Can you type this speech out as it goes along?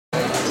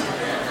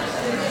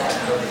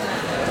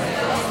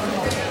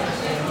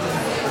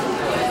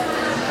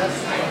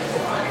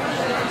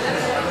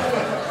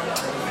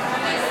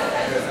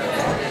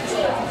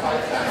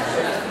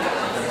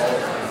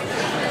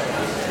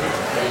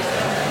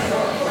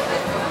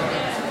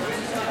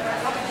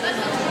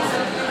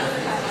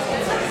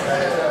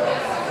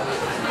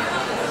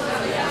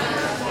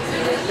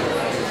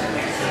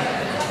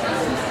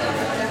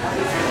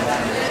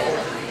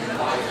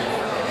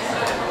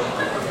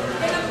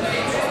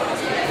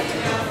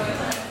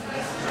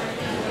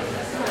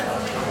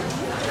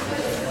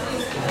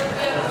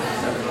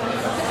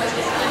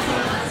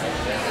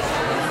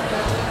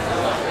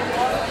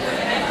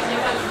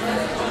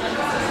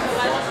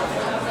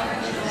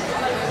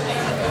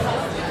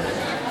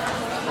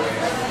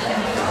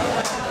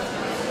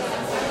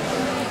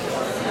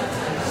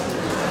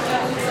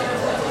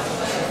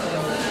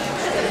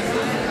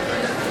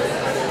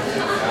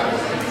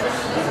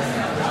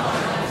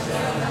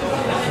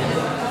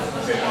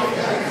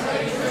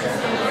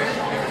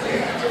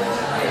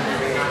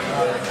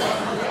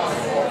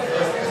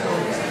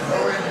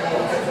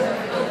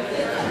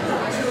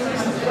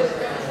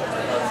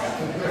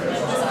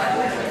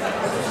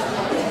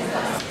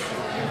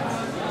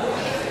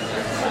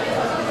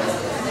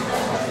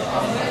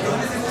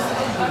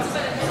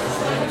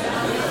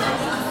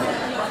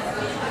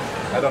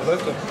doch,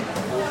 läuft doch.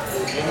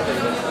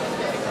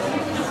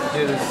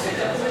 Hier ist.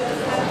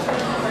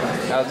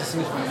 Ja, das ist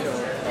nicht von mir.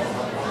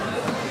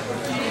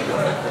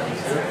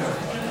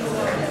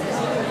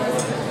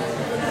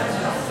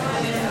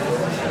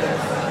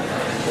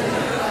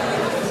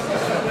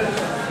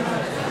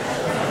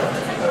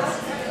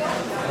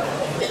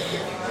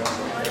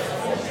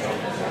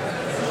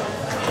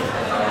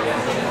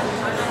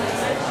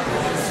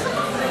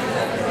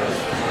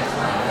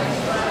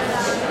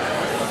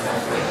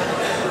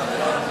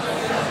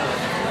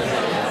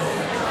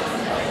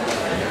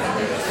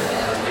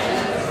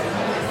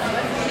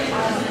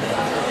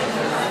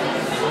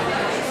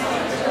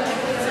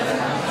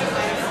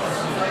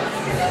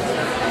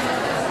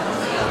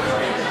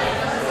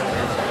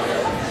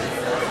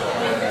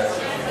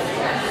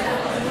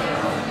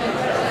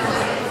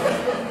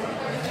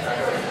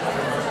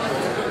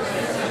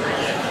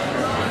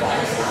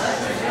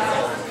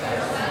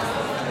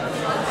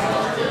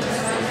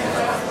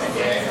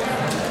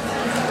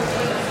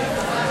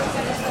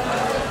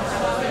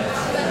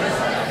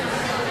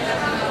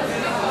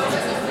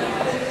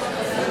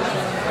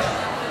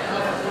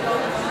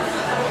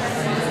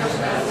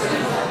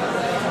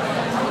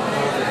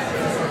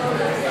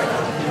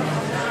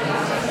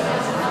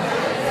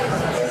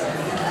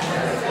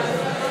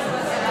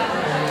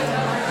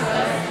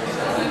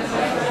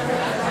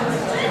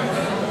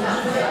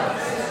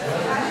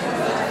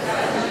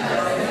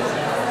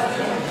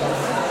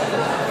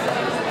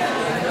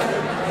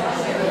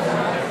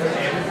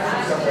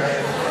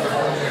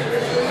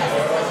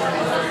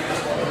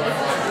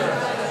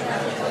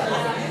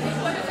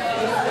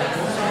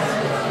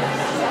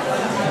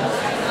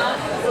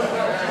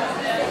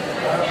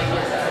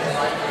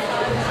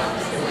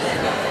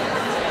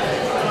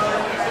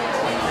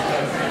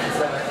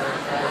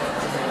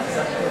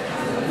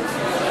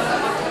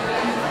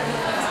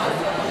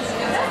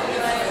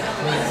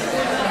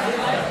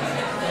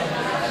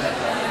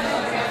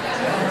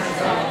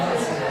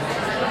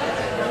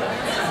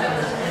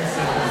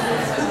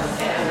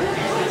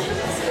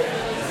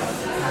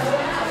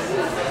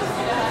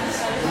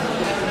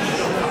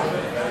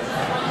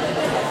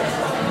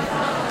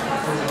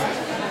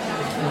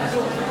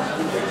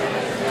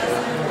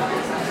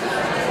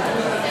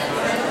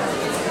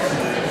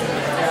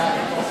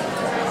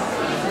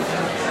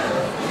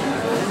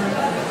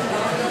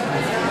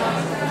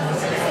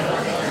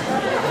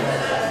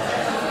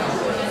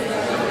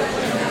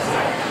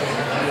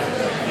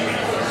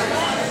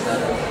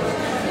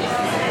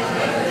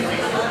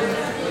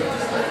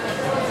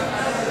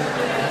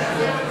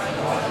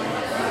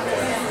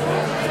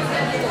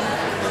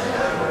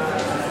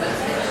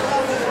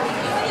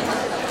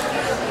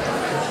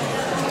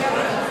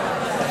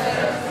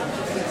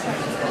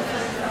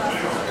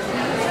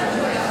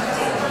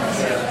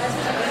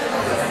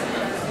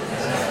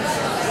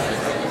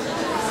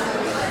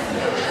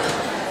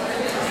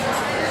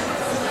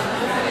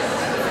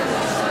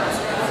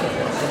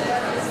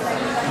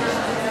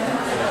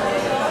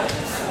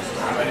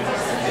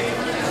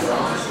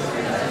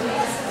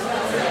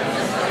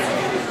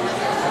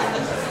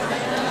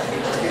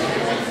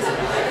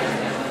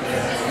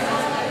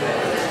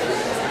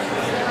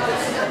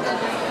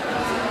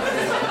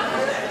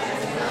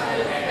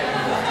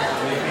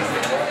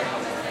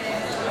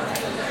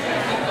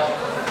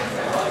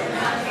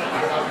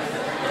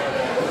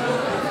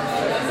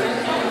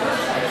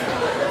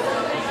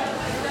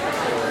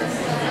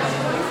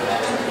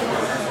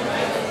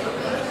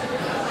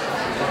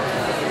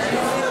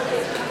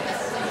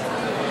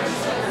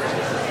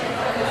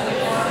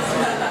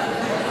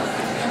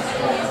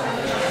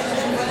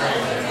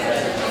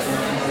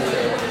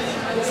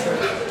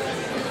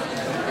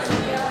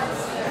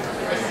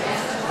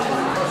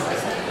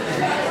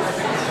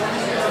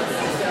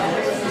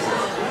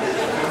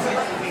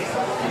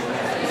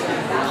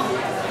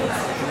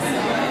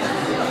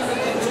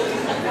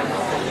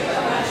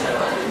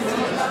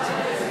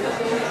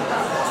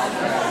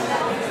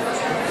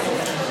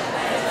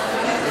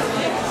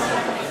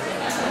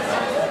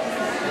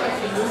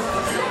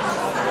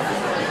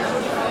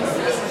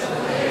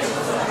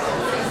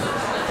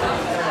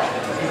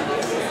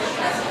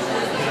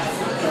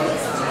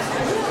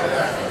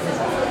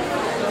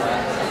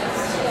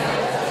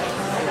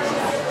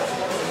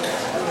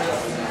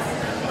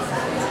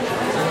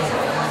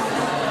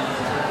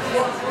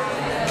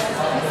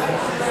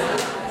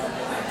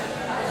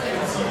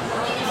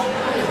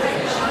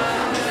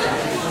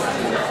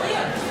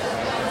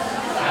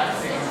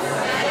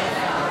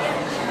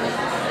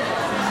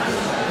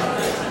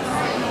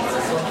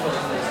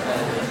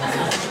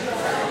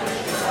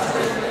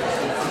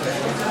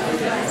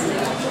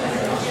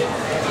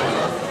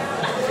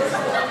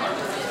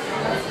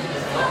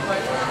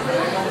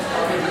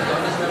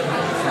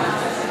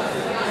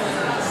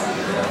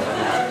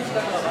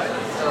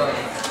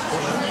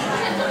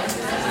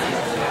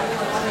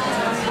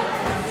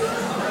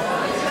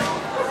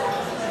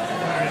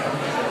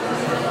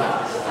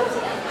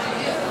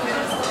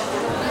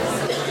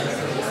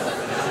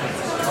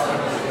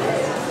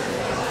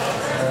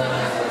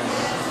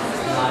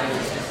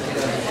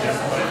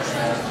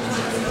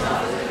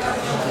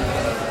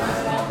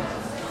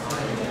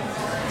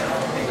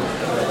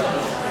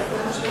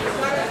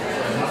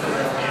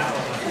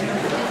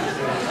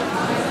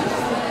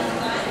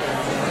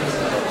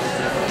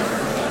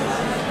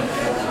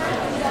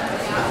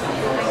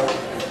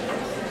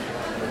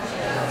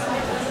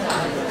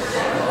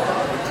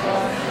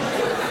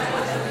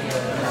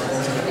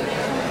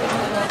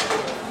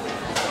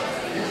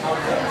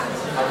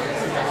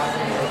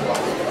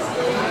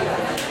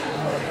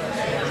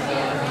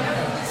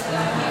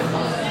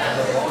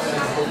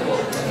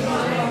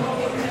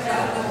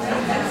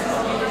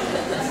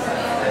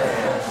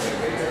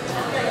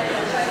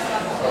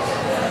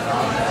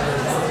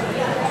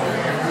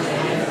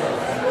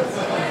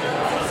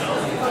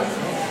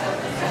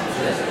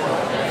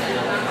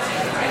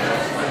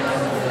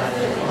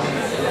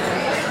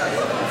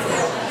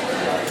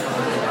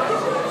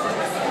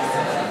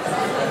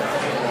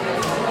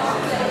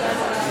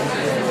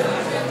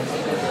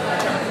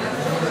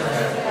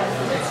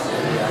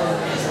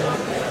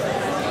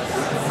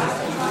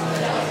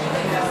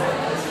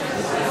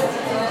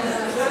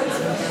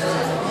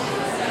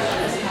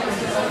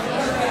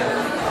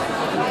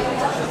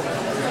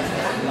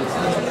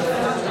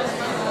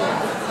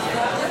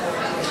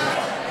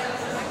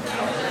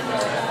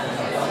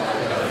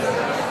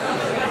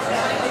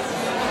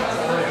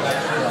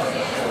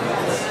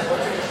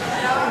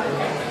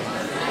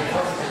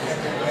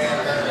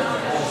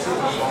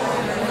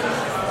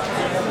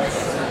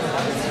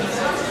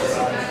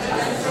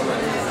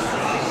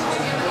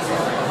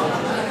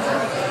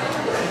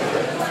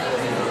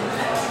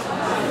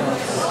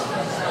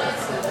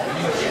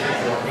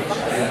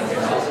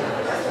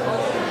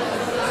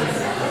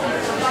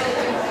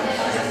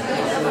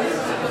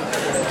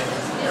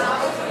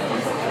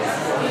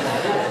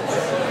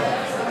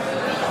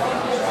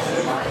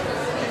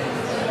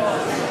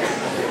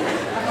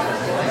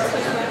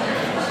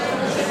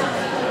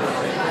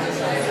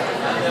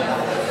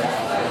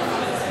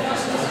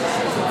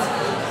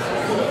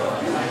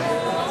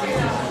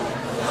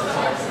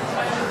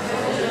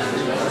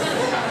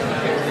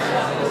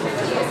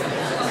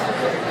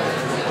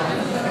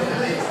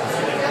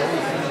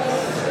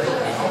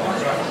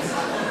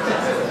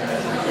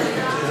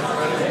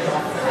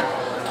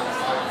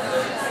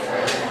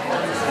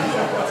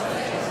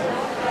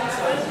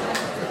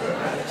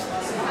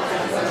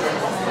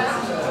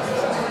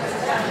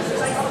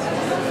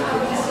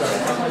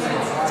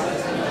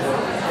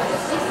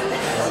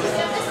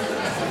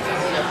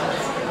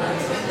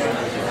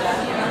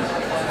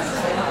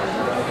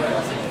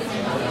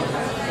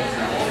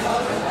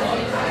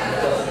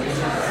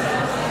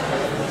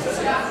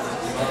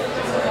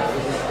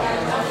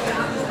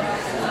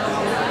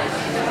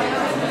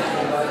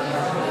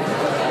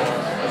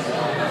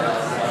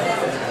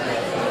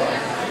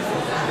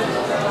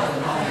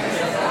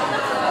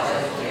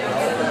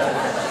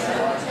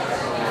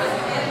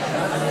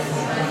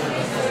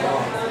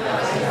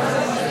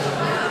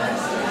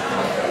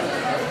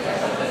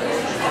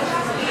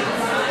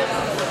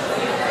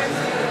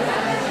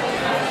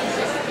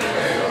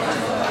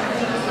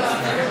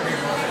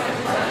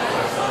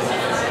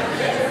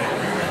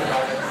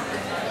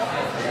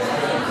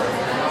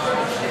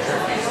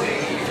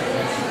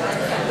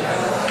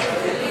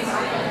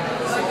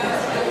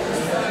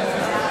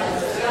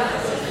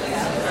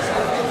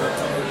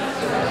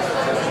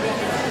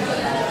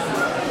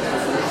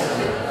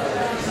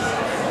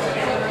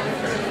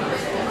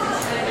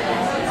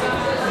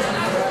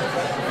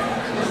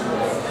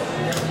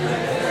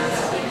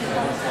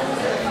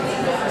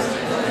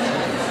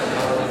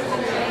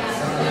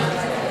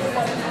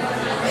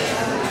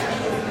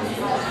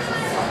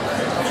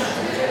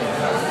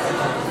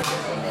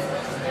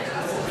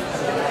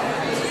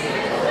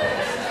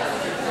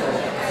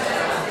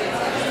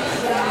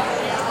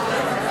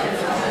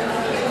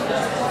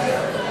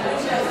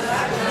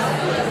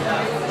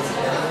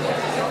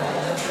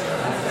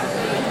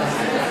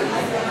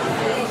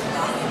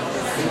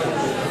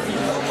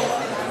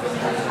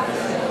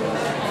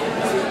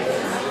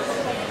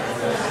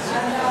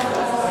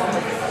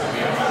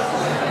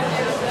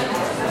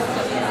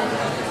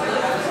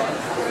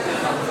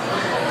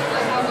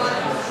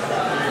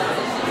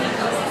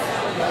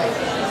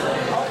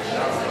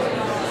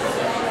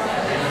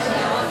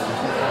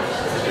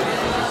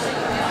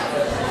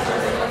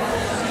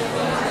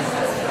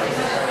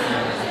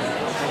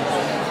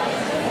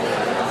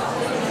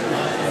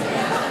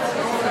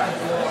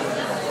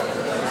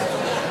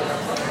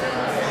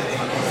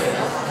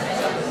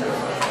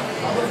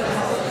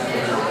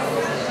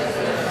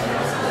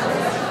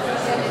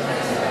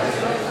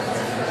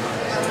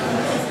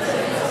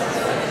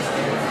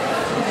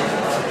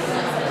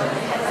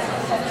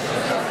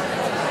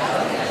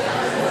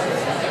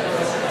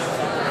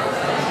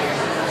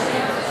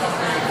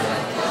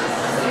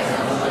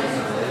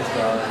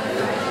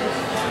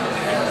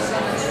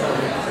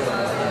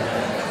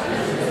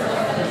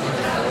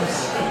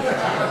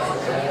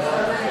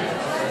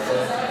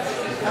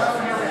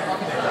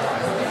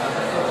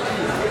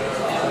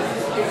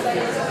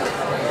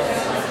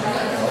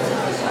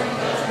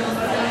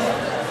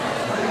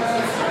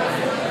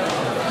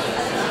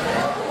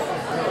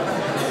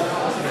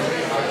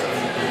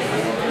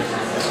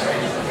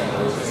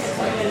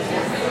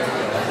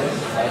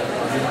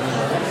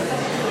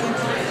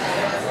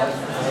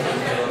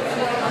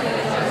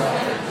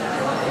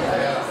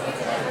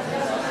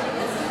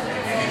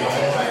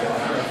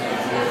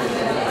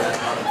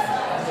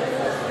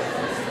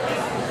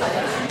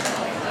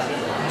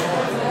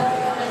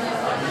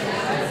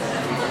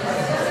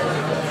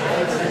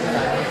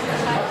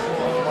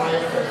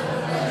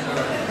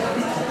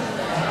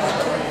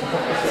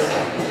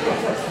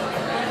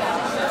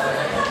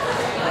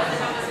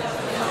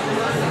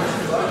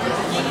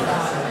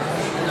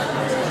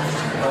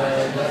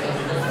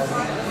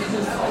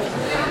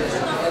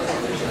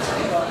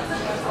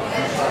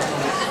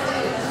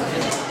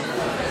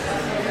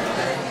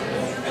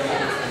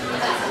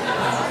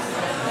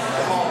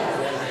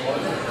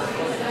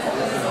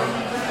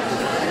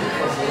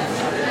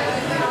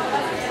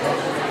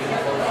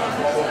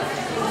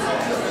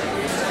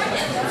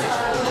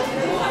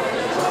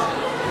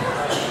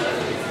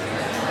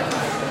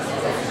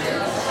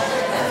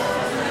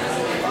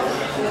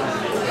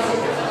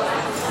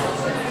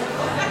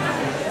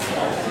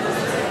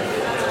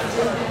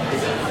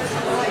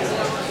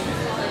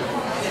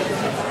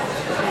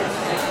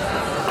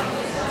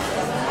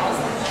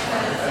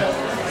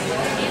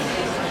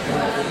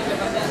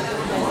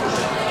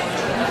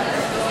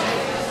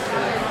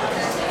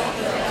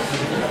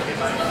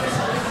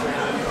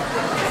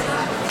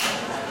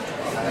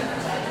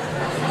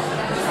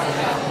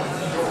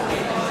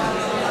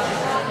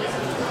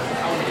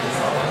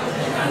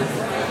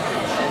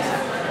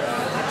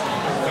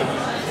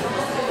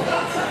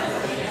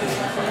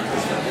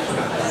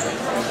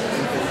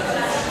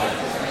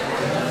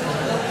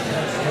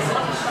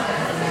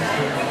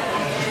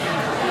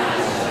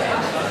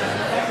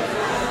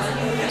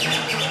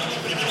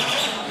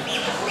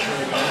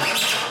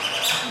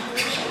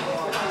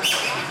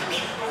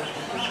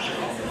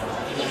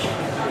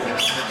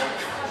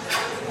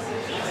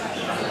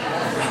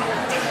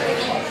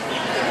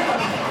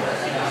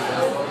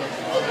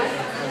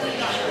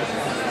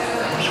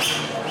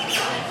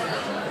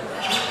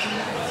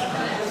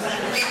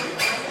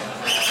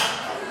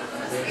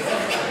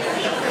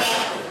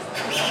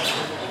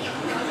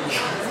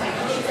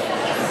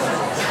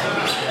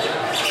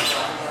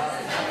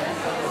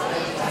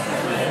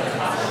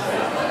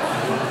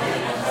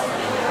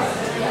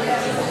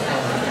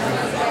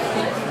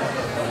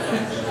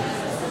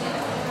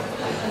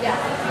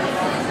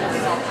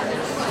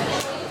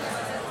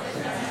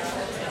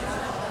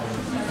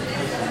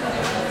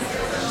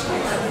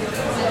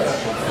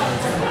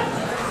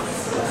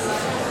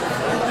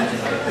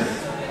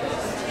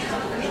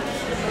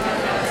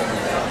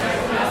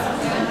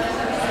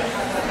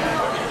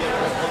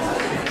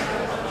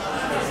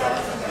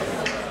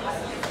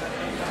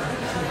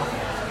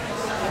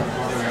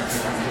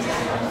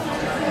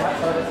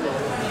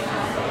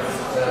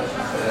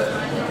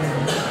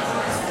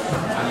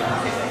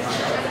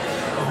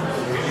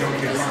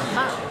 We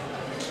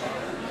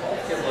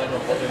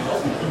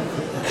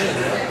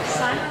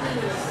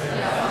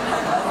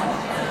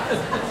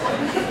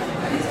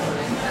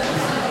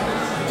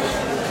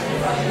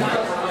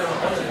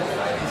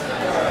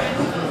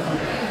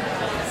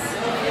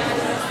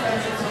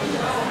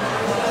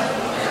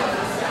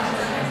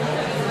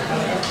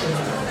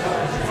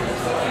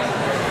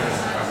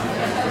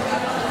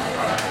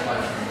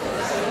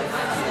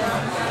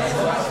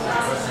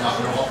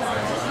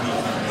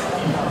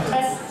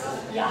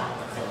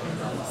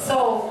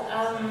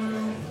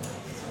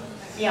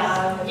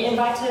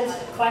invited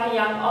quite a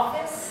young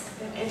office.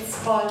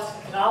 It's called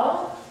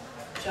GRAU,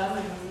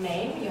 German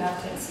name, you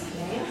have to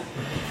explain.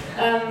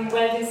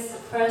 Where this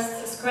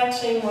first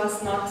scratching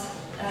was not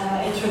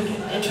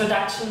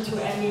introduction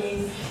to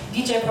any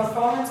DJ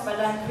performance, but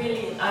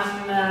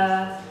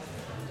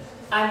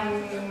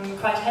I'm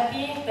quite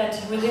happy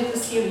that within the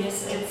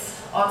series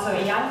it's also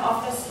a young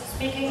office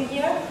speaking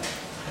here,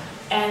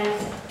 and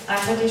I'm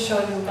pretty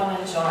sure you're gonna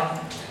enjoy.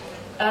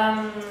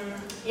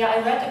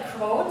 I read a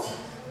quote.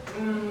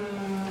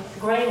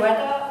 Grey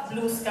weather,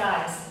 blue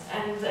skies,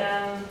 and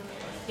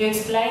you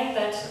explained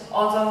that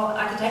although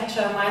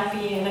architecture might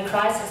be in a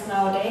crisis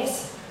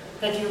nowadays,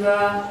 that you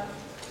were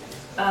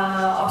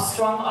of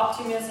strong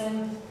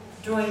optimism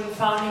during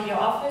founding your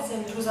office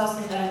in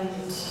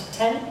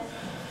 2010,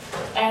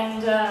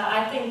 and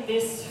I think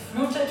this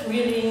fruited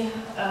really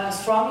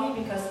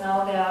strongly, because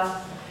now they are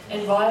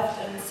involved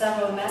in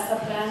several master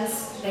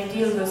plans. They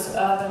deal with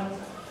urban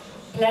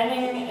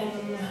planning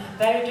in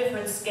very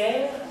different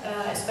scale,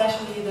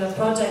 especially the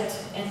project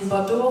in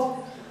Bordeaux,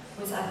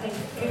 with I think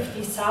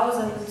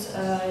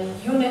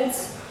 50,000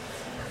 units,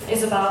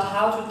 is about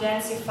how to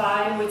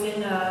densify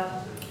within a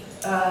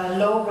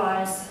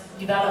low-rise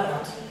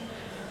development.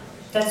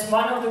 That's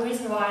one of the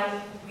reasons why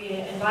we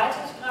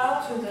invited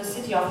GRAU to the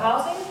City of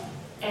Housing,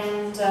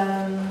 and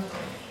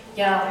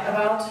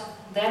about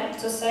them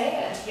to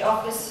say, the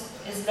office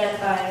is led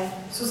by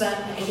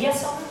Susanne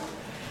Elliason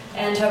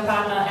and her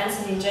partner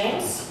Anthony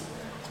James.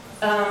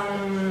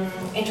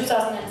 In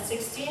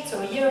 2016,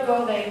 so a year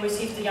ago, they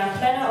received the Young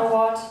Planner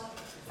Award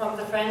from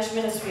the French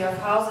Ministry of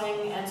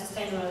Housing and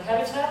Sustainable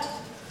Habitat.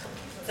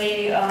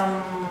 They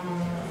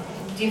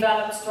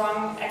developed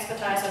strong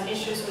expertise on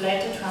issues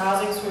related to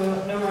housing through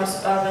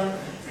numerous urban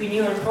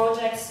renewal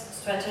projects,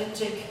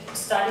 strategic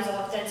studies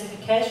of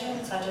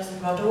densification, such as in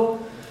Bordeaux,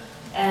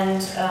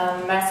 and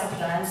master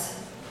plans,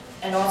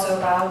 and also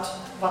about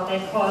what they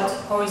called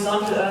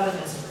horizontal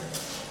urbanism.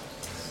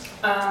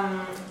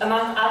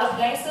 Among other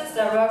places,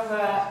 their work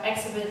were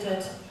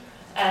exhibited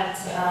at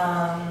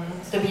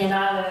the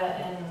Biennale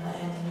in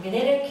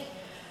Venedig,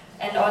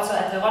 and also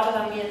at the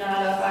Rotterdam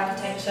Biennale of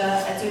Architecture,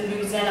 at the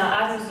Louisiana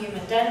Art Museum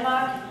in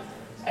Denmark,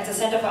 at the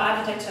Center for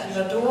Architecture in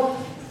Bordeaux,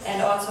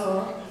 and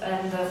also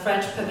in the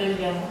French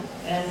Pavilion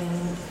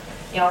in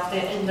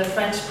the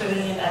French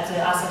Pavilion at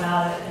the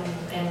Arsenal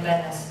in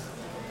Venice.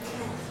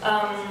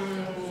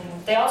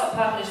 They also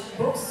published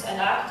books and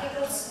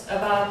articles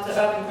about the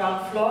urban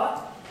ground floor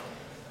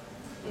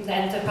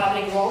and the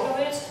public role of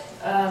it,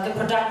 the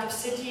productive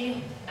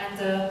city, and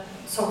the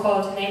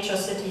so-called nature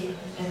city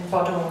in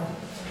Bordeaux.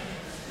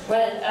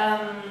 Well,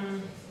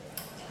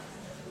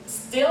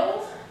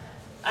 still,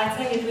 I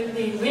think it would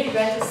be really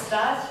great to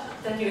start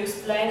that you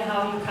explain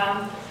how you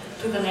come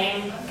to the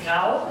name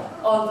GRAU,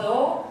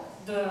 although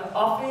the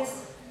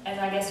office, as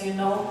I guess you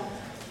know,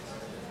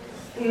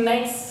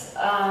 makes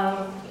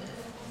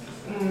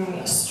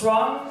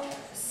strong,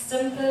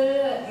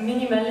 simple,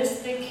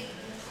 minimalistic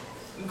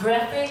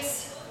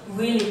graphics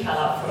really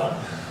colorful.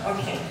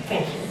 Okay,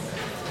 thank you.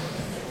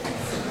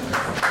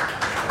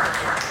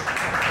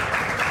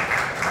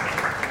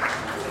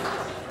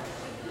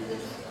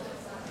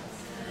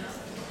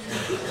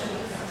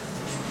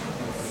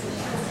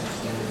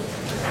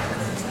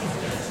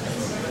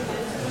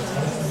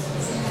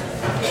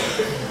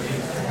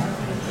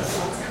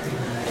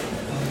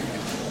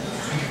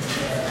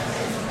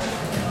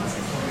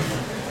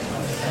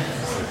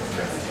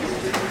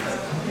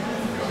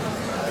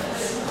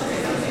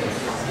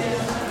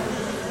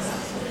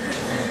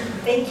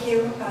 Thank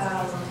you.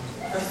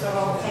 First of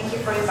all, thank you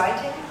for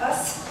inviting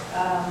us.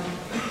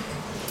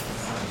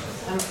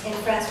 In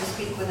France, we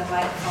speak with a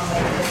microphone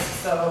like this,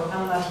 so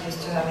I'm not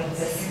used to having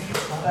this,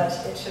 but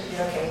it should be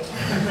okay.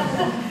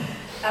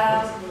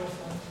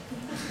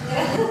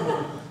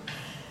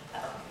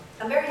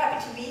 I'm very happy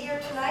to be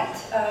here tonight.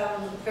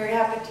 Very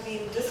happy to be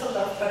in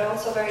Düsseldorf, but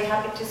also very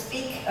happy to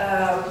speak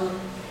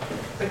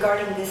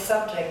regarding this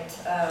subject,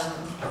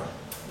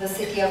 the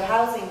city of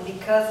housing,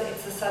 because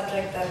it's a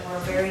subject that we're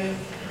very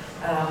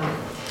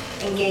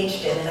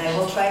engaged in, and I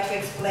will try to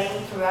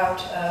explain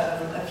throughout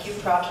a few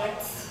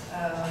projects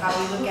how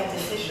we look at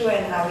this issue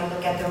and how we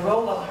look at the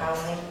role of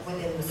housing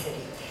within the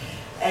city.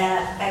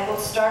 I will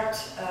start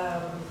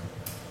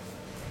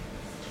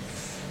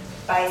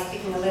by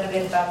speaking a little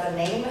bit about the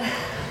name,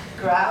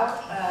 GRAU,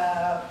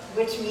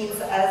 which means,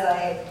 as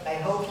I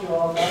hope you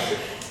all know,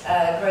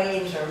 grey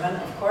in German,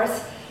 of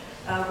course.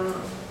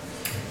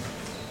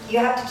 You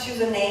have to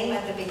choose a name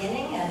at the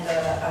beginning, and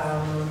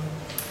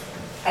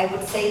I I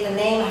would say the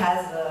name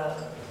has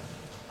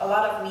a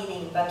lot of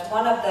meaning, but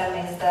one of them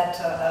is that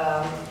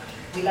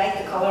we like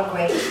the color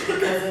gray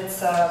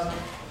because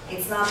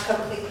it's not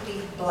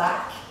completely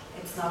black,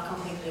 it's not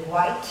completely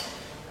white.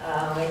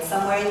 It's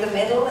somewhere in the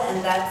middle,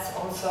 and that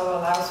also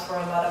allows for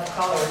a lot of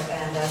color.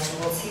 And as you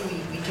will see,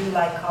 we do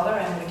like color,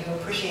 and we do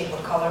appreciate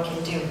what color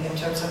can do in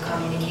terms of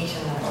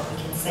communication and what we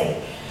can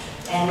say.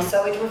 And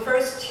so it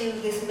refers to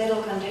this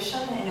middle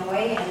condition in a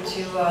way, and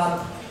to,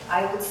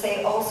 I would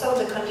say, also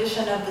the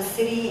condition of the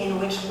city in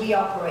which we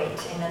operate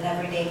in an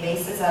everyday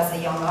basis as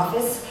a young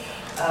office.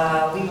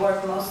 We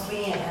work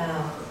mostly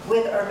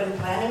with urban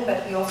planning,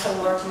 but we also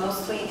work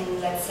mostly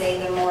in, let's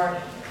say, the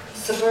more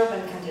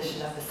suburban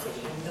condition of the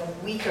city, the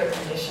weaker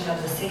condition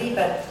of the city,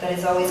 but that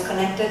is always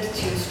connected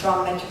to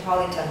strong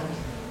metropolitan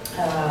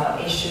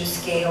issues,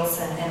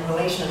 scales, and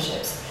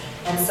relationships.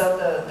 And so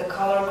the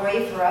color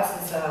gray for us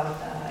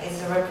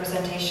is a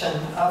representation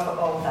of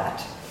all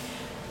that.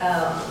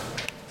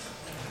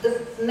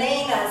 The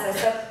main, as I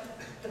said,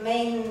 the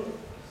main,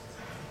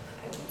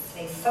 I would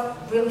say,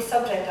 really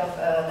subject of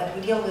that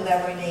we deal with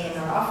every day in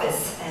our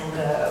office, and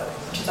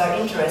which is our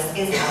interest,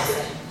 is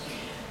housing.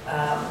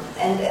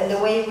 And the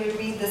way we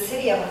read the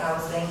city of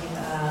housing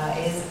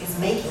is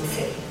making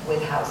city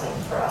with housing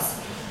for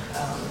us.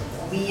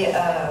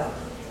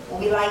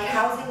 We like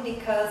housing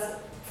because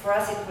for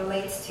us it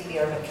relates to the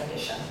urban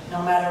condition.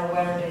 No matter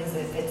where it is,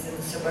 if it's in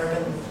the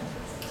suburban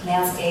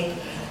landscape,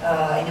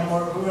 in a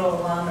more rural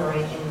one, or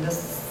in the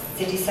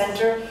city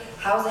center,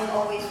 housing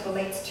always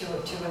relates to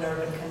an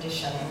urban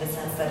condition in the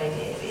sense that it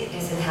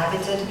is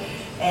inhabited.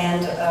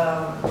 And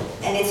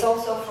it's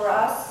also for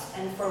us,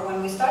 and for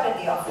when we started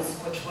the office,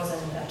 which was in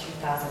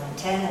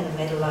 2010, in the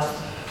middle of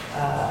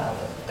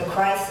the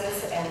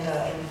crisis and in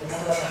the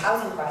middle of the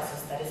housing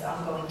crisis that is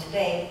ongoing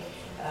today,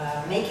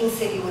 making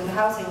city with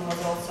housing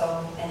was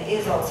also, and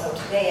is also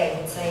today, I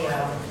would say,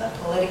 a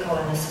political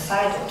and a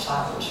societal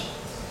challenge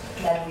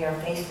that we are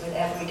faced with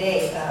every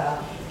day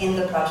in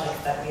the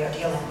project that we are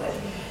dealing with.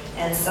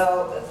 And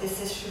so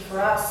this issue for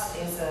us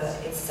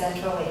is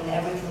central in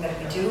everything that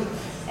we do,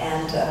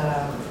 and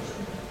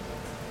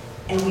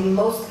we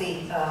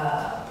mostly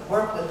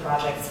work with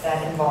projects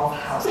that involve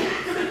housing.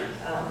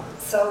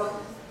 So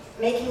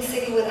making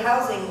city with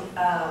housing,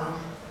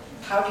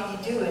 how do you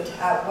do it?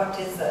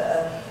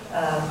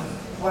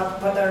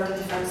 What are the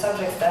different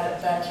subjects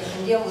that you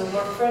can deal with?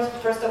 Well,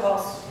 first of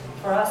all,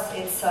 for us,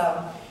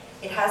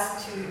 it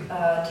has to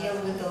deal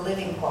with the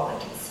living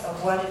qualities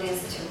of what it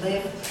is to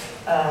live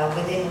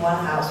within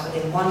one house,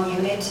 within one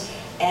unit.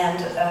 And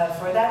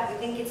for that, we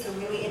think it's a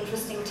really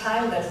interesting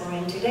time that we're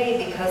in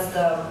today, because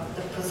the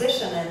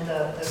position and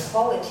the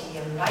quality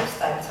and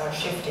lifestyles are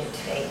shifting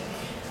today.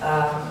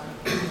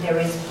 There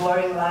is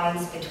blurring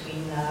lines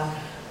between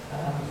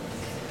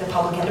the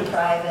public and the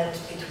private,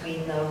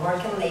 between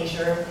work and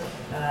leisure,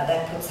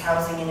 that puts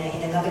housing in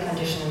another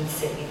condition in the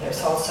city.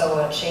 There's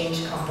also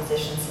changed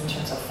compositions in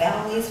terms of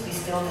families. We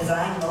still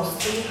design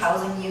mostly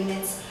housing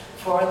units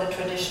for the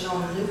traditional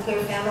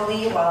nuclear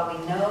family, while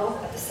we know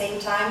at the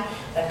same time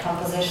that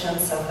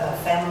compositions of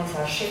families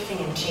are shifting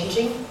and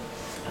changing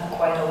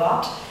quite a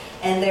lot.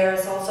 And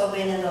there's also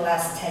been, in the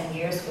last 10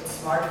 years, with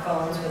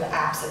smartphones, with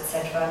apps,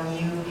 etc.,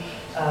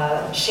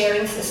 new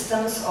sharing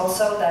systems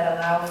also that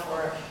allow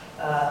for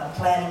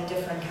planning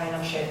different kind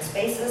of shared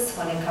spaces.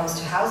 When it comes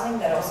to housing,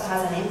 that also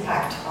has an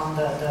impact on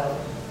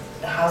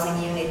the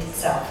housing unit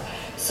itself.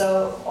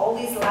 So all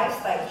these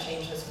lifestyle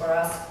changes for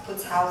us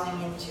puts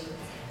housing into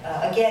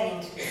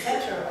the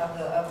center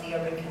of the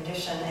urban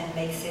condition, and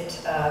makes it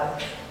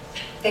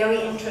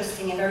very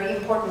interesting and very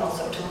important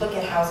also to look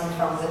at housing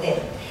from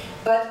within.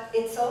 But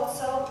it's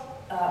also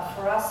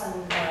for us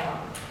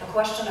a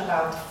question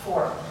about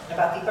form,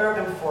 about the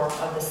urban form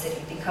of the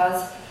city,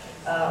 because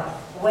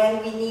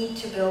when we need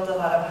to build a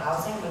lot of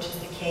housing, which is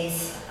the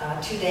case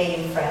today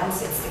in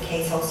France, it's the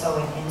case also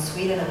in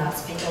Sweden, and I'll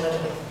speak a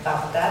little bit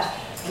about that.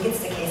 I think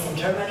it's the case in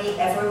Germany,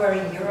 everywhere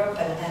in Europe,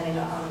 and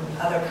on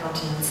other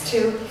continents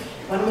too.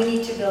 When we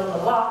need to build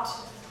a lot,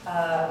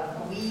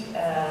 we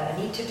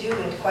need to do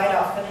it quite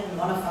often in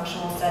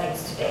monofunctional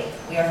settings today.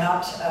 We are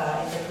not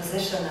in the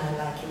position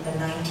like in the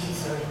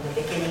 90s or in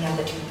the beginning of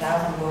the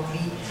 2000s, where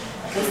we,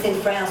 at least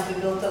in France, we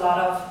built a lot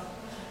of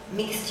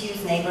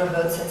mixed-use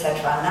neighborhoods,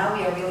 etc. Now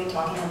we are really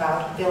talking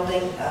about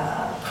building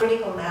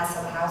critical mass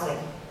of housing.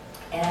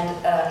 And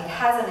it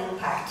has an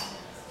impact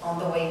on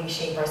the way we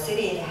shape our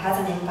city. It has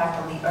an impact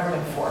on the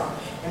urban form.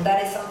 And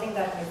that is something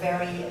that we're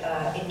very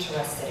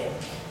interested in.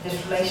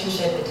 This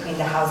relationship between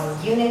the housing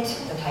unit,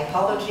 the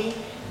typology,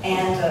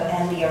 and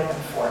the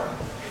urban form.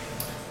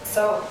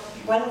 So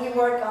when we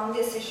work on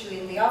this issue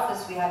in the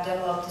office, we have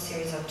developed a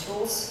series of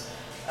tools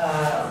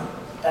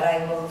that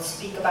I will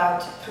speak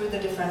about through the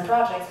different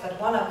projects, but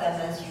one of them,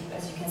 as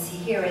you can see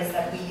here, is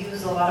that we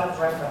use a lot of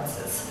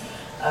references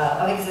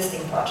of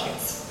existing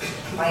projects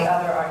by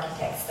other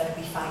architects that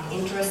we find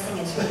interesting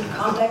in certain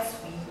contexts.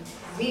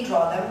 We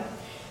redraw them,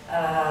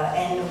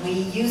 and we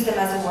use them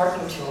as a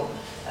working tool.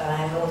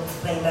 And we'll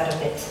explain that a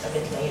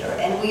bit later.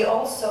 And we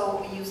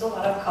also use a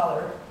lot of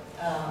color.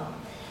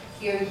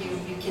 Here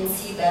you can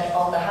see that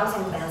all the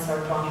housing plans are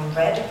drawn in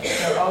red.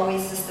 They're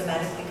always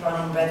systematically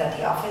drawn in red at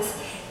the office.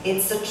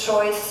 It's a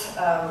choice.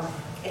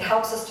 It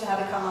helps us to have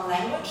a common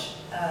language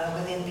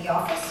within the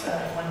office.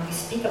 When we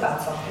speak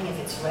about something, if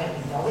it's red,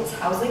 we know it's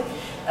housing.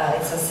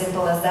 It's as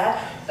simple as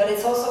that. But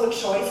it's also a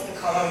choice, the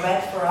color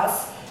red for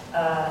us,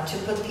 to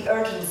put the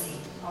urgency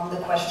on the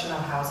question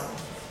of housing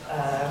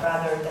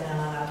rather than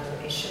on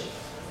another issue.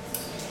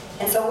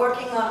 And so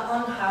working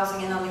on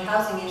housing and on the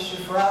housing issue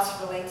for us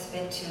relates a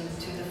bit to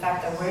the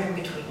fact that we're in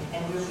between.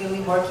 And we're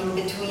really working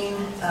between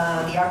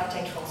the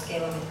architectural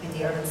scale and between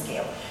the urban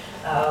scale.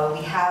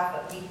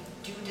 We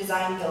do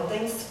design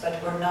buildings, but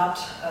we're not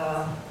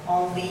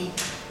only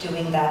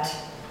doing that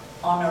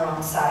on our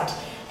own site.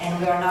 And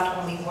we are not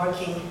only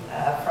working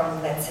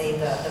from, let's say,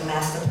 the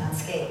master plan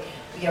scale.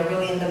 We are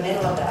really in the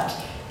middle of that.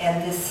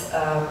 And this,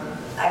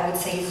 I would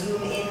say,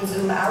 zoom in,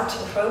 zoom out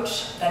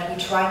approach that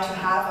we try to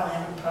have on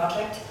every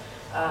project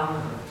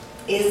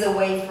is a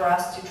way for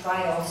us to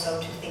try also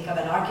to think of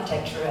an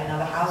architecture and of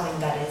a housing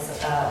that is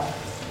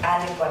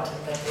adequate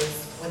and that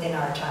is within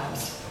our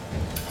times.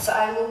 So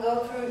I will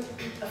go through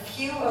a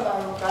few of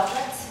our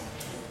projects,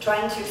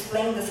 trying to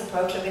explain this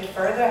approach a bit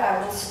further.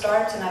 I will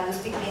start and I will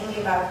speak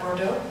mainly about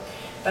Bordeaux,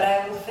 but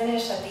I will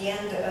finish at the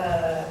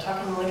end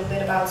talking a little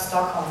bit about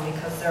Stockholm,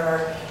 because there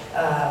are,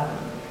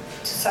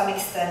 to some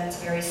extent,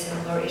 very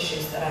similar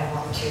issues that I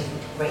want to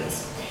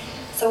raise.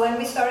 So when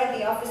we started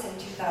the office in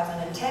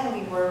 2010,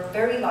 we were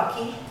very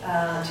lucky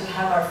to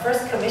have our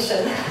first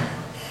commission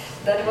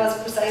that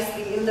was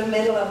precisely in the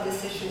middle of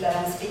this issue that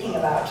I'm speaking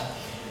about.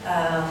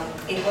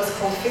 It was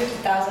called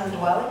 50,000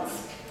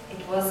 Dwellings.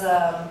 It was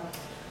an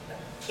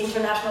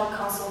international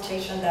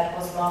consultation that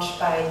was launched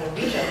by the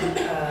region,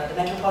 the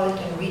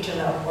metropolitan region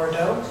of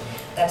Bordeaux,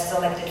 that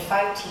selected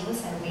 5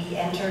 teams, and we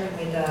entered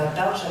with a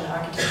Belgian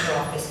architectural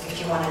office,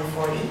 51 and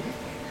 40.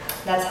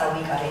 That's how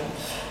we got in.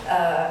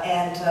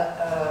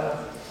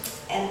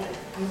 And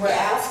we were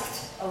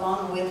asked,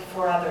 along with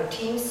 4 other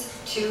teams,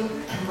 to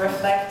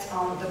reflect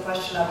on the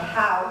question of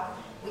how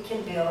we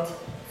can build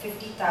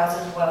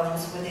 50,000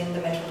 dwellings within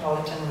the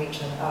metropolitan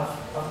region of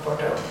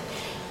Bordeaux.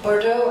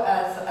 Bordeaux,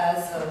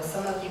 as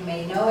some of you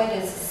may know it,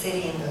 is a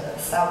city in the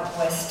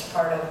southwest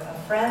part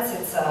of France.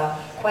 It's a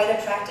quite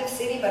attractive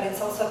city, but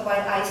it's also a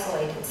quite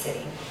isolated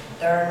city.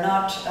 There are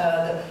not,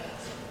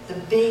 the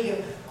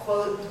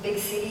big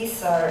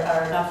cities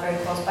are not very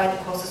close by.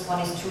 The closest one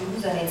is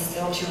Toulouse, and it's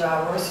still 2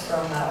 hours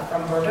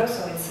from Bordeaux,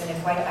 so it's in a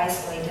quite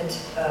isolated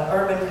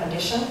urban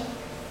condition.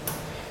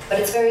 But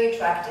it's very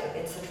attractive.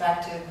 It's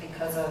attractive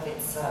because of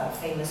its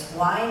famous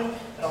wine,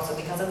 but also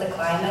because of the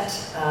climate,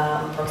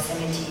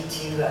 proximity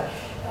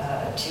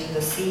to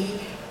the sea.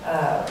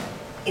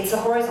 It's a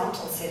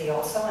horizontal city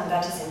also, and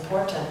that is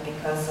important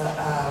because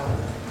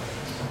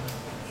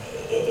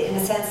in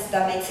a sense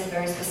that makes it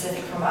very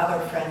specific from other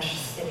French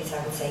cities,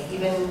 I would say.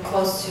 Even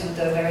close to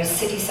the very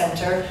city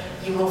center,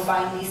 you will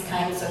find these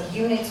kinds of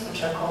units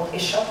which are called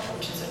échoppes,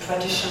 which is a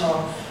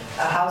traditional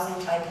housing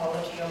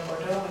typology of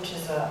Bordeaux, which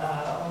is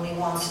only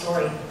 1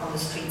 story on the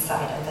street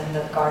side, and then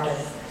the garden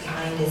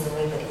behind is a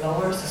little bit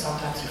lower, so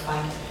sometimes you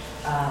find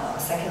a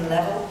 2nd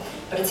level.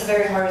 But it's a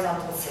very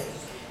horizontal city,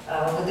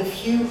 with a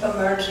few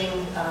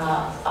emerging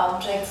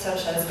objects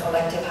such as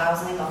collective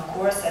housing, of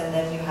course, and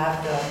then you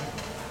have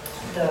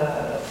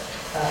the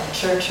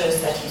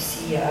churches that you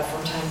see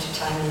from time to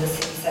time in the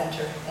city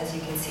center, as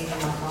you can see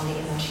from on the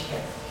image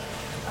here.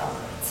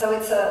 So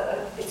it's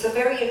a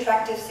very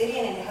attractive city,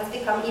 and it has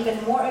become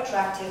even more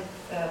attractive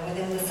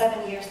within the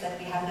 7 years that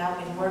we have now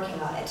been working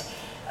on it.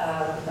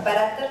 But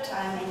at that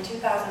time, in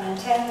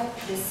 2010,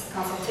 this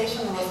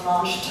consultation was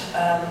launched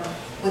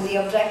with the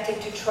objective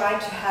to try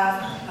to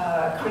have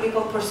a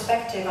critical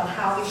perspective on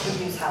how we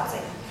produce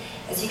housing.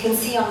 As you can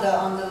see on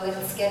the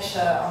little sketch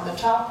on the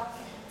top,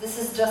 this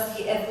is just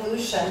the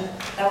evolution.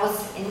 That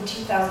was in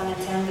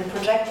 2010, the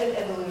projected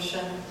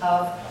evolution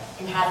of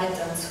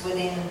inhabitants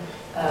within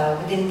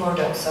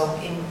Bordeaux. So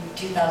in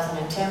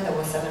 2010, there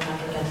were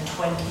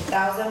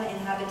 720,000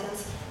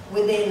 inhabitants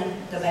within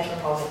the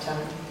metropolitan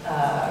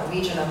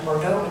region of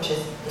Bordeaux, which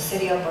is the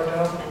city of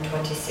Bordeaux and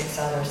 26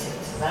 other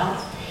cities around.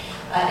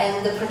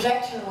 And the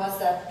projection was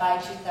that by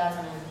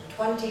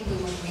 2020, we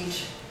would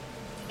reach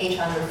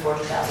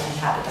 840,000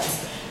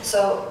 inhabitants.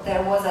 So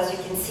there was, as you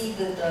can see,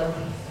 the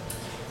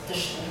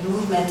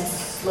movement is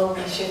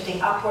slowly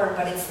shifting upward,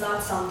 but it's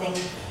not something,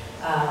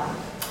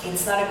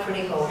 it's not a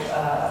critical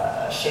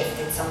shift.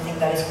 It's something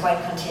that is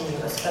quite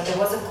continuous. But there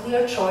was a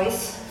clear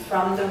choice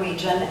from the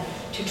region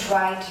to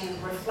try to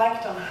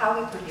reflect on how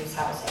we produce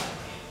housing,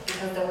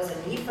 because there was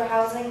a need for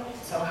housing.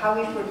 So how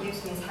we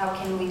produce means how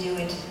can we do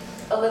it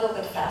a little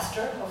bit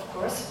faster, of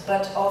course,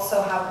 but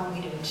also how can we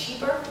do it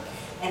cheaper,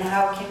 and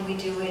how can we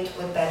do it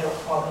with better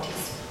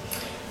qualities.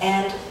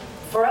 And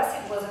for us,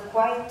 it was a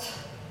quite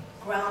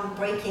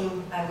groundbreaking,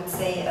 I would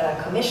say,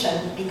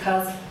 commission,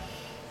 because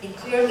it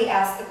clearly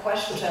asked the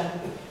question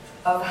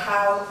of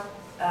how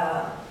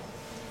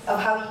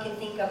you can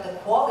think of the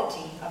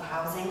quality of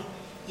housing,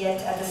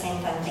 yet at the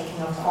same time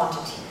thinking of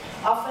quantity.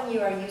 Often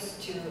you are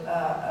used to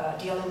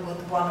dealing with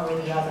one or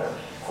the other.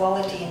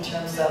 Quality in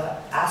terms of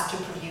asked to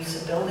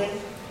produce a building,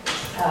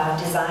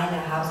 design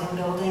a housing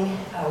building,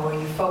 where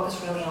you focus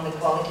really on the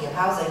quality of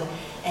housing.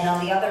 And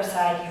on the other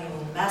side, you're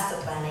in master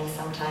planning.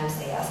 Sometimes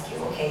they ask you,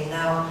 okay,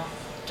 now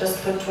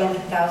just put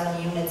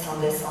 20,000 units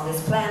on this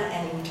plan,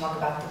 and you talk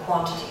about the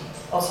quantity.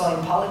 Also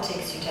in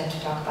politics, you tend to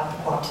talk about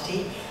the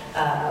quantity,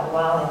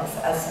 while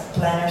as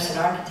planners and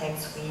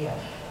architects, we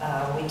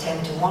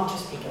tend to want to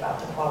speak about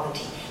the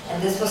quality.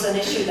 And this was an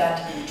issue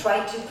that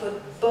tried to put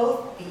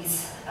both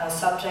these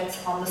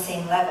subjects on the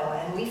same level,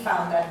 and we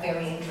found that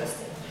very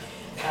interesting.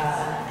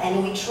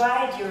 And we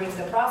tried during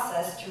the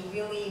process to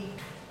really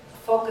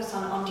focus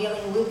on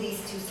dealing with these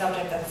two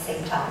subjects at the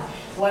same time.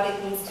 What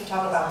it means to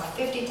talk about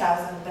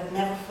 50,000, but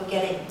never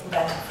forgetting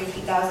that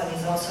 50,000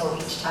 is also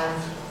each time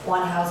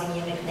one housing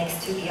unit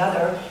next to the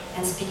other,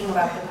 and speaking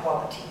about the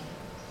quality.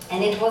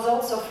 And it was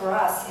also for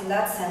us, in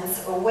that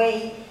sense, a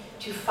way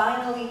to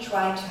finally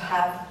try to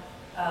have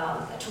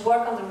to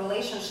work on the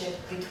relationship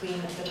between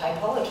the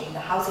typology, the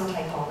housing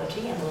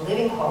typology, and the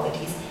living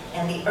qualities,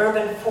 and the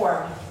urban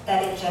form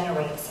that it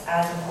generates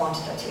as a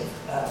quantitative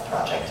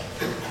project.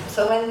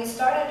 So when we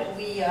started,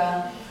 we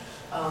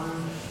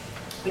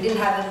didn't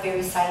have a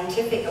very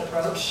scientific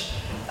approach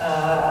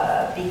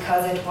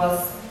because it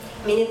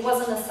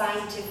wasn't a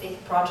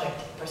scientific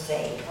project per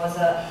se. It was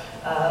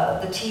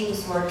the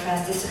teams were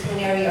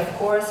transdisciplinary, of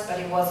course, but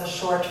it was a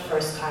short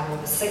first time.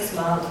 It was 6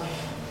 months.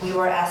 We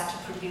were asked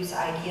to produce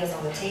ideas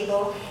on the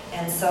table,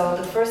 and so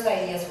the first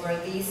ideas were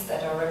these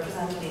that are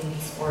represented in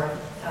these 4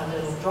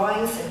 little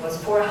drawings. It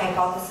was 4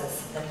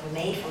 hypotheses that we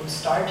made from the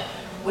start,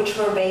 which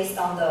were based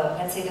on the,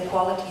 let's say, the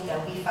quality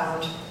that we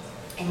found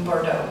in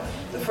Bordeaux.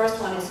 The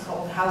first one is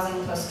called Housing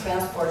plus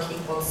Transport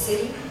equals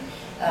City.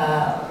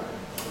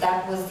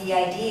 That was the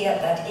idea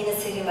that in a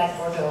city like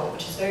Bordeaux,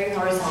 which is very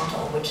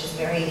horizontal, which is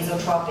very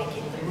isotropic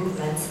in the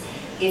movements,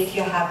 if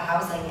you have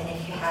housing and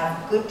if you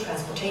have good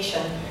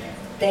transportation,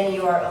 then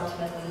you are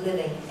ultimately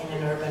living in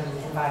an urban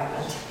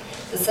environment.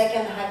 The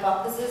second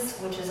hypothesis,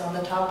 which is on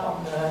the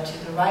top,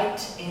 to the right,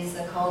 is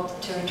called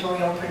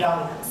territorial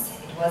predominance.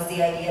 It was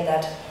the idea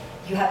that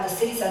you have the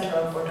city center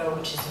of Bordeaux,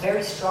 which is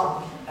very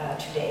strong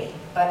today,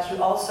 but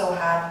you also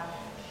have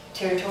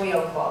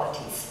territorial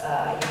qualities.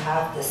 You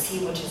have the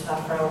sea, which is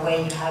not far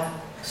away. You have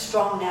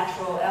strong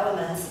natural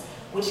elements,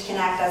 which can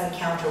act as a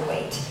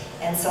counterweight.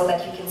 And so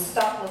that you can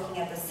stop looking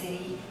at the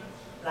city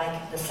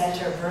like the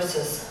center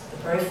versus the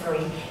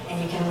periphery,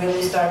 and you can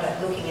really start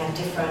looking at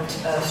different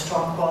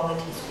strong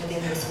qualities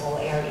within this whole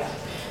area.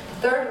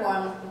 The third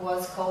one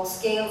was called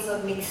Scales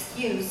of Mixed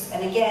Use,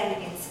 and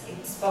again,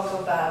 it spoke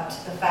about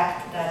the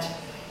fact that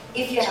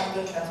if you have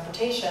good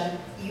transportation,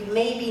 you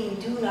maybe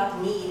do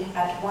not need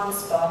at one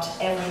spot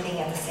everything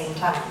at the same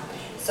time.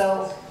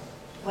 So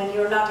when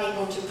you're not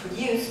able to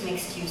produce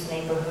mixed-use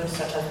neighborhoods,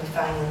 such as we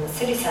find in the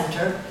city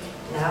center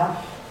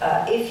now,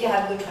 if you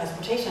have good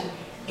transportation,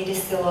 it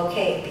is still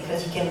okay,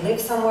 because you can live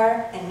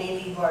somewhere and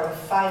maybe you are a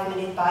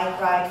 5-minute bike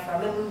ride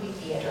from a movie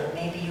theater,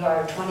 maybe you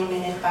are a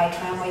 20-minute by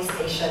tramway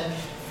station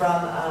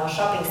from a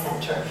shopping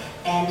center,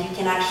 and you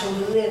can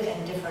actually live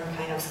in different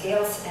kind of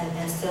scales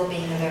and still be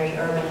in a very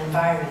urban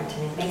environment,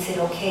 and it makes it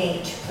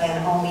okay to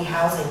plan only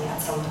housing at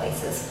some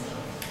places.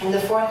 And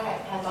the fourth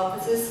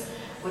hypothesis,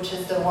 which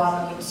is the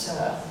one which is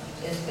a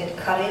bit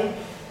cut in,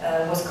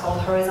 was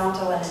called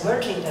horizontal and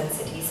emerging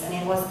densities, and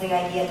it was the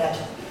idea that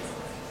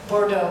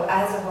Bordeaux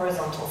as a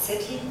horizontal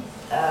city,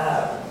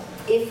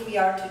 if we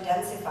are to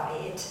densify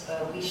it,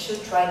 we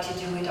should try to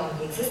do it on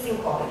the existing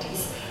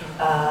qualities,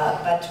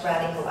 but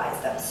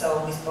radicalize them.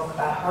 So we spoke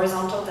about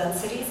horizontal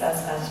densities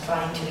as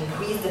trying to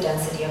increase the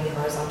density of the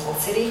horizontal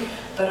city,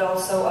 but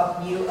also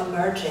of new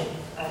emerging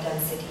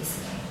densities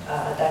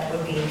that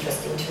would be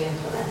interesting to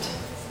implement.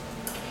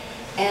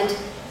 And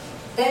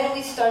then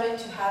we started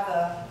to have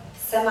a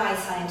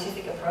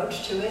semi-scientific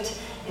approach to it,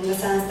 in the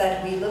sense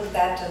that we looked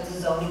at the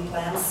zoning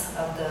plans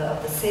of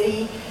the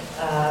city.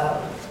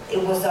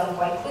 It was done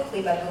quite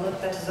quickly, but we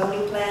looked at the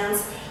zoning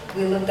plans,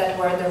 we looked at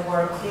where there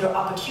were clear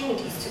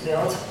opportunities to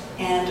build,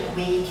 and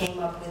we came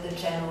up with a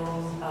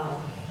general,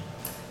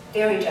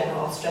 very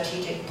general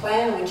strategic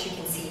plan, which you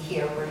can see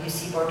here, where you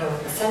see Bordeaux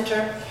in the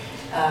center.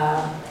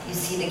 You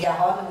see the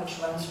Garonne, which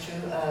runs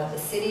through the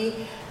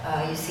city.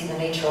 You see the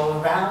nature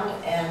all around,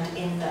 and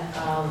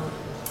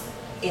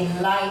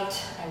in light,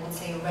 I would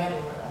say red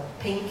or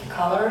pink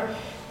color,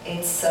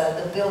 it's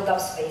the built-up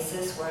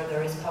spaces where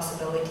there is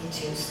possibility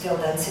to still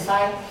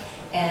densify.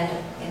 And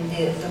in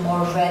the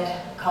more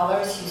red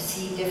colors, you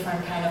see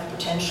different kind of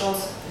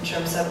potentials in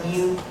terms of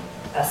new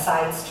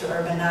sites to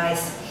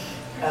urbanize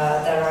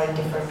that are in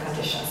different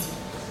conditions.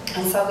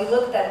 And so we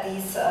looked at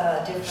these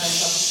different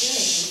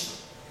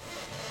opportunities.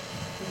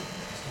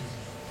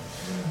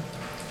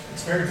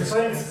 It's very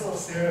distinct.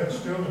 Sehr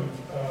störend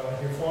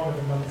hier vorne,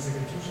 wenn man diese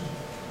Getusche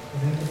im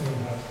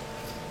Hintergrund hat.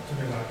 Tut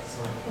mir leid,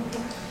 sorry.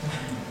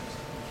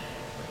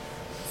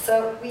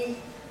 So we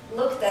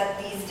looked at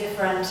these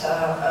different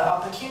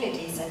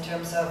opportunities in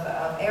terms of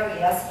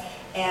areas,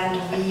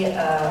 and we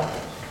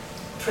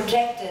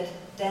projected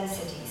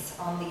densities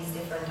on these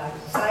different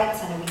types of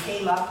sites, and we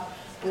came up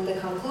with the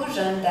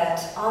conclusion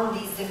that on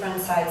these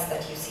different sites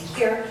that you see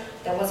here,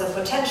 there was a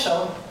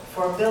potential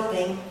for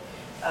building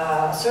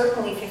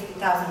certainly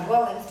 50,000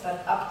 dwellings,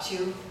 but up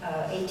to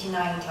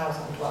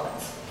 89,000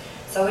 dwellings.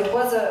 So it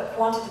was a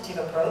quantitative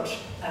approach,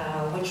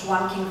 which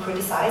one can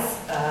criticize,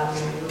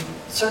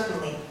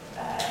 certainly,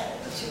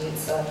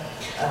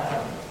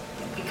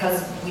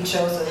 because we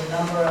chose a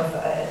number of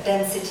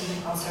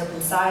density on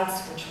certain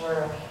sites, which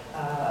were,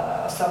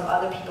 some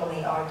other people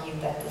may argue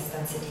that this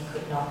density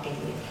could not be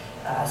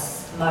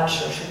as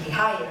much or should be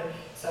higher.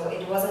 So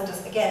it wasn't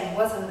just, again, it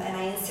wasn't, and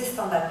I insist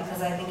on that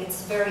because I think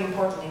it's very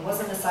important, it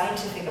wasn't a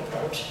scientific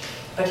approach,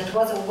 but it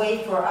was a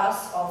way for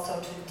us also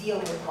to deal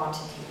with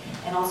quantity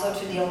and also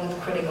to deal with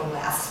critical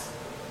mass.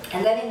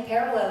 And then in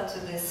parallel to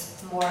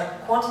this more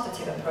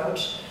quantitative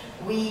approach,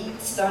 we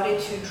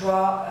started to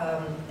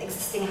draw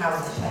existing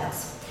housing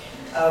plans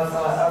of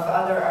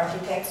other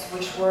architects,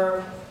 which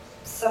were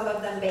some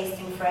of them based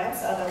in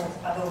France,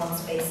 other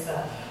ones based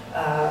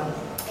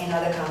in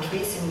other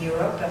countries in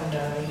Europe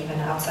and even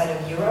outside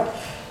of Europe.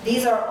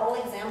 These are all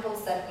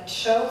examples that we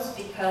chose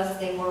because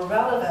they were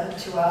relevant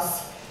to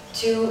us,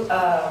 to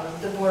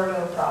the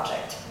Bordeaux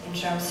project, in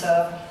terms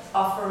of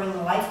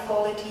offering life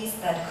qualities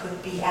that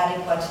could be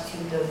adequate to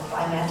the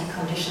climatic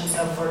conditions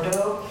of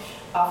Bordeaux,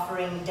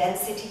 offering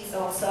densities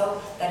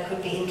also that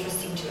could be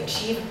interesting to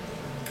achieve.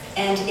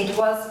 And it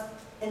was,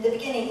 in the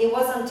beginning, it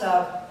wasn't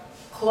a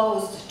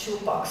closed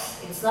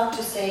toolbox. It's not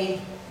to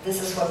say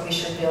this is what we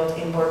should build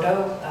in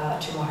Bordeaux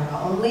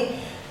tomorrow only,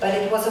 but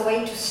it was a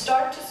way to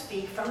start to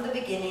speak from the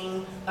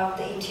beginning of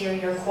the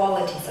interior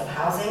qualities of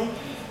housing,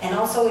 and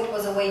also it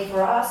was a way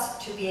for us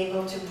to be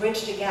able to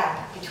bridge the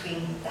gap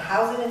between the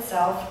housing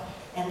itself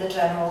and the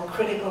general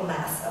critical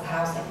mass of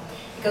housing.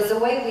 Because the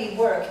way we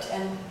worked,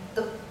 and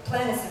the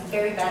plan is in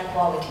very bad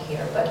quality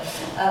here, but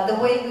the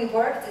way we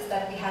worked is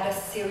that we had a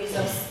series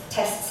of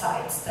test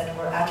sites that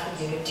were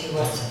attributed to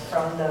us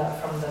from the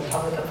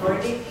public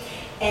authority,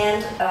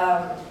 and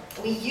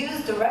we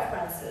used the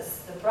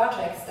references, the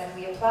projects that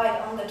we applied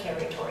on the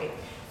territory.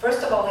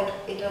 First of all,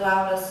 it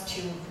allowed us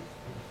to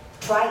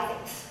try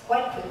things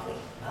quite quickly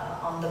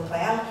on the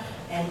plan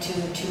and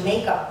to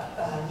make up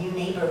new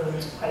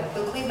neighborhoods quite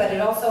quickly, but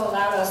it also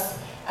allowed us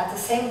at the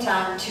same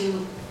time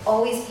to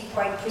always be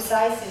quite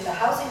precise in the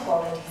housing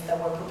qualities that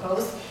were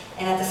proposed,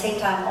 and at the same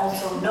time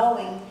also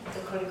knowing the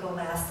critical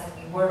mass that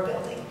we were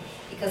building.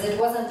 Because it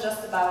wasn't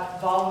just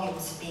about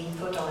volumes being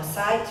put on a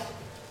site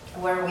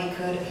where we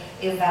could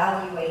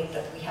evaluate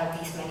that we have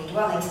these many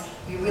dwellings.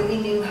 We really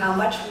knew how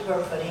much we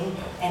were putting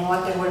and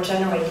what they were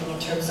generating in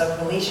terms of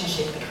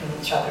relationship between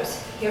each other.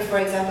 Here, for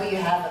example, you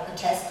have a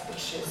test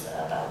which is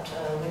about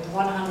with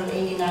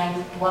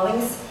 189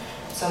 dwellings,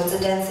 so it's a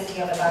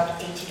density of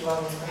about 80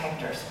 dwellings per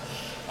hectare.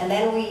 And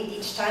then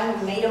each time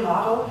we made a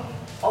model,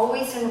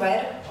 always in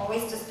red,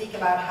 always to speak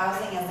about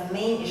housing as the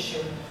main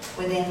issue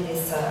within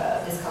this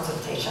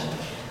consultation.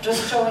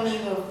 Just showing you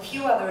a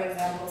few other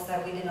examples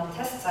that we did on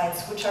test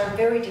sites, which are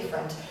very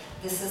different.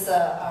 This is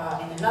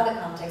in another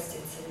context.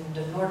 It's in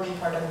the northern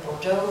part of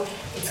Bordeaux.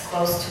 It's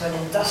close to an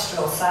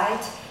industrial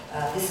site.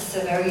 This is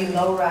a very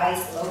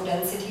low-rise,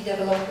 low-density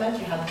development.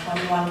 You have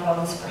 21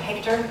 dwellings per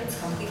hectare. It's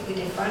completely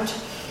different.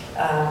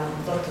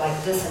 Looked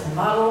like this in the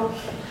model.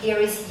 Here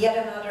is yet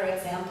another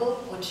example,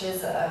 which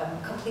is a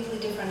completely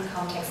different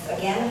context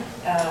again,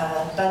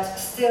 but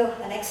still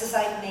an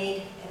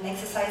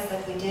exercise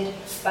that we did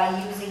by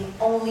using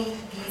only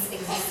these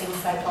existing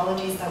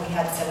typologies that we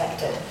had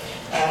selected.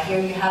 Here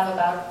you have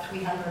about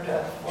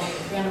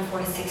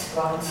 346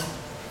 dwellings,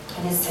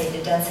 and it's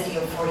a density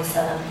of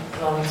 47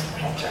 dwellings per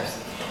hectare.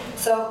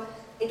 So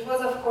it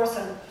was, of course,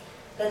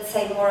 let's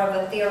say more of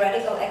a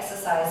theoretical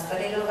exercise, but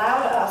it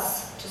allowed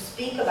us to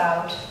speak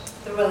about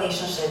the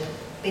relationship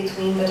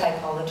between the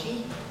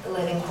typology, the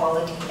living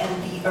quality,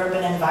 and the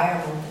urban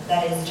environment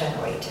that is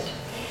generated.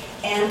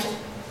 And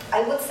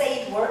I would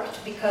say it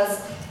worked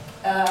because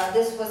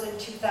this was in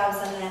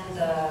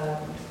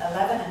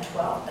 2011 and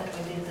 12 that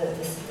we did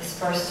this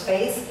first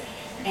phase.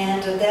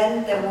 And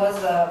then there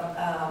was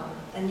a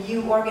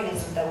new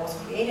organism that was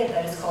created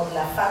that is called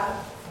La FAP,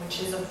 which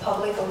is a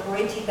public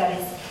authority that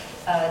is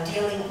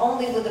dealing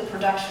only with the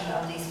production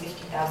of these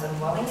 50,000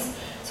 dwellings.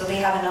 So they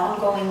have an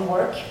ongoing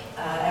work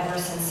ever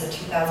since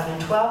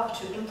 2012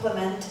 to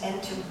implement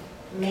and to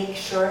make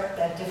sure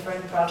that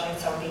different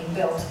projects are being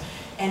built.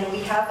 And we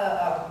have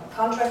a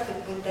contract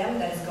with them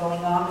that is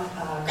going on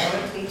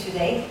currently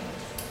today,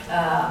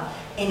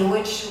 in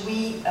which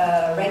we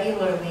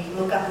regularly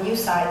look up new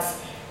sites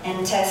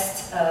and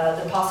test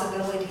the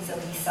possibilities of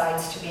these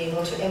sites to be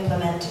able to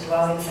implement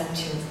dwellings and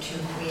to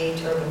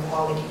create urban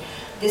quality.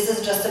 This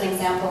is just an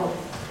example,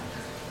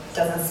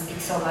 doesn't speak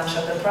so much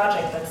of the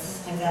project, but this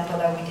is an example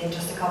that we did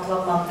just a couple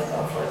of months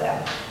ago for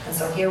them. And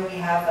so here we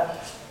have,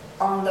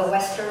 on the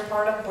western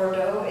part of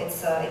Bordeaux,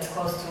 it's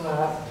close to,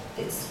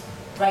 it's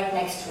right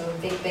next to a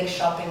big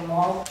shopping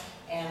mall,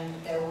 and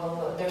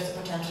there's a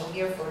potential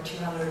here for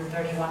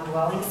 231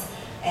 dwellings.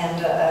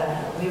 And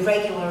we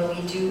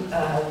regularly do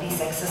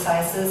these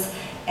exercises,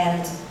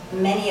 And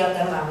many of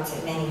them, I would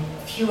say many,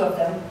 a few of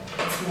them,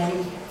 it's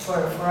many for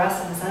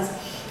us in a sense,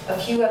 a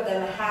few of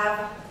them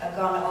have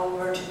gone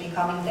over to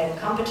becoming then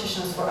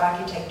competitions for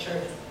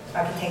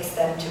architects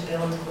then to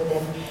build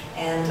within,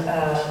 and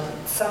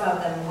some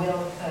of them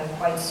will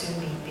quite soon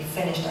be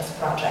finished as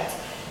projects.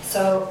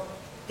 So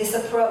this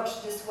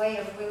approach, this way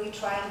of really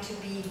trying to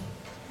be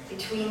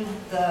between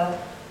the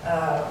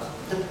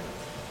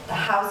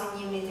housing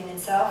unit in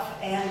itself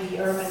and the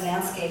urban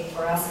landscape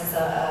for us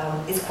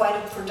is quite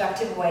a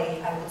productive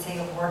way, I would say,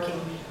 of working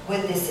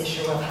with this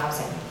issue of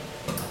housing.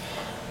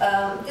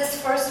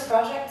 This first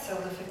project, so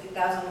the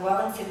 50,000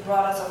 dwellings, it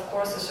brought us, of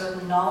course, a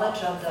certain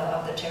knowledge of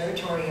the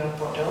territory of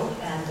Bordeaux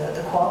and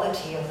the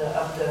quality of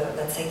the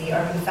let's say, the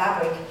urban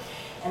fabric.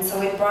 And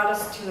so it brought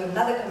us to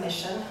another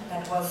commission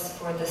that was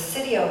for the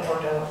city of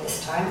Bordeaux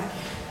this time,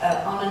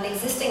 on an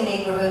existing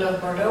neighborhood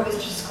of Bordeaux,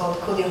 which is called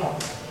Codéron.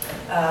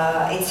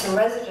 It's a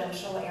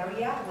residential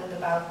area with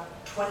about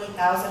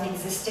 20,000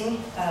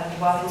 existing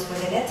dwellings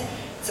within it.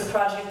 It's a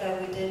project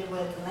that we did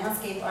with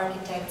landscape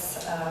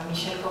architects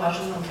Michel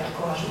Courageux and Claire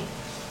Courageux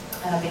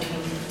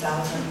between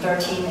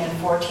 2013 and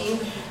 14.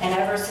 And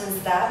ever since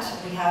that,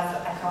 we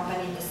have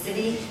accompanied the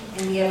city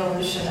in the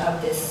evolution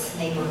of this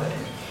neighborhood.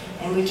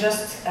 And we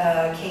just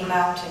came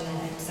out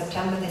in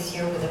September this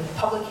year with a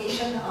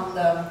publication on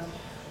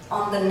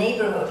the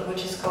neighborhood,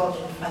 which is called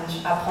in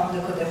French Apprendre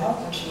de Codéron,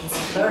 which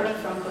means learning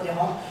from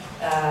Codéron.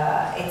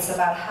 It's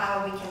about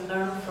how we can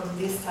learn from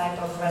this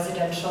type of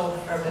residential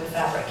urban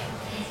fabric.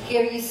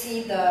 Here you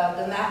see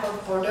the map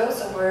of Bordeaux,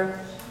 so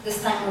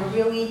this time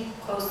we're really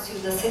close to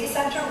the city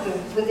center,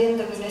 within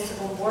the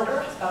municipal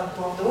border of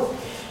Bordeaux.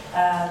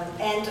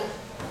 And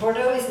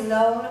Bordeaux is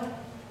known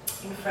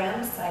in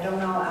France, I don't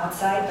know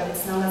outside, but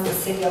it's known as the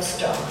city of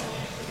stone,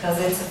 because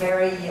it's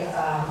very,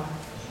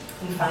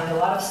 you find a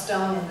lot of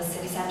stone in the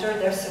city center.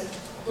 There's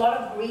a lot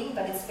of green,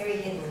 but it's very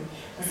hidden.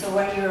 And so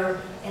when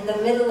you're in the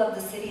middle of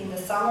the city in the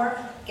summer,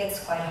 it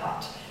gets quite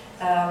hot.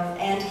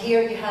 And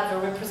here you have a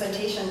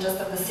representation just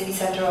of the city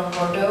center of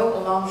Bordeaux,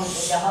 along with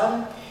the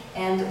Garonne.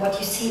 And what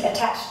you see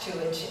attached to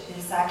it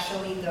is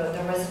actually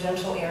the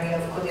residential area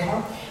of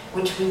Codéron,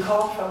 which we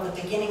call from the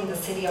beginning the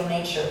city of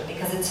nature,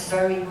 because it's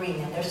very green,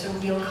 and there's a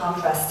real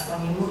contrast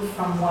when you move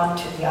from one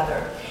to the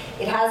other.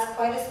 It has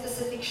quite a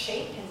specific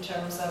shape in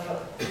terms of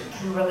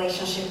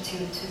relationship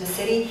to the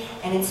city,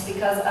 and it's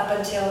because up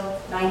until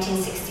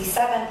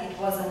 1967 it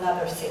was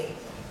another city,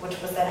 which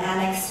was then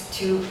annexed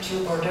to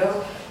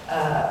Bordeaux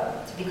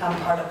to become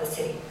part of the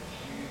city.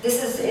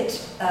 This is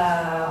it,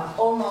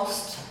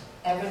 almost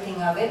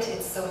everything of it.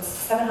 It's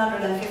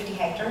 750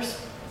 hectares.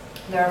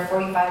 There are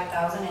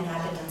 45,000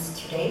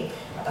 inhabitants today,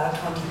 about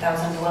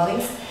 20,000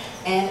 dwellings,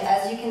 and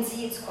as you can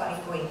see, it's quite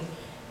green.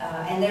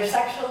 And there's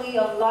actually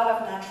a lot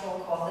of natural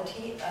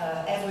quality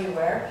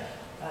everywhere,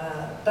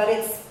 but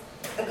it's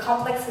a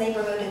complex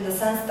neighborhood in the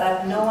sense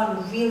that no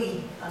one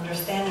really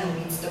understands and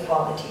reads the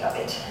quality of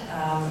it.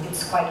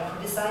 It's quite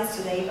criticized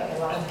today by a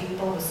lot of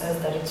people who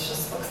says that it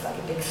just looks like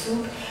a big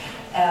soup,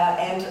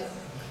 and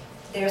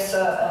there's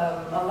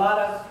a lot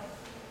of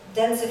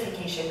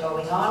densification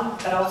going on,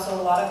 but also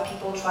a lot of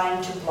people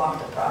trying to block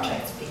the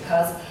projects,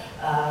 because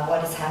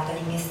what is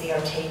happening is they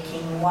are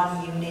taking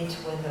one unit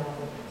with a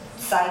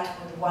site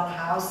with one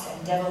house, and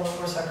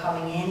developers are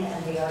coming in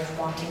and they are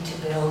wanting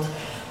to build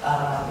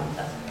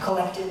a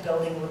collective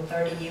building with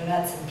 30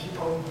 units, and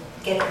people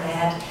get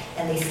mad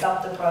and they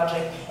stop the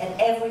project, and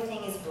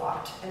everything is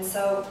blocked. And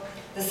so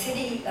the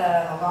city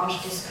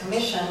launched this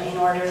commission in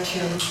order to,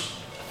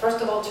 first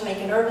of all, to make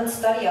an urban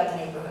study of the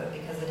neighborhood,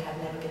 because it had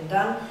never been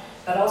done,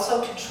 but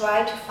also to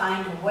try to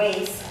find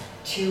ways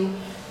to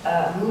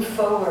move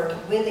forward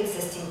with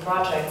existing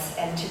projects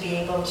and to be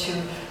able to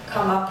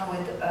come up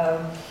with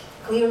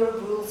clearer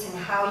rules in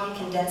how you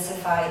can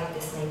densify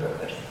this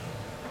neighborhood.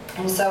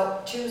 And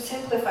so to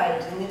simplify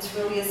it, and it's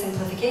really a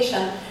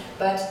simplification,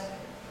 but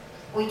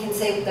we can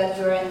say that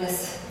we're in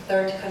this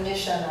third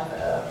condition of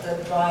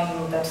the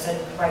drawing that said,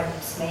 right,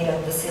 it's made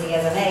of the city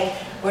as an egg.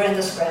 We're in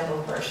the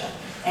scrambled version.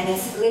 And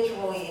it's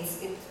literally,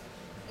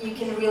 you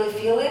can really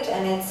feel it,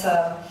 and it's,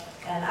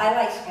 and I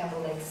like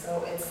scrambled eggs,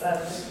 so it's,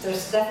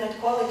 there's definite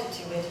quality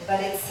to it, but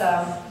it's,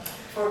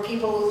 for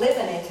people who live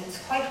in it, it's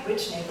quite a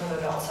rich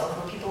neighborhood also.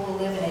 For people who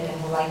live in it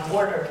and who like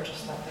order,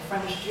 just like the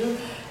French do,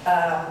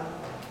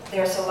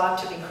 there's a lot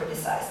to be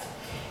criticized.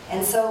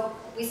 And so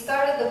we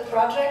started the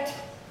project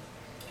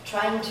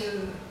trying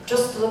to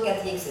just look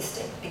at the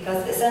existing,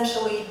 because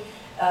essentially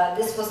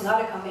this was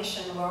not a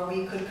commission where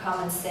we could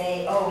come and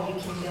say, oh, you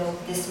can build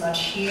this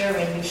much here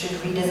and you should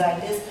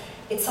redesign this.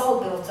 It's all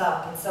built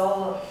up. It's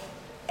all,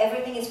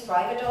 everything is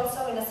private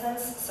also in a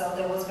sense, so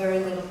there was very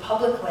little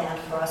public land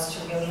for us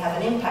to really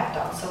have an impact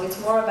on. So it's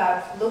more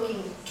about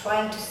looking,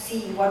 trying to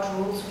see what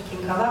rules we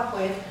can come up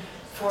with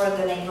for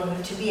the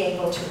neighborhood to be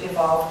able to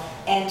evolve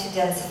and to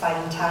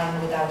densify in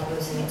time without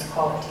losing its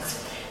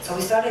qualities. So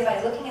we started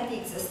by looking at the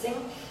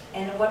existing,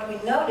 and what we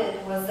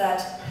noted was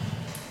that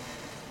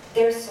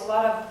there's a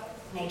lot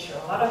of nature,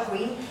 a lot of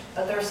green,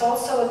 but there's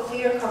also a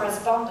clear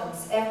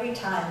correspondence every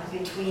time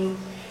between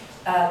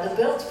the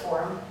built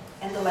form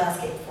and the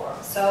landscape form.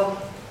 So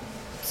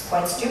it's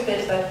quite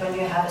stupid, but when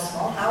you have a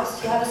small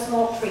house, you have a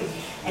small tree.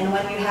 And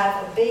when you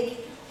have a big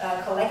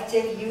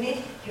collective unit,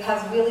 you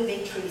have really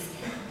big trees.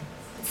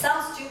 It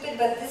sounds stupid,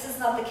 but this is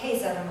not the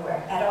case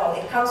everywhere at all.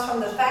 It comes from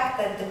the fact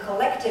that the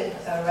collective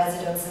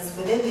residences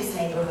within these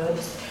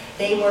neighborhoods,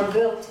 they were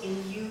built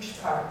in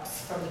huge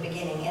parks from the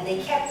beginning, and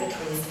they kept the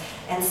trees.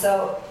 And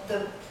so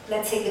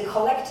let's say the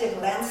collective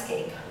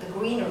landscape, the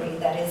greenery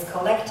that is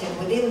collective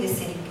within the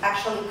city,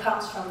 actually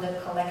comes from the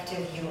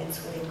collective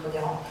units within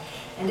Codéron.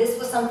 And this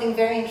was something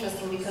very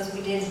interesting because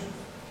we did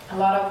a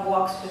lot of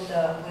walks with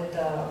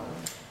the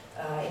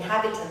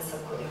inhabitants of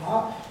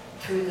Codéron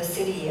through the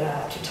city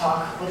to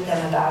talk with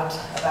them about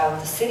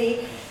the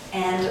city.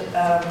 And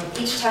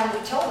each time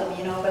we told them,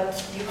 you know, but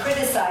you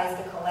criticize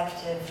the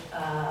collective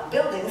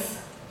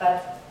buildings,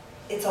 but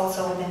it's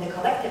also within the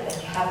collective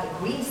that you have the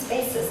green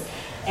spaces.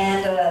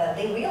 And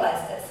they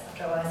realized this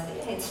after a while. I said,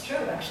 yeah, it's true,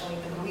 actually.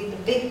 The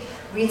big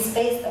green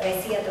space that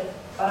I see at the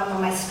bottom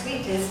of my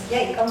street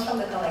it comes from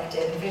the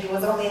collective. If it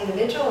was only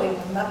individual, it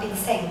would not be the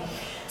same.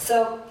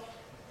 So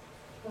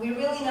we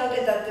really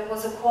noted that there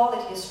was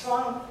a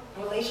strong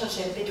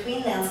relationship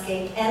between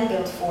landscape and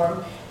built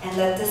form, and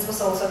that this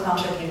was also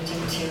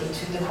contributing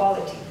to the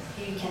quality.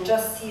 You can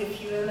just see a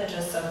few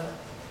images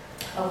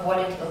of what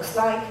it looks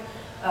like.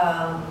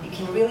 You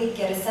can really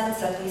get a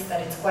sense, at least,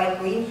 that it's quite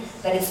green,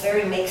 that it's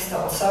very mixed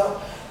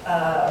also,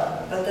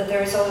 but that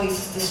there is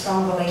always this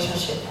strong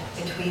relationship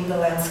between the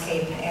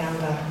landscape and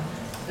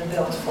the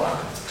built form.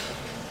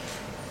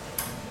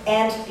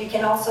 And you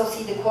can also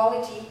see the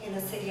quality in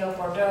the city of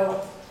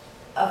Bordeaux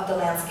of the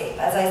landscape.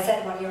 As I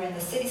said, when you're in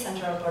the city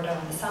center of Bordeaux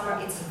in the summer,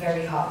 it's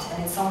very hot,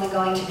 and it's only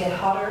going to get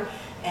hotter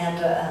and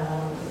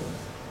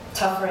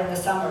tougher in the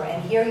summer.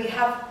 And here you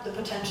have the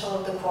potential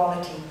of the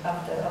quality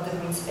of the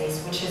green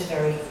space, which is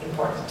very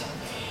important.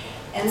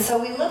 And so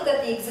we looked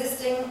at the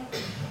existing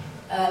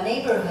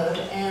neighborhood,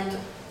 and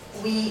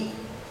we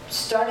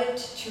started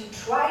to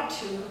try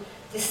to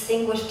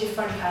distinguish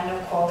different kind of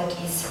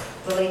qualities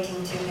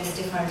relating to these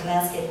different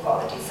landscape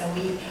qualities.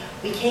 And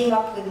we came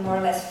up with more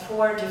or less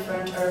 4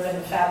 different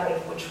urban fabric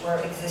which were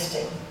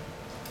existing.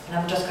 And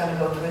I'm just going to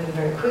go through them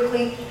very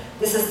quickly.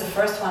 This is the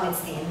first one,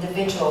 it's the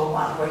individual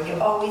one, where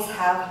you always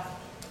have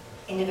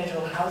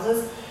individual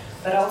houses,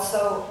 but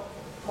also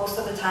most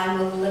of the time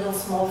with a little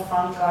small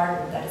front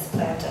garden that is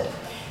planted.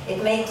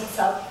 It makes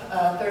up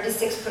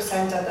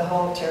 36% of the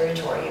whole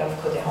territory of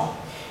Codéron.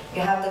 You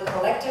have the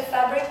collective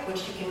fabric,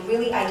 which you can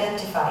really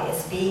identify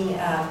as being, you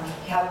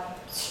have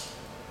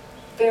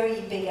very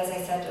big, as I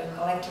said,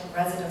 collective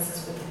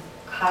residences with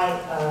high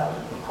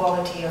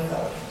quality of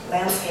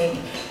landscape,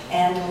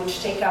 and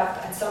which take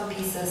up, at some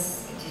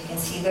pieces, you can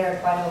see there,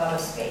 quite a lot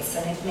of space,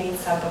 and it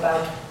makes up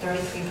about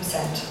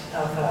 33%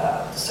 of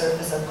the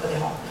surface of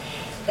Codéron.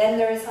 Then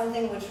there is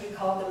something which we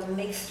call the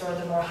mixed or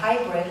the more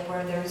hybrid,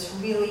 where there's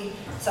really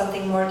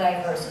something more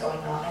diverse going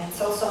on, and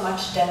it's also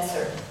much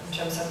denser in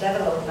terms of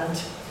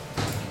development.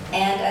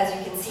 And as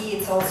you can see,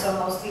 it's also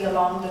mostly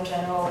along the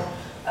general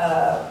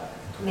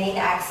main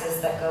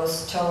axis that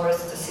goes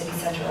towards the city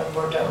center of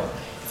Bordeaux.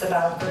 It's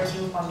about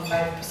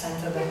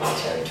 13.5% of the whole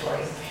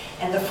territory.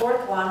 And the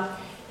fourth one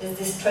is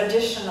this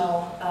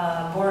traditional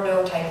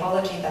Bordeaux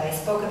typology that I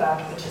spoke about,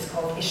 which is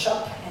called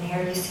échoppe. And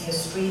here you see a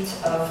street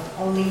of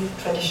only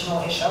traditional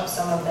échoppes.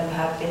 Some of them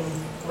have been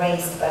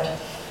raised, but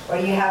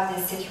where you have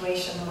this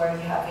situation where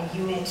you have a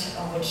unit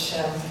which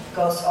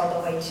goes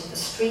all the way to the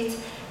street,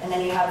 and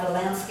then you have the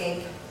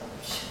landscape.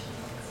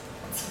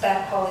 It's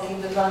bad quality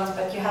of the drawings,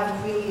 but you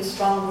have really a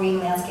strong green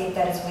landscape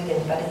that is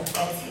within, but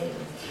that is hidden.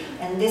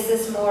 And this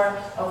is more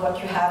of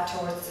what you have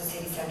towards the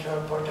city center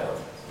of Bordeaux.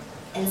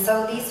 And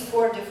so these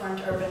 4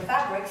 different urban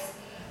fabrics,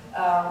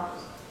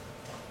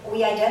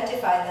 we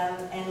identify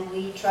them, and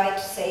we try to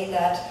say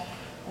that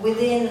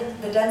within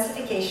the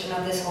densification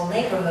of this whole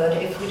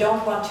neighborhood, if we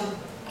don't want to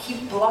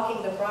keep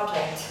blocking the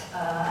project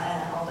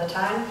all the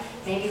time,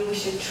 maybe we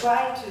should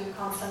try to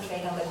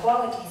concentrate on the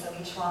qualities of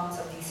each one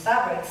of these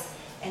fabrics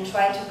and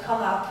try to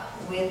come up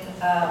with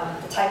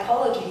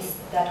typologies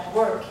that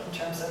work in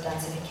terms of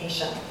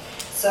densification.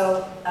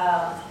 So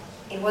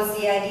it was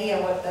the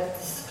idea that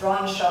this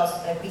drawing shows,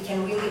 that we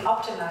can really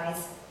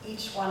optimize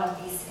each one of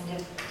these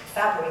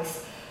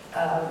fabrics,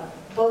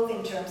 both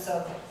in terms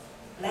of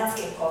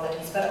landscape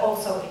qualities, but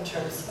also in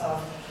terms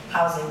of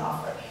housing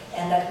offer.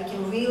 And that we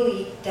can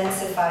really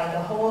densify the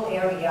whole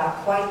area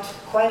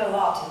quite a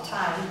lot in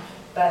time,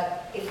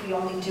 but if we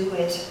only do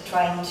it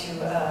trying to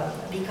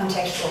be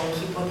contextual and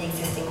keep with the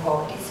existing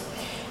qualities.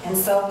 And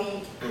so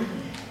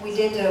we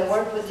did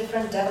work with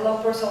different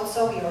developers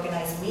also. We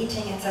organized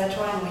meetings,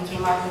 etc., and we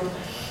came up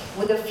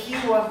with a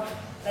few of,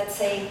 let's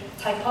say,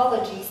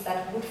 typologies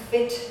that would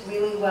fit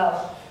really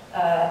well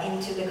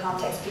into the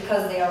context,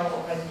 because they are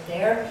already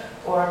there,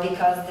 or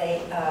because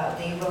they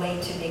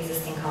relate to the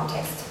existing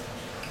context.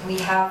 We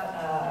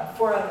have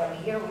 4 of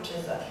them here, which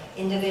is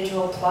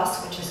individual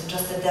plus, which is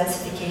just a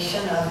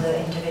densification of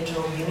the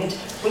individual unit,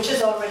 which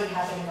is already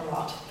happening a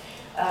lot.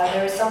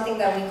 There is something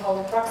that we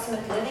call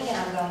proximate living, and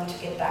I'm going to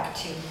get back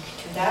to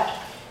that.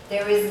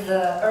 There is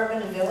the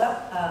urban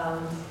villa,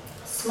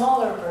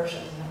 smaller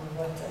version of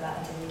what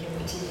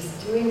André is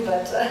doing,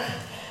 but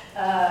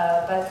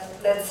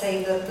let's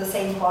say the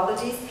same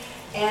qualities.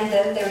 And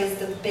then there is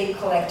the big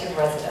collective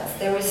residence.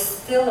 There is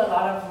still a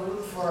lot of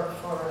room for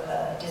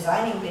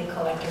designing big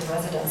collective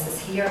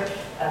residences here,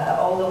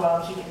 all the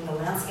while keeping the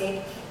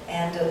landscape.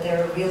 And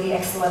there are really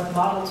excellent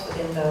models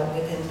within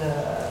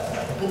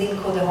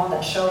Côte-d'Ivoire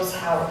that shows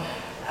how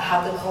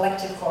the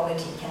collective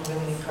quality can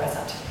really be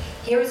present.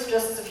 Here is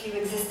just a few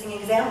existing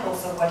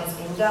examples of what is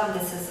being done.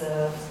 This is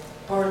a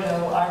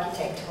Bordeaux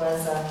architect who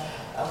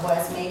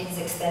has made his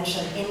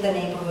extension in the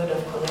neighborhood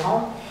of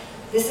Côte-d'Ivoire.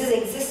 This is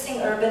existing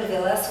urban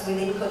villas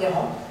within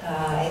Côte-d'Ivoire.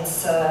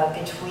 It's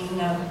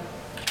between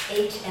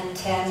 8 and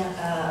 10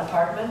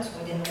 apartments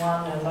within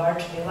one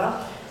large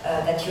villa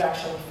that you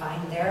actually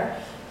find there.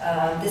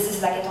 This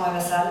is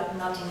Leitung,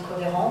 not in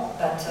Côte-d'Ivoire,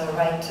 but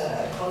right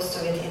close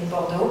to it in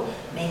Bordeaux,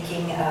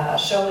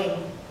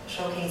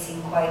 showcasing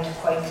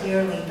quite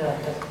clearly the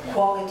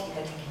quality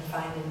that you can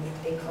find in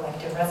big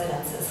collective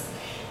residences.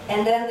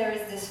 And then there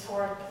is this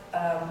fourth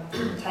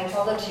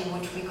typology,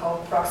 which we call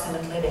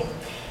proximate living.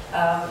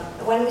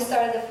 When we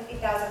started the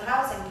 50,000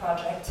 housing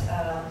project,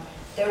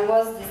 there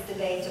was this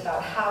debate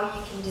about how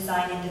you can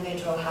design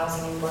individual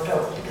housing in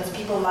Bordeaux, because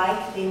people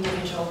like the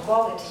individual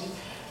quality,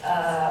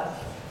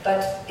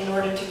 but in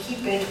order to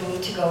keep it, we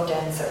need to go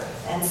denser.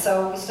 And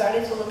so we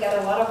started to look at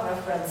a lot of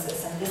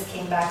references, and this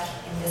came back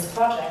in this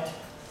project.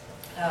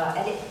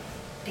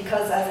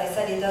 Because, as I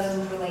said, it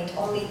doesn't relate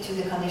only to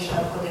the condition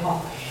of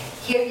Côte-d'Ivoire.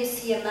 Here you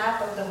see a map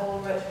of the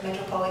whole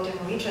metropolitan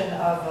region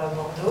of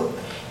Bordeaux,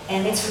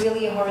 and it's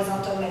really a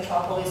horizontal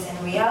metropolis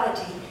in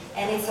reality,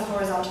 and it's a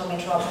horizontal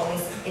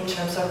metropolis in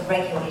terms of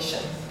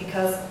regulation.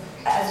 Because,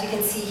 as you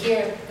can see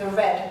here, the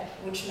red,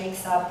 which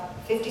makes up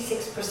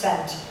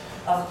 56%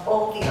 of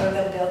all the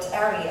urban built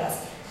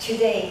areas,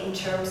 today, in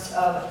terms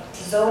of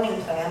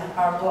zoning plan,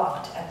 are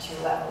blocked at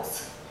 2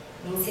 levels.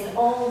 Means in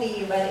all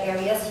the red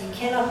areas, you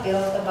cannot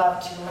build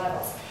above 2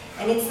 levels.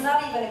 And it's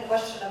not even a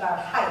question about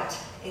height,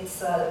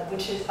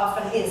 which it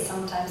often is.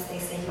 Sometimes they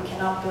say you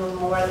cannot build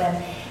more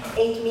than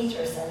 8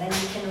 meters, and then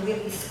you can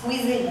really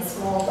squeeze in a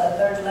small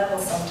 3rd level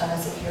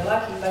sometimes if you're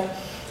lucky. But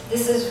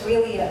this is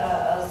really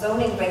a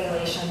zoning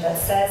regulation that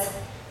says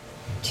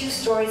 2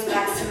 stories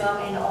maximum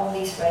in all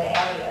these red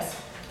areas.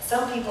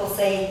 Some people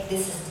say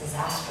this is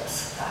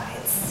disastrous.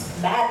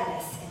 It's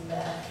madness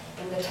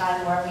in the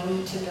time where we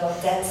need to build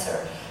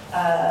denser.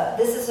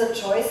 This is a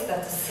choice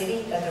that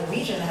the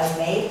region has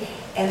made,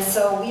 and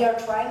so we are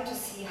trying to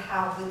see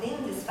how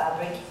within this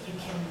fabric you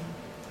can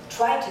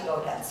try to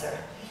go denser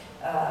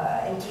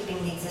and keeping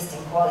the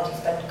existing qualities,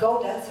 but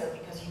go denser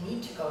because you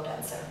need to go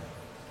denser.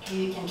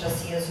 Here you can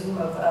just see a zoom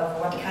of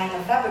what kind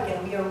of fabric,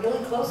 and we are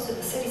really close to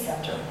the city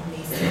center in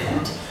these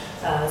different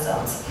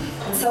zones.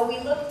 And so we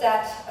looked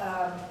at,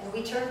 and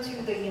we turned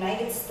to the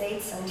United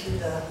States and to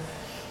the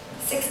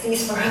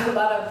 60s for a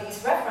lot of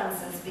these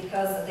references,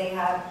 because they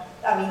have,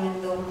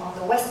 on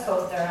the West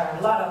Coast there are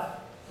a lot of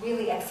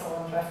really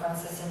excellent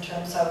references in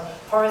terms of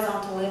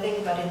horizontal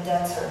living, but in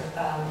denser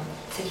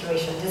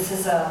situation. This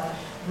is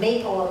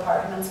Maple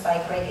Apartments by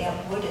Craig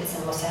Atwood. It's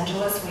in Los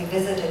Angeles. We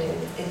visited it.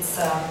 It's,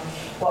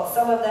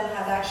 some of them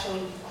have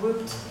actually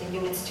grouped the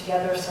units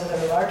together so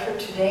they're larger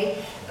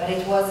today, but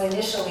it was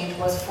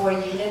 4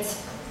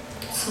 units,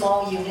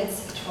 small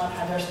units. Each one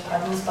had their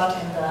parking spot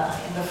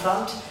in the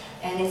front,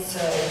 and it's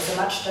a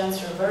much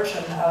denser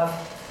version of,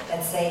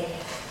 let's say,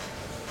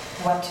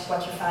 what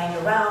you find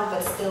around,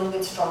 but still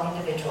with strong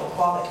individual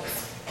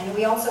qualities. And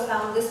we also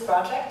found this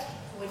project,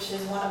 which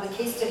is one of the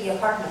case study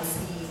apartments,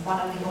 one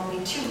of the only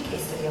 2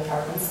 case study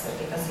apartments,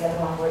 because the other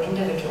one were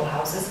individual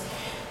houses,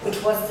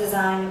 which was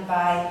designed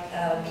by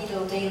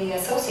Beadle Daily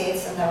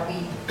Associates, and that we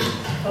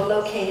were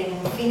located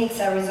in Phoenix,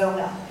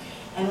 Arizona.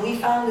 And we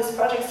found this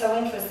project so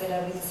interesting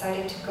that we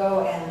decided to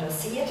go and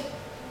see it.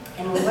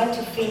 And we went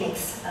to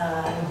Phoenix,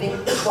 and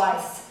been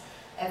twice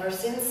ever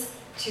since,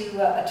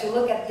 to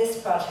look at this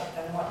project.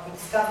 And what we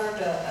discovered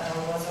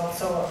was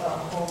also a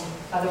whole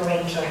other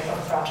range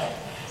of projects.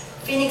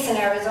 Phoenix in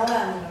Arizona,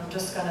 and I'm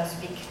just going to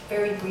speak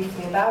very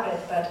briefly about it,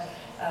 but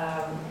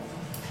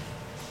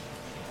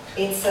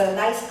it's a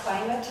nice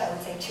climate, I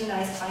would say too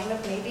nice climate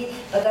maybe,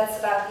 but that's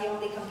about the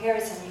only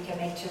comparison you can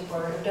make to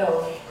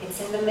Bordeaux. It's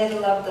in the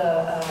middle of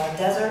the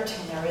desert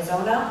in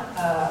Arizona.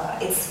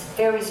 It's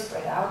very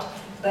spread out,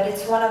 but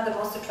it's one of the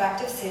most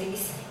attractive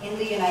cities in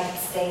the United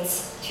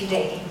States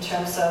today in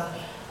terms of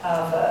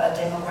a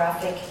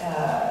demographic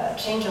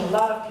change. A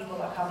lot of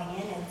people are coming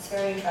in, and it's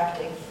very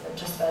attractive,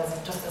 just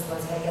as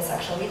Las Vegas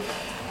actually.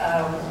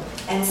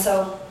 And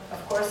so,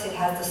 of course, it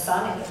has the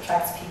sun. It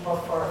attracts people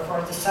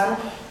for the sun,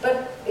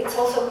 but it's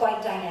also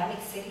quite dynamic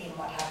city in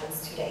what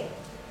happens today.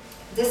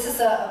 This is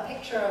a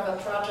picture of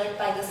a project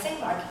by the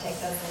same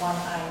architect as the one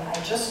I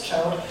just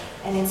showed,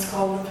 and it's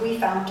called 3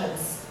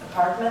 Fountains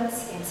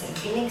Apartments. It's in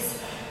Phoenix,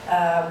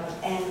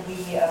 and we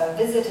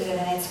visited it,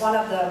 and it's one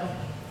of the,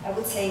 I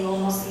would say,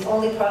 almost the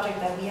only project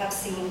that we have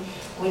seen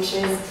which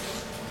is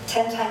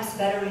 10 times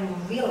better in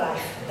real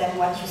life than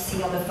what you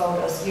see on the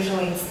photos.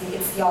 Usually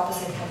it's the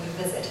opposite when you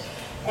visit.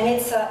 And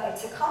it's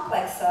a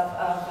complex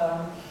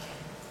of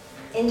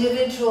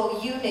individual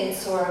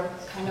units or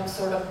kind of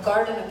sort of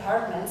garden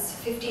apartments,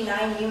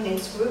 59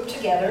 units grouped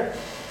together,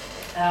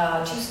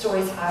 2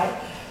 stories high,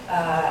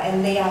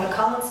 and they have a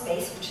common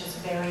space which is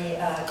very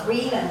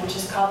green and which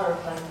is covered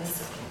like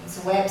these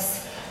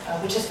webs,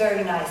 which is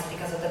very nice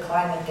because of the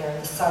climate there,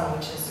 the sun,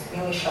 which is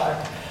really sharp.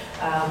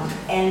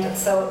 And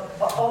so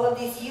all of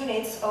these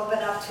units open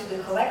up to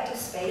the collective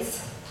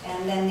space,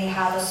 and then they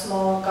have a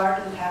small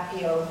garden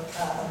patio,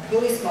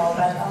 really small,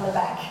 but on the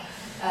back.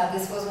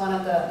 This was one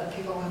of the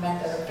people we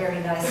met, they're a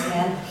very nice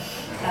men.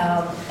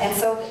 And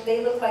so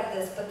they look like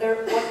this, but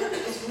what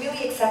is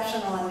really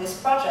exceptional in this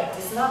project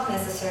is not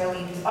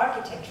necessarily the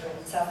architecture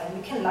itself, and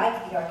you can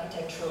like the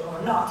architecture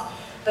or not,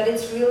 but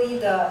it's really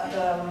the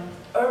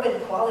urban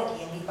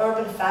quality and the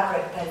urban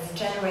fabric that is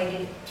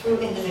generated through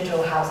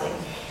individual housing.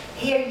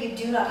 Here you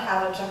do not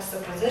have a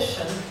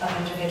juxtaposition of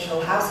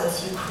individual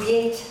houses. You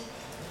create,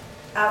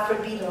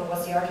 Alfred Beadle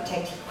was the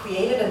architect, he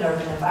created an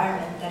urban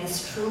environment that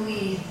is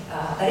truly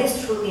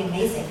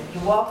amazing.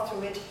 You walk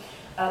through it.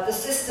 The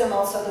system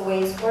also, the way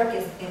it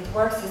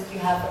works is you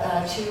have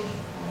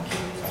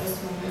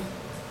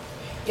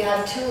you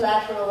have 2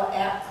 lateral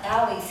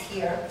alleys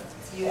here.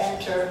 So you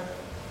enter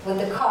with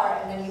the car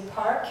and then you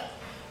park,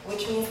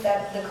 which means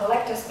that the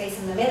collective space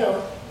in the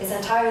middle is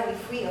entirely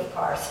free of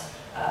cars.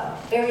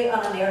 Very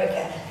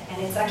un-American,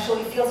 and it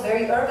actually feels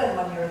very urban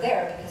when you're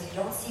there because you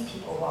don't see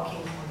people walking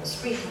on the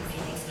street in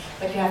Phoenix,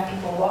 but you have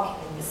people walking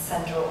in this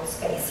central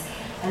space.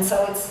 And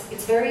so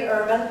it's very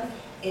urban,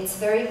 it's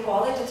very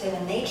qualitative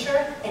in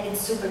nature, and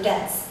it's super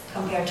dense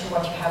compared to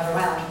what you have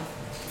around.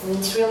 And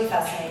it's really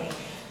fascinating.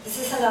 This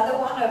is another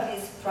one of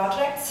his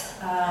projects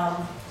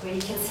where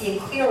you can see a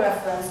clear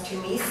reference to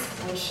Mies,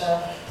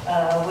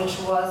 which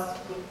was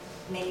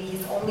maybe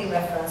his only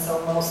reference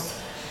almost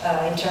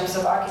in terms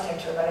of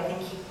architecture, but I think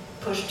he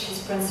pushed his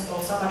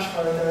principles so much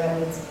further,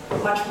 and it's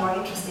much more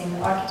interesting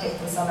architect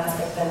in some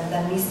aspect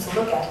than Mies to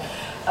look at.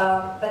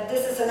 But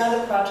this is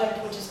another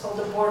project which is called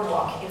the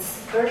Boardwalk. It's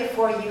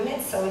 34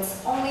 units, so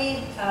it's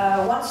only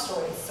 1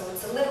 story, so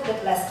it's a little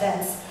bit less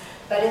dense,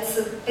 but it's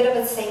a bit of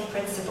the same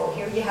principle.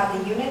 Here you have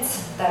the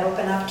units that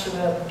open up to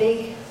a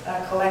big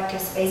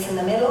collective space in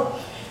the middle,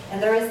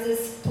 and there is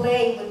this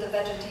play with the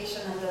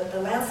vegetation and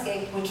the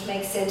landscape, which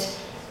makes it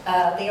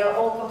they are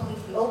all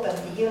completely open,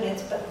 the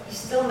units, but you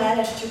still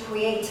manage to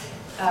create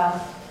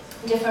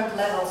different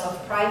levels of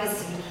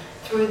privacy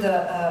through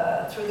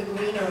the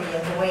greenery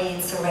and the way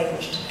it's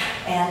arranged.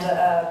 And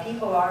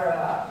people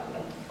are,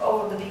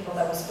 all of the people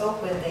that we spoke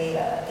with,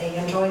 they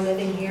enjoy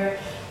living here,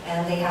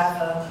 and they have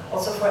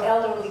also for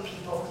elderly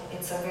people,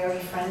 it's a very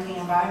friendly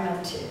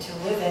environment to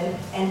live in.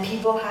 And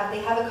people have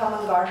a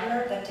common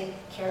gardener that takes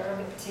care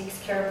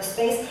of the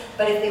space,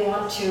 but if they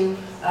want to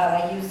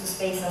use the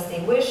space as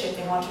they wish, if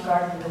they want to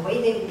garden the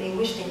way they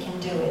wish, they can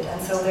do it.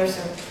 And so there's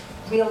a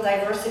real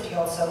diversity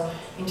also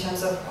in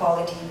terms of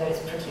quality that is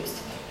produced.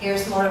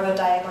 Here's more of a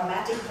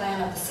diagrammatic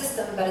plan of the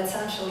system, but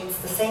essentially it's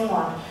the same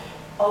one.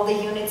 All the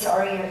units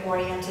are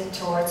oriented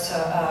towards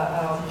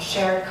a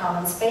shared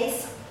common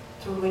space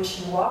through which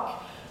you walk.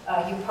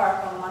 You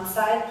park on one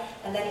side,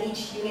 and then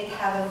each unit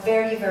have a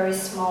very, very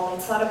small,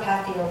 it's not a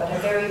patio, but a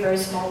very, very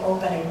small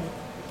opening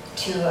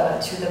to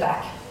the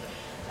back.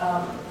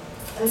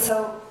 And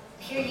so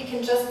here you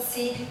can just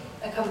see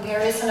a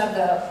comparison of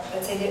the,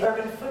 let's say, the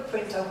urban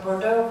footprint of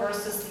Bordeaux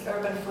versus the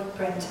urban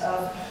footprint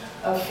of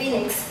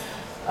Phoenix.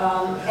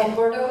 And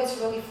Bordeaux is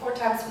really 4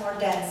 times more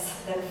dense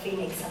than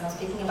Phoenix, and I'm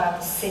speaking about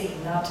the city,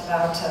 not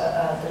about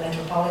the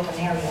metropolitan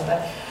area.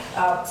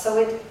 But so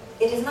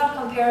it is not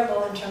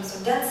comparable in terms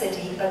of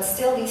density, but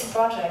still these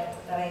projects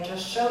that I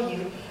just showed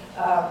you,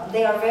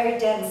 they are very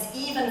dense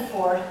even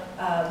for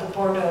the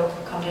Bordeaux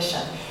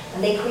condition.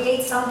 And they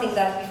create something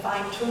that we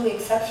find truly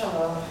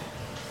exceptional,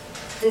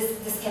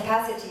 this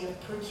capacity of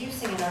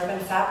producing an urban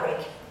fabric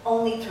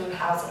only through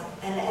housing.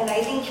 And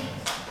I think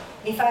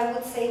if I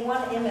would say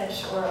one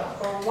image or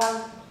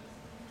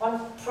one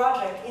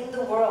project in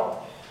the world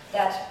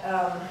that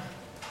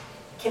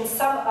can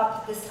sum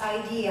up this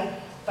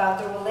idea about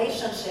the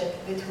relationship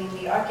between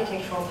the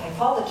architectural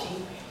typology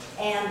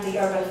and the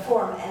urban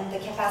form and the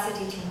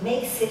capacity to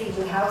make city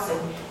with housing,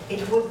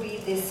 it would be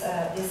this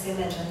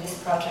image and this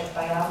project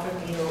by Alfred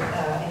Beadle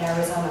in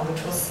Arizona,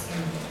 which was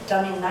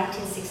done in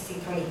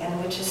 1963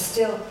 and which is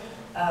still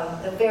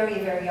very,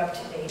 very up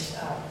to date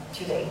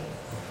today.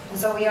 And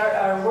so we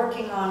are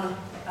working on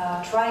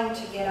trying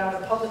to get out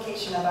a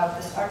publication about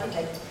this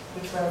architect,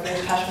 which we're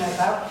very passionate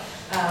about.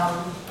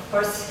 Of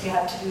course, you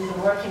have to do the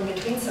work in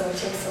between, so it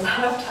takes a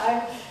lot of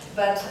time,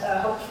 but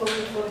hopefully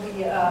it will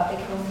be out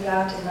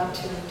in not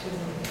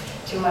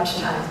too much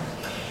time.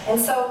 And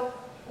so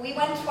we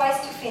went twice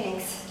to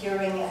Phoenix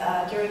during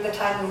the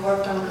time we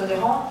worked on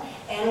Coderon,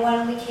 and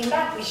when we came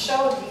back, we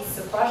showed this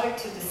project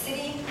to the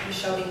city, we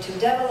showed it to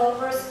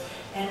developers,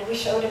 and we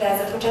showed it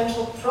as a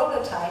potential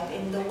prototype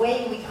in the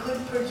way we could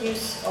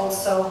produce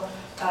also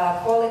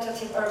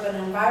qualitative urban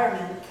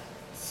environment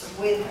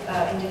with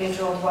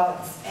individual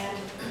dwellings. And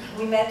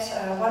we met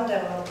one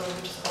developer,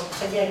 which is called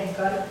Crédit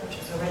Agricole, which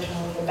is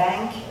originally a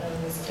bank,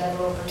 who's a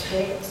developer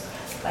today,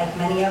 like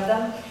many of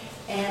them.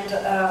 And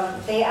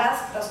they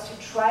asked us to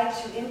try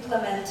to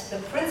implement the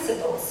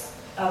principles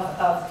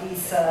of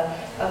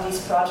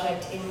these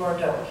projects in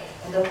Bordeaux.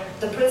 And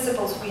the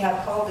principles we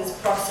have called is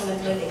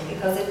proximate living,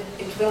 because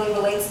it really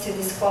relates to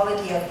this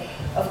quality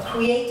of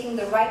creating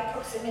the right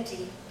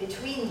proximity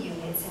between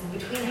units and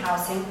between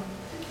housing,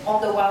 all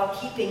the while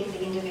keeping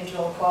the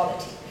individual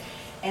quality.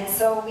 And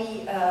so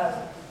we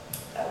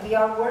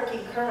are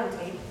working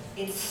currently.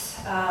 It's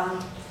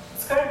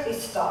currently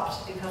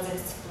stopped because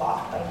it's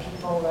blocked by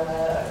people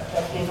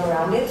that live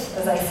around it.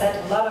 As I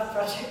said, a lot of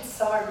projects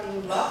are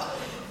being blocked,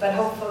 but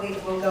hopefully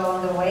it will go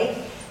on the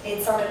way.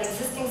 It's on an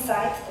existing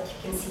site that you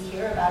can see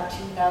here, about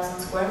 2,000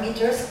 square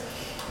meters.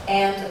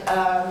 And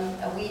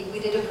we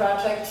did a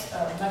project,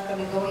 I'm not going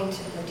to go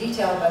into the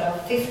detail, but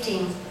of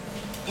 15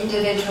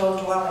 individual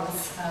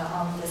dwellings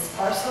on this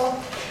parcel,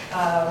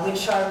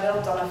 which are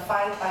built on a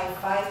 5 by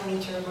 5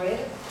 meter grid.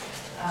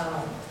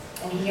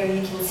 And here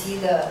you can see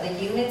the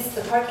units.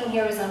 The parking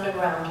here is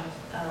underground,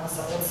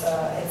 so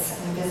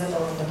it's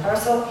invisible in the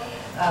parcel.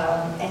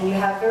 And you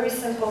have very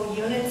simple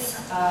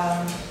units,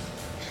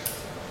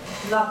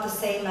 not the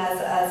same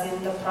as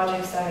in the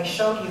projects that I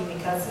showed you,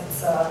 because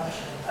it's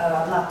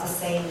not the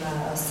same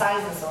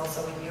sizes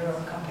also in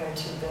Europe compared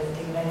to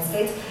the United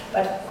States,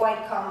 but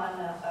quite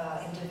common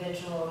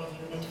individual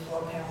unit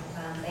floor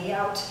plan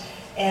layout.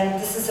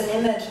 And this is an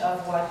image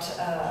of what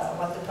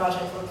the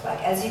project looked like.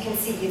 As you can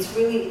see,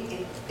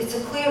 it's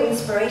a clear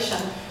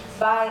inspiration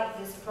by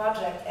this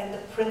project and the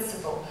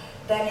principle.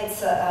 Then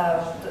it's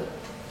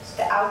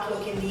the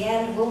outlook in the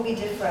end will be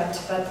different,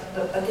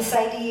 but this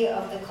idea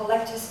of the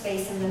collective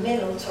space in the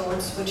middle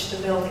towards which the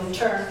building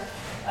turns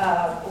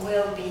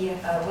will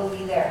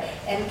be there.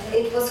 And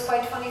it was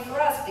quite funny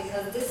for us,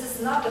 because this is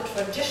not a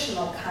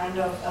traditional kind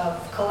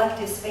of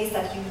collective space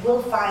that you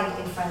will find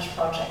in French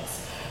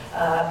projects.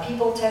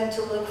 People tend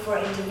to look for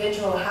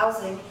individual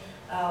housing,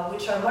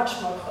 which are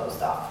much more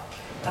closed off.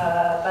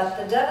 But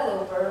the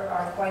developer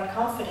are quite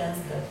confident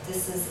that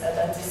this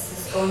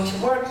is going to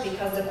work,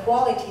 because the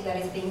quality that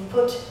is being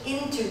put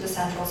into the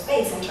central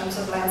space in terms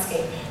of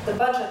landscape, the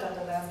budget of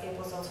the landscape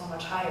was also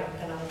much higher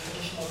than on a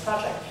traditional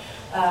project.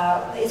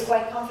 Is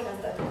quite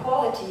confident that the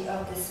quality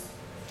of this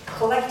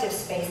collective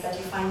space that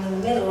you find in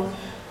the middle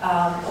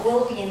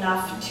will be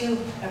enough to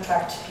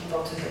attract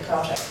people to the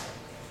project.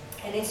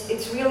 And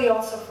it's really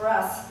also for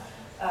us,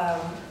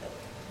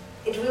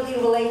 it really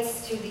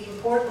relates to the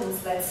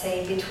importance, let's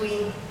say,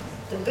 between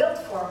the built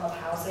form of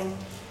housing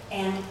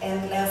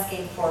and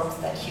landscape forms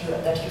that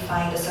you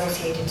find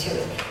associated to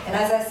it. And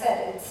as I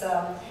said, it's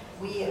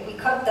we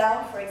cut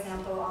down, for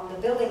example, on the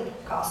building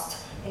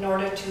cost in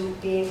order to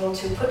be able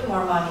to put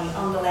more money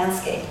on the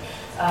landscape,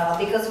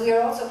 because we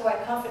are also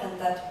quite confident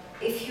that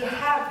if you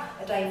have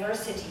a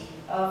diversity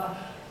of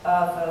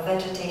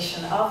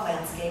vegetation, of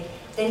landscape,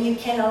 then you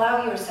can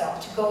allow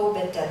yourself to go a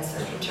bit denser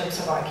in terms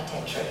of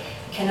architecture.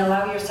 You can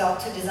allow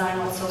yourself to design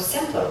also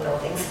simpler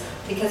buildings,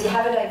 because you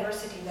have a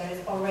diversity that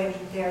is already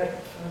there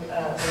through the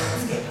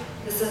landscape.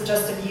 This is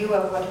just a view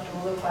of what it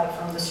will look like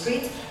from the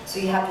street. So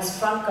you have this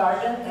front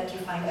garden that you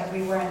find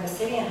everywhere in the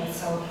city, and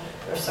so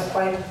there's a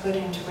quite good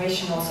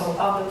integration also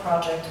of the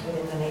project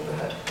within the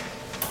neighborhood.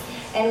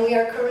 And we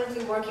are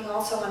currently working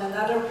also on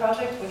another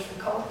project which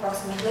we call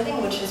Proximate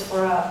Living, which is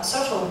for a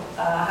social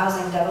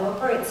housing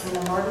developer. It's in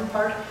the northern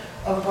part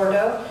of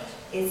Bordeaux.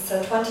 It's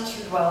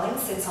 22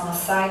 dwellings. It's on a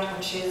site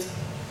which is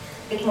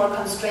a bit more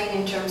constrained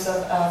in terms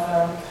of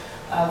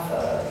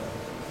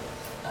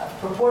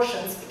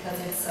proportions, because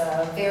it's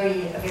very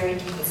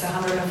deep. It's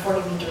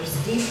 140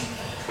 meters deep.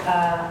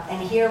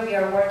 And here we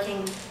are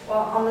working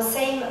on the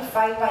same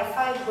 5 by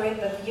 5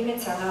 grid, but the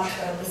units are not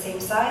the same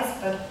size,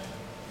 but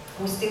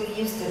we still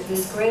use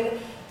this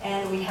grid,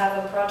 and we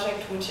have a project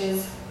which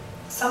is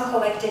some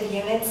collective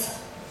units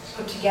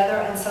put together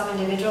and some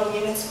individual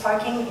units.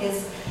 Parking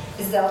is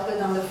dealt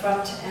with on the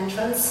front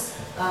entrance,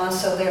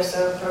 so there's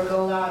a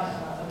pergola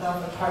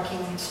above the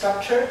parking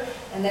structure,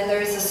 and then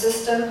there is a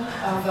system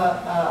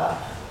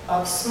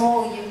of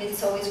small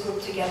units always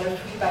grouped together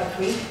 3 by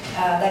 3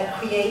 that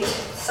create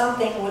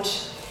something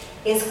which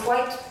is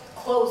quite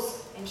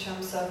close in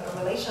terms of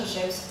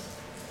relationships,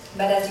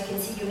 but as you can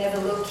see, you never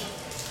look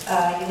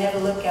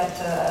at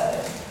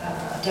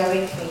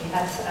directly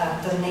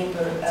at the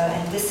neighbor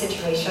in this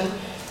situation.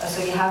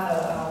 So you have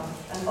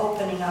an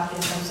opening up in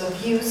terms of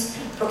views,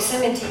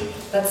 proximity,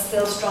 but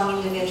still strong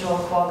individual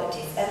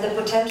qualities, and the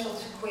potential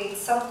to create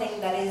something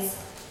that is,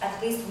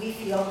 at least we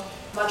feel,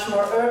 much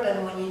more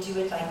urban when you do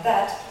it like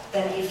that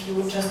than if you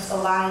would just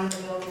align the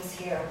buildings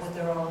here with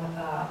their own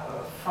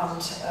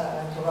front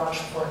garage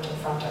port in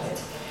front of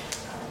it.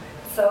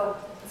 So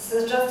this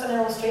is just an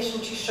illustration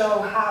to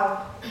show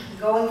how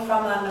going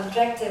from an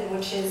objective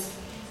which is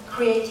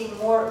creating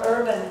more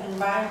urban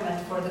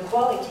environment for the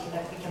quality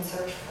that we can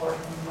search for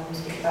when we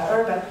speak about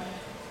urban,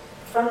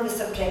 from this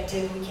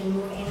objective we can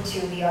move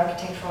into the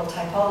architectural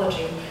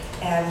typology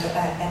and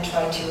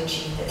try to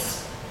achieve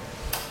this.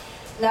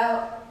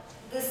 Now,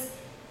 this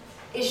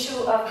issue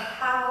of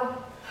how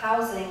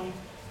housing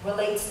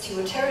relates to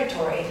a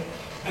territory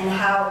and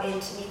how it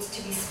needs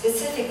to be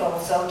specific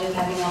also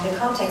depending on the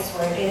context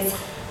where it is,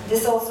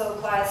 this also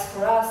applies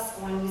for us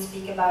when we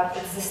speak about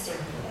existing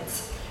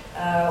units.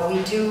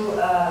 We do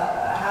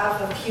have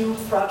a few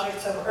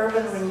projects of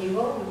urban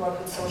renewal. We work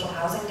with social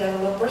housing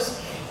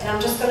developers, and I'm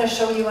just going to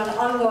show you an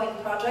ongoing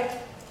project.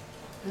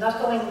 I'm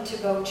not going to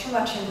go too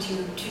much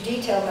into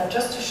detail, but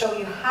just to show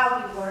you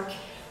how we work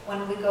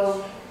when we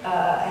go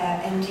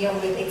and deal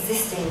with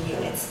existing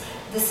units.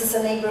 This is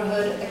a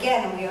neighborhood,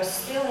 again, we are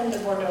still in the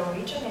Bordeaux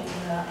region,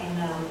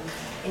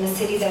 in a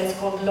city that is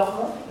called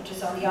Rahmen, which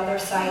is on the other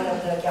side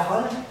of the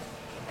Garonne.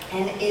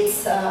 And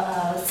it's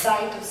a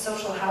site of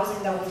social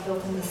housing that was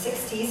built in the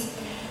 60s.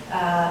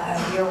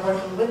 And we are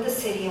working with the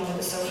city and with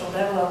the social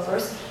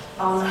developers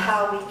on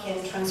how we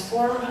can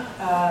transform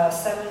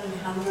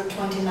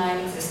 729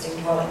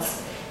 existing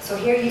dwellings. So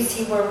here you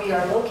see where we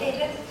are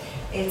located.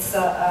 It's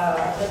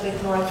a little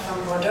bit north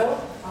from Bordeaux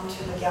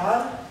onto the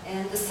Garonne,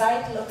 and the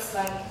site looks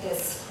like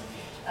this.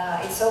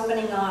 It's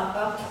opening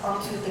up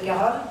onto the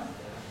Garonne.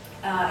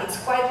 It's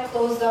quite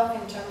closed up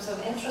in terms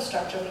of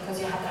infrastructure because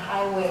you have the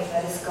highway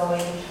that is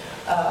going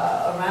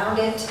around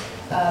it,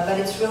 but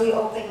it's really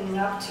opening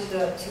up to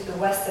the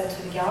west and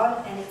to the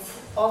Garonne, and it's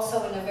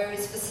also in a very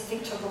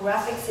specific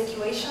topographic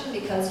situation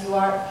because you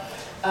are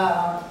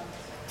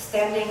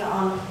standing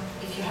on,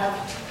 if you have,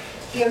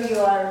 here you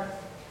are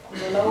on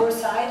the lower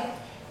side,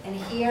 and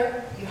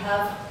here you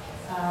have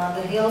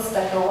the hills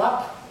that go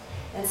up,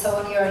 and so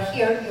when you are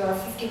here, you are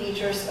 50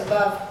 meters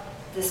above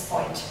this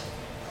point,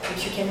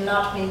 which you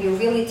cannot maybe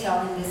really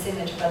tell in this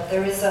image, but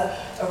there is a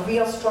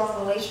real strong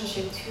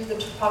relationship to the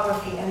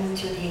topography and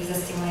to the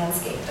existing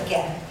landscape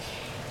again.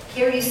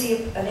 Here you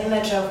see an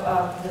image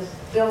of the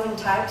building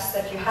types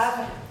that you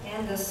have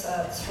and this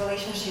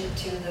relationship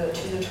to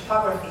the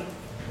topography.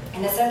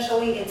 And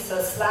essentially it's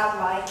a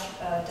slab-like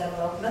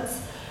developments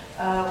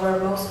where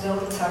most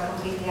buildings are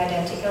completely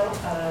identical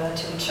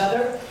to each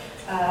other.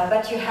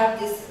 But you have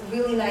this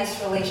really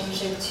nice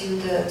relationship to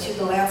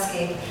the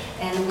landscape,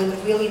 and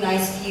with really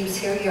nice views.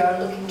 Here you are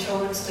looking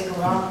towards the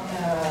GRAU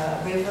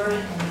river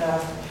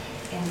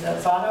in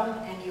the bottom,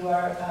 and you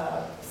are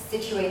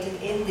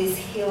situated in this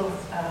hill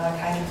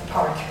kind of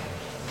park.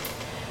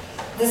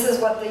 This is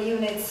what the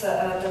units,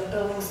 the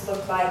buildings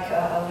look like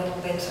a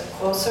little bit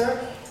closer,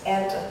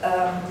 and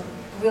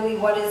really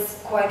what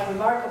is quite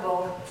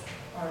remarkable,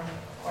 or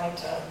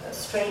quite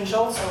strange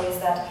also, is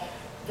that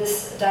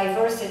this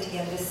diversity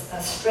and this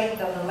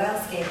strength of the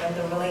landscape and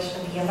the relation,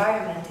 the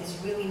environment is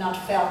really not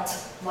felt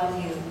when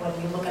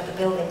you look at the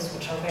buildings,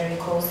 which are very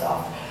closed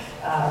off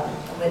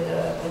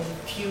with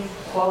few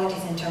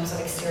qualities in terms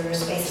of exterior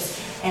spaces.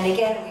 And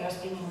again, we are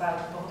speaking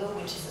about Bordeaux,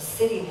 which is a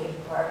city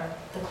where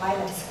the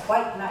climate is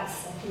quite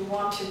nice and you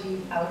want to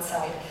be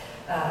outside.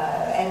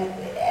 And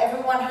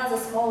everyone has a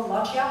small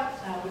loggia,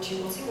 which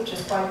you will see, which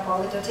is quite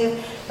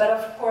qualitative. But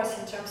of course,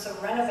 in terms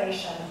of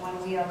renovation, when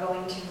we are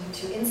going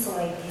to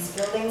insulate these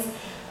buildings,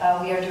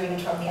 we are doing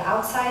it from the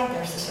outside.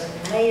 There's a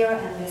certain layer,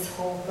 and this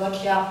whole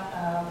loggia,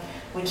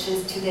 which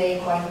is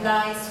today quite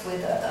nice,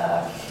 with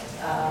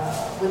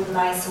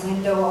nice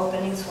window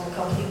openings, will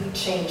completely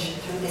change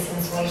through this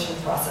insulation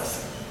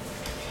process.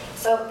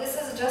 So this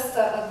is just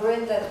a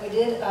grid that we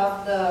did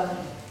of the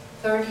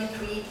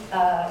 33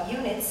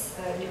 units,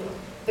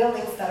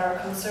 buildings that are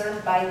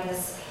concerned by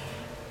this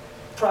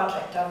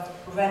project of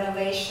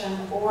renovation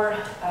or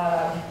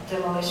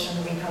demolition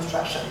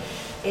reconstruction.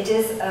 It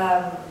is,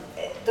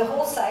 the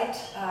whole site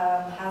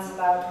has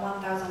about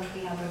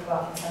 1,300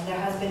 dwellings, and there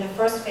has been a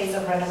first phase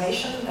of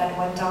renovation that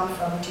went on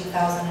from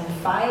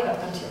 2005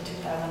 up until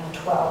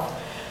 2012.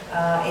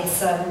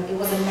 It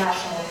was a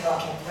national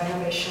project.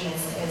 Renovation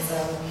is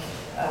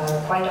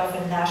quite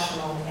often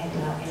national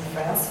in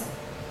France.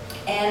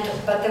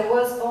 But there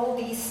was all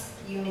these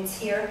units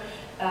here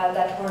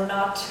that were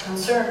not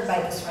concerned by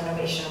this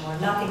renovation, where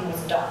nothing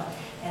was done.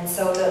 And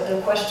so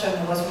the question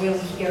was really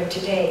here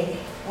today,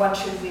 what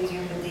should we do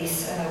with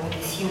these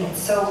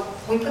units? So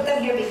we put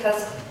them here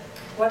because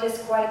what is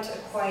quite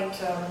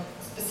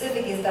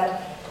specific is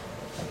that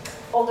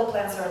all the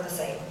plans are the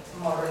same,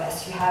 more or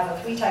less. You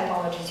have three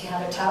typologies. You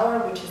have a tower,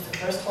 which is the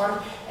first one,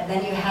 and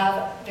then you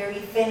have very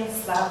thin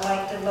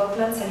slab-like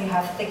developments, and you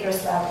have thicker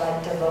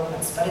slab-like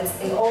developments. But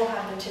they all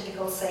have the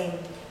typical same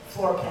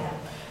floor plan.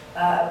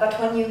 But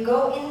when you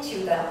go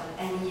into them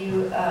and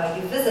you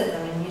visit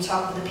them and you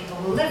talk with the people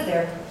who live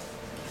there,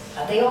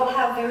 they all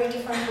have very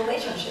different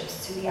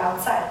relationships to the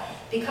outside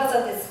because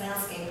of this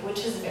landscape,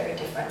 which is very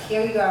different.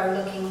 Here you are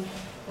looking,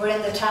 we're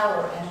in the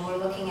tower and we're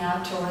looking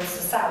out towards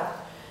the south.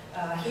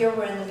 Here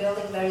we're in the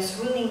building that is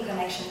really in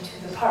connection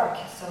to the park,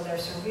 so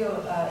there's a real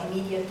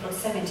immediate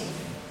proximity.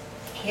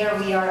 Here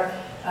we are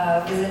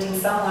visiting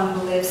someone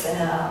who lives in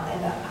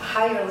a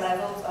higher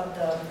level of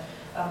the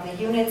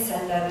units,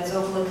 and that is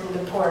overlooking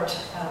the port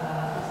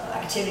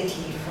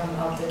activity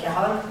of the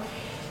Garonne.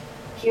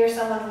 Here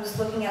someone who's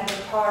looking at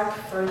the park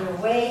further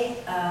away.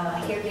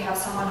 Here you have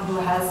someone who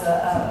has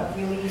a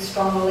really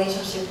strong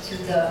relationship to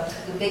the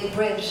big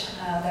bridge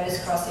that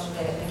is crossing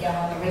the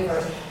Garonne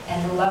River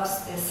and who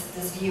loves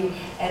this view.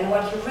 And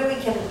what you really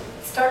can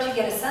start to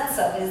get a sense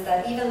of is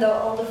that even though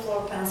all the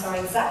floor plans are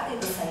exactly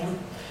the same,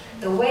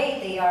 the way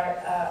they are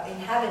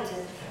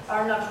inhabited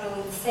are not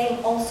really the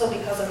same, also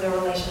because of their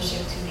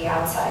relationship to the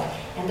outside.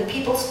 And the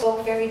people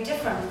spoke very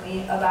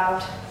differently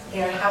about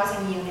their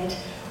housing unit,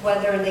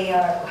 whether they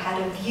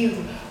had a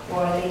view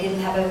or they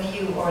didn't have a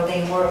view or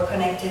they were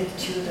connected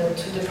to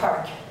the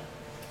park.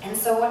 And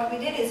so what we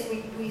did is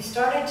we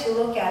started to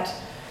look at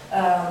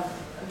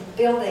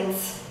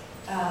buildings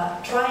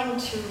trying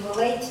to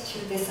relate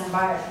to this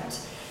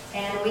environment.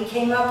 And we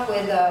came up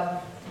with,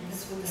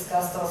 this we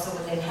discussed also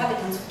with the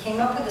inhabitants, we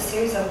came up with a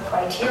series of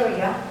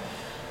criteria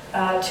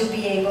to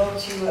be able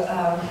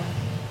to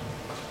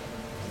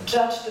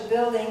judge the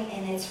building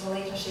in its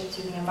relationship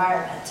to the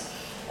environment.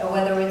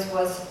 Whether it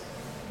was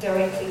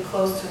directly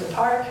close to the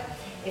park,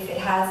 if it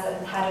had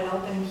an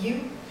open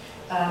view,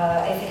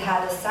 if it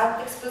had a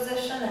south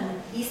exposition,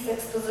 an east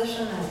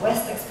exposition, and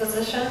west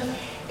exposition,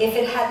 if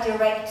it had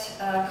direct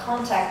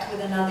contact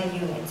with another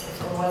unit, if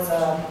there was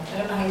a, I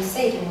don't know how you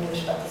say it in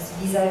English, but this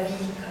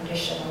vis-a-vis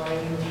condition, where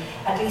you,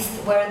 at least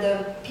where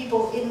the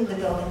people in the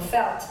building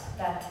felt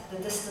that the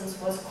distance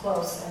was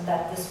close and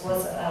that this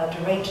was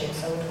deranging,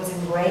 so it was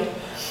in gray.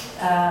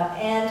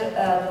 And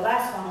the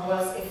last one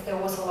was if there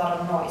was a lot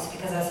of noise,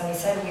 because as I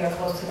said, we are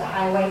close to the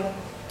highway.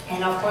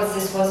 And of course,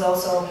 this was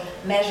also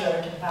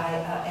measured by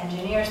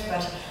engineers,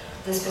 but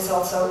this was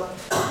also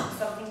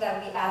something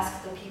that we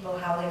asked the people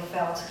how they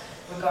felt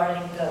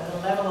regarding the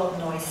level of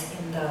noise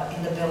in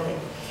the building.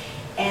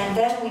 And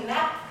then we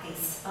mapped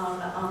these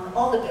on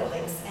all the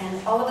buildings,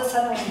 and all of a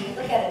sudden, when you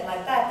look at it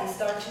like that, they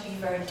start to be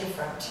very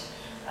different.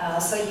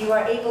 So you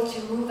are able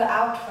to move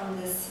out from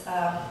this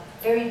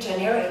very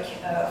generic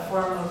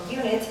form of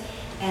unit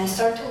and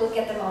start to look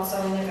at them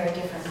also in a very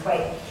different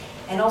way.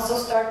 And also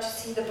start to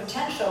see the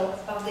potential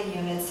of the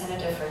units in a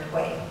different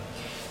way.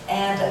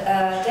 And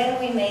then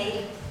we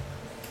made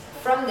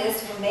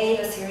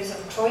a series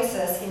of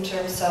choices in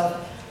terms of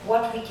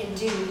what we can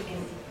do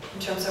in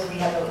terms of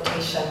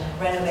rehabilitation,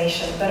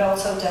 renovation, but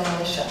also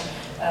demolition.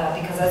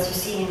 Because as you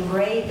see in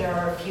gray, there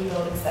are a few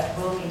buildings that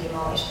will be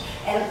demolished.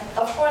 And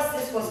of course,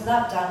 this was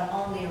not done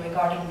only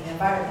regarding the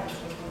environment,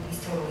 which would be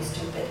totally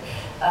stupid.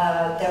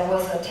 There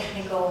was a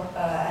technical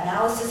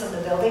analysis of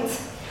the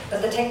buildings.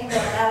 But the technical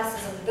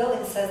analysis of the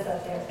building says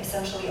that they're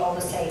essentially all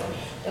the same.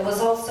 There was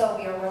also,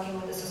 we are working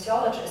with a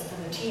sociologist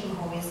in the team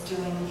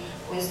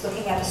who is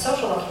looking at the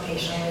social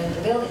occupation within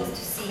the buildings to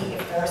see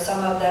if there are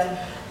some of them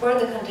where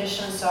the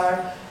conditions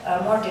are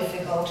more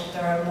difficult, if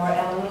there are more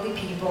elderly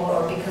people,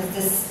 or because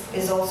this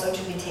is also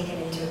to be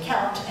taken into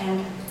account.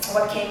 And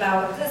what came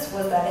out of this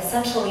was that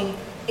essentially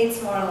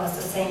it's more or less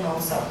the same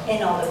also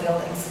in all the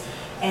buildings.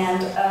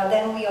 And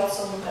then we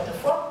also looked at the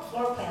floor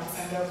plans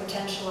and their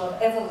potential of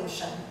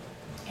evolution.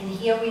 And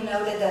here we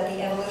noted that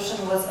the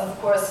evolution was, of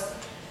course,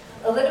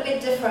 a little bit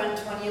different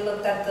when you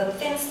looked at the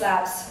thin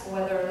slabs,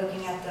 whether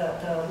looking at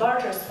the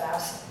larger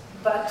slabs,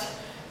 but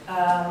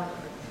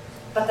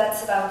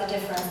that's about the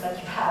difference that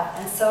you have.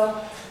 And so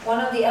one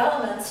of the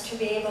elements to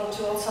be able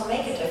to also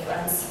make a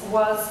difference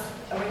was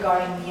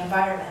regarding the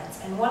environment.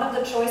 And one of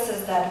the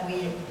choices that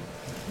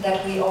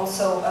we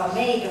also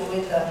made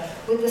with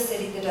the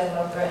city, the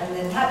developer, and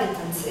the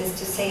inhabitants is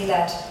to say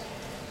that,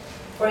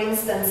 for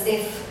instance,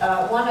 if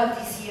one of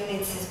these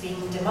units is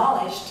being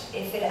demolished,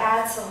 if it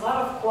adds a lot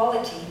of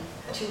quality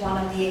to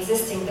one of the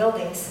existing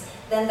buildings,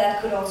 then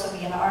that could also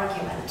be an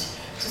argument.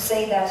 To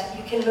say that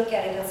you can look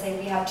at it and say,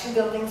 we have two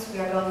buildings, we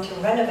are going to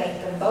renovate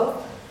them both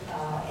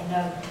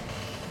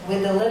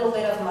with a little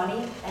bit of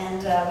money,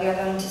 and we are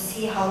going to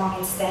see how long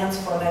it stands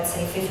for, let's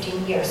say,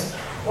 15 years.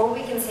 Or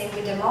we can say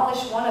we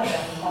demolish one of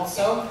them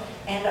also,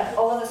 and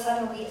all of a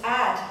sudden we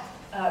add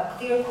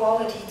clear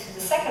quality to the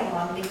second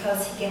one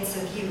because he gets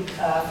a view,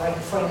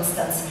 for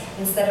instance,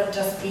 instead of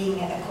just being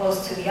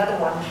close to the other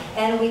one.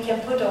 And we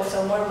can put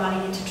also more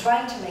money into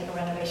trying to make a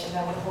renovation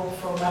that would hold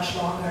for much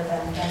longer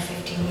than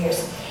 15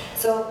 years.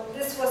 So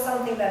this was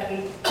something that we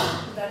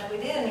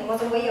did, and it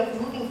was a way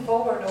of moving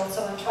forward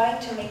also and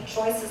trying to make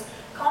choices,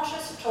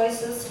 conscious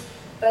choices,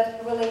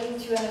 but relating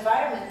to an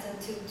environment and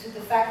to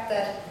the fact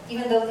that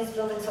even though these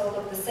buildings all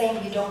look the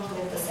same, you don't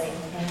live the same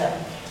in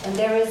them. And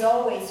there is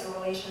always a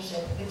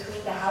relationship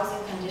between the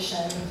housing condition,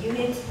 the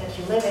unit that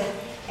you live in,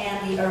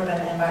 and the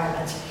urban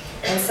environment.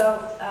 And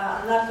so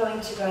I'm not going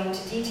to go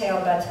into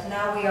detail, but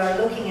now we are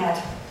looking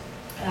at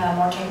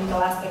more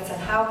technical aspects and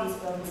how these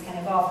buildings can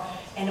evolve.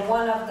 And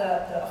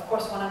of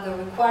course, one of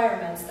the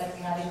requirements that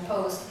we have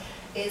imposed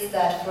is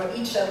that for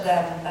each of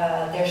them,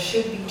 there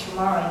should be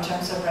tomorrow, in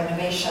terms of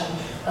renovation,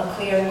 a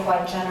clear and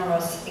quite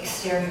generous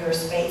exterior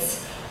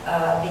space.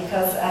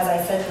 Because, as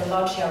I said, the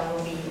loggia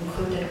will be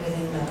included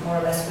within, more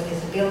or less within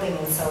the building,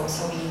 and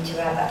so we need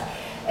to add that.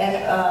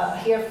 And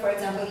here, for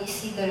example, you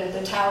see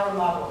the tower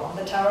model. On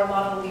the tower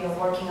model, we are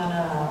working on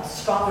a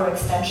stronger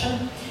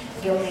extension,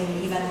 building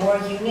even more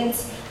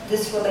units.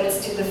 this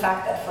relates to the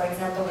fact that, for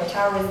example, the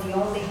tower is the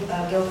only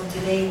building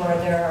today where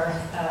there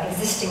are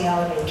existing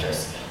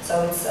elevators.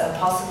 So it's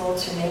possible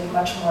to make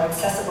much more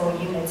accessible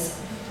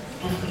units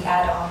if we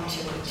add on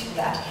to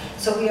that.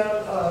 So we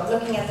are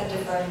looking at the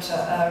different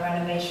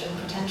renovation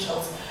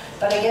potentials.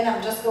 But again,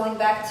 I'm just going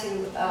back to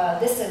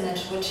this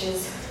image, which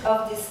is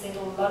of this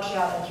little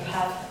loggia that you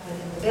have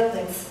within the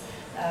buildings,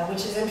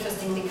 which is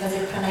interesting because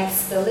it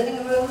connects the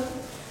living room.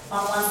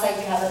 On one side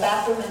you have a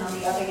bathroom, and on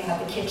the other you have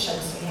the kitchen.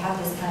 So you have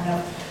this kind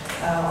of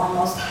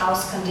almost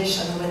house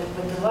condition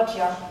with the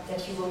loggia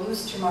that you will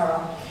lose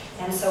tomorrow.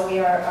 And so we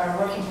are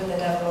working with the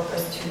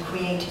developers to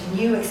create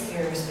new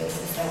exterior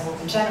spaces that will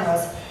be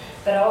generous,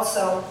 but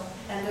also,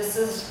 and this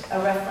is a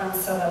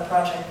reference of a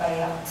project by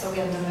Zuge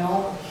der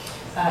Globalisierung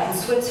in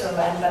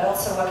Switzerland, but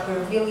also what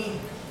we're really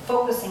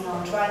focusing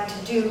on trying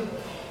to do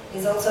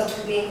is also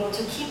to be able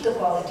to keep the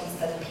qualities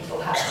that the people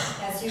have.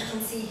 As you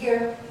can see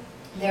here,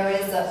 there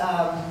is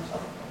a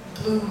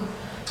blue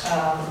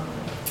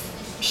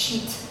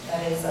sheet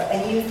that is,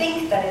 and you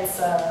think that it's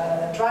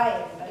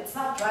drying, but it's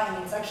not drying.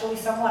 It's actually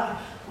someone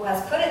who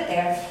has put it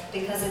there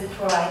because it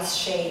provides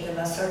shade and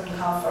a certain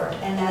comfort.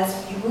 And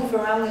as you move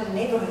around in the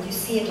neighborhood, you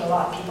see it a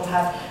lot. People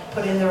have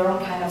put in their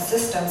own kind of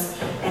systems.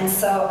 And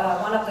so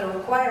one of the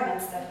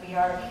requirements that we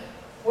are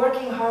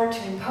working hard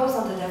to impose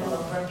on the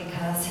developer,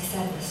 because he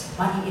said it's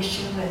a money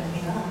issue and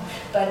you know,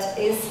 but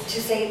is to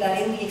say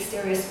that in the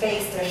exterior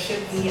space there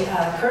should be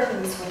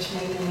curtains, which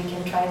maybe we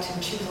can try to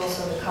choose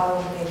also the color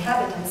of the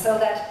inhabitants, so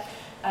that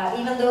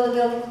even though the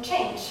building will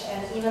change,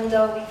 and even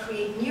though we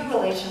create new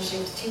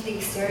relationships to the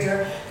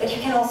exterior, that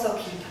you can also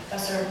keep a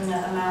certain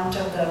amount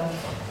of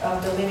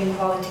the living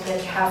quality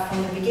that you have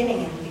from the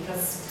beginning,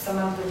 because some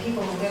of the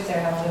people who live there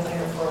have lived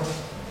there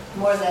for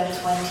more than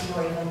 20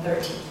 or even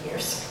 30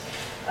 years.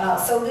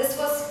 So this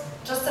was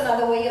just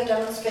another way of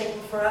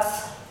demonstrating for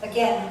us,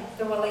 again,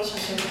 the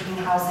relationship between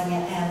housing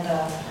and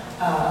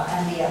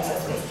the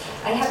outside space.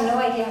 I have no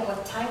idea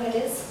what time it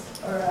is,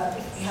 or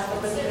if we have a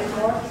little bit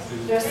more.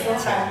 There's still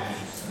time.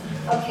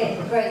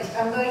 Okay, great.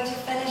 I'm going to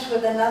finish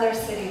with another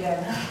city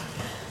then.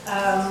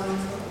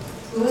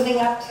 Moving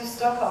up to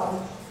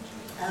Stockholm,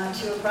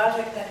 to a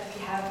project that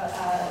we have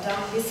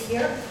done this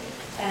year,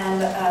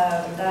 and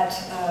that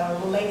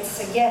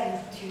relates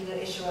again to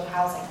the issue of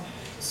housing.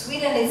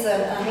 Sweden is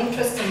an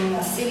interesting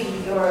city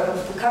or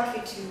a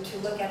country to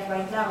look at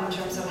right now in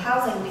terms of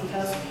housing,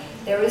 because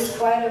there is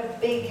quite a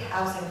big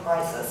housing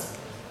crisis.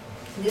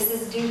 This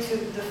is due to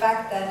the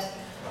fact that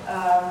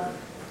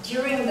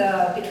between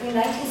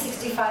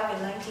 1965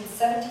 and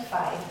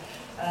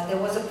 1975,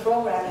 there was a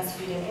program in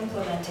Sweden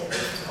implemented,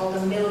 which was called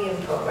the Million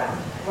Program,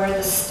 where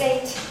the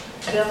state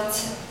built,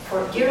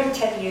 during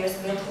 10 years,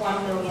 built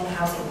 1 million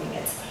housing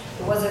units.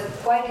 It was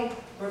quite a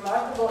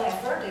remarkable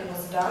effort. It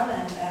was done,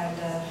 and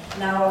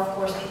now, of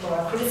course, people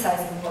are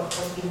criticizing what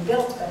was being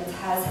built, but it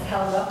has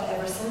held up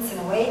ever since in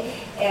a way.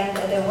 And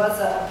there was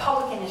a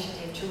public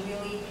initiative to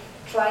really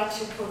try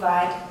to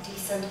provide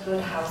decent,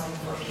 good housing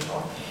for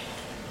people.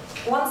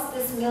 Once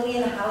this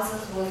million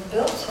houses was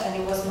built,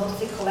 and it was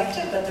mostly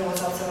collective, but there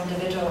was also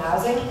individual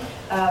housing,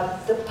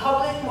 the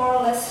public more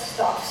or less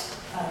stopped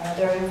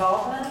their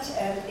involvement,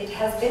 and it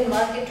has been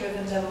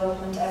market-driven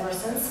development ever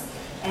since,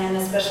 and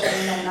especially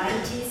in the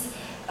 90s.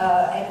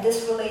 And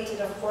this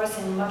related, of course,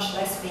 in much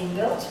less being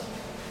built.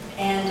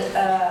 And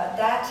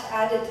that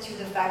added to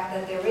the fact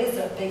that there is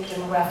a big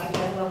demographic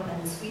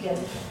development in Sweden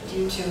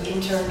due to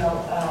internal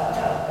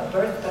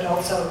birth, but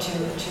also to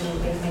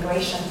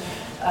immigration.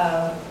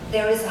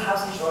 There is a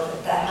housing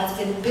shortage that has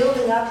been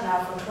building up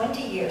now for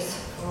 20 years,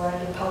 where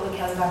the public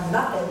has done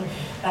nothing,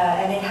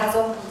 and it has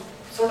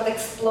sort of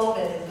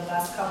exploded in the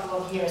last couple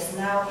of years.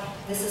 Now,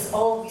 this is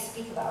all we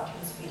speak about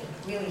in Sweden.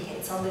 Really,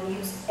 it's on the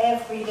news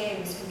every day.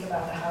 We speak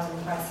about the housing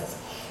crisis.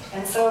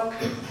 And so,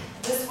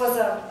 this was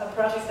a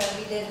project that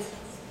we did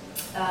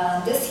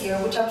this year,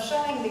 which I'm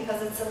showing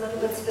because it's a little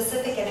bit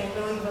specific and it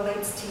really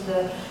relates to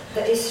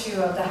the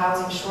issue of the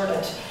housing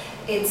shortage.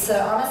 It's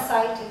on a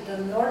site in the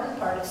northern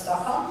part of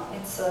Stockholm.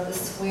 It's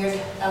this weird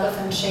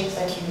elephant shape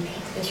that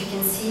you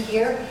can see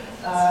here.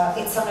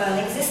 It's on an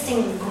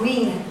existing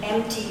green,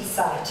 empty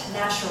site,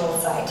 natural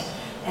site.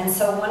 And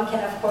so one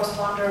can, of course,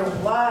 wonder,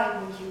 why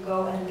would you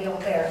go and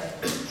build there?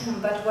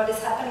 But what is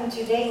happening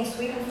today in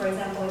Sweden, for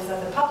example, is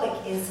that the public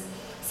is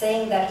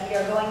saying that we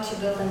are going to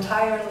build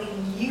entirely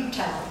new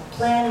towns,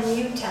 plan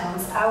new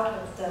towns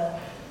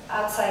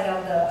outside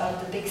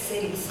of the big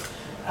cities.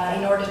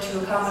 In order to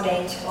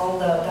accommodate all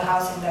the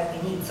housing that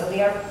we need. So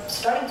they are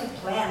starting to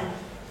plan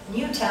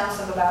new towns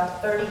of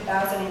about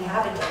 30,000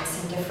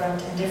 inhabitants in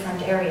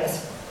different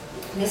areas.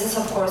 And this is,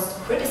 of course,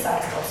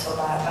 criticized also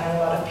by a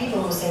lot of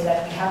people who say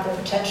that we have the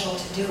potential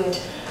to do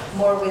it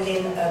more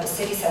within the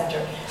city center.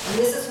 And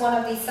this is one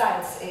of these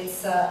sites.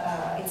 It's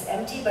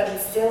empty, but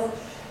it's still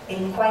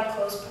in quite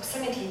close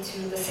proximity to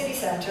the city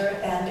center,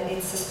 and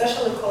it's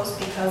especially close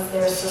because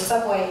there's a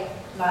subway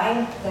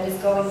line that is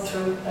going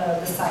through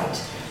the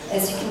site.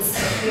 As you can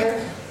see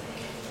here,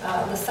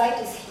 the site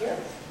is here,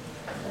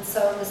 and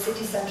so the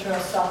city center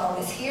of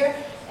Stockholm is here,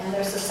 and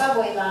there's a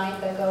subway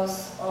line that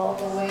goes all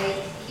the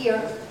way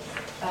here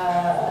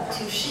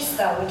to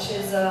Kista, which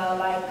is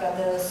like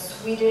the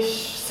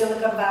Swedish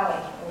Silicon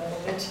Valley, a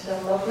little bit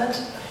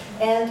development.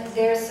 And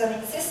there's an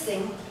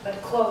existing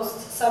but closed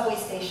subway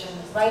station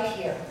right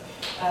here,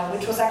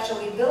 which was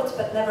actually built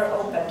but never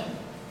opened.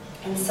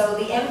 And so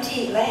the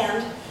empty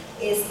land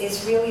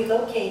is really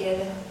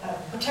located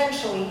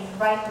potentially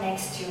right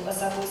next to a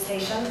subway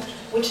station,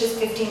 which is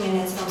 15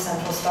 minutes from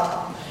central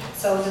Stockholm.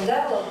 So the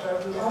developer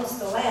who owns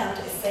the land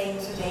is saying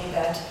today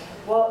that,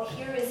 well,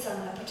 here is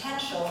a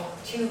potential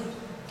to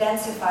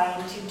densify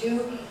and to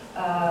do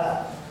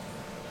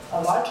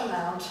a large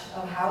amount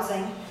of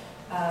housing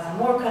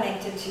more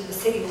connected to the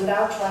city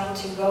without trying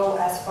to go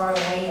as far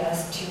away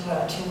as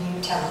to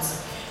new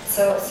towns.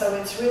 So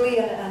it's really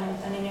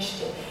an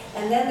initiative.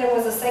 And then there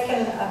was a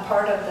second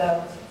part of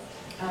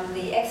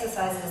the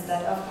exercises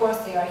that, of course,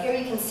 they are here.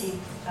 You can see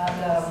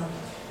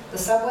the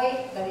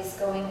subway that is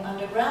going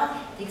underground.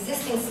 The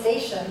existing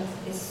station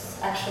is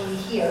actually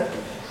here.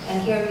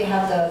 And here we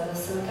have the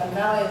Silicon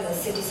Valley, the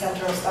city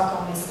center of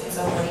Stockholm is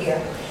over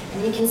here.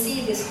 And you can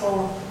see this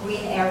whole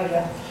green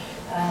area.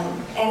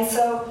 And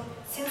so,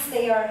 since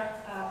they are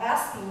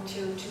asking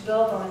to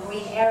build on a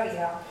green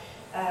area,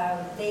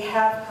 they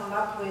have come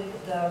up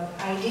with the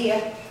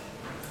idea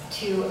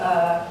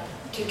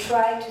to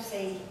try to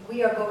say,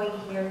 we are going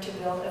here to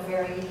build a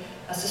very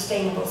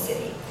sustainable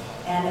city.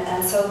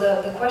 And so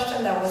the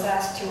question that was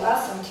asked to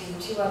us and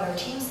to two other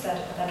teams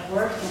that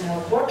worked in a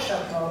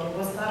workshop mode, it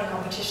was not a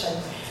competition.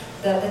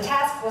 The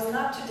task was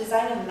not to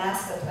design a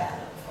master plan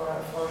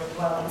for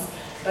dwellings,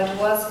 but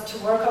was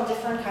to work on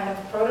different kind of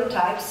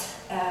prototypes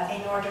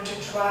in order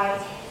to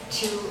try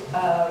to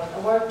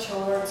work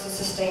towards a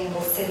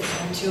sustainable city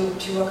and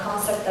to a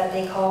concept that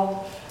they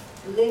called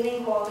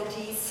living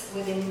qualities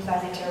within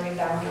planetary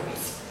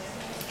boundaries.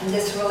 And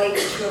this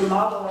relates to a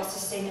model of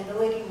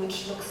sustainability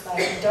which looks like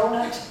a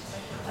donut,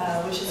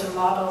 which is a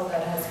model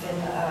that has been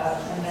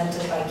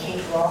invented by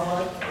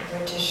GRAU, a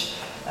British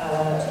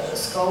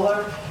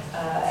scholar,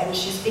 and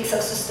she speaks of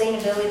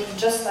sustainability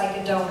just like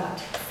a donut.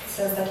 It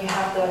says that you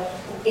have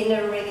the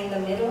inner ring in the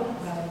middle.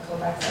 I'm going to go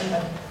back then,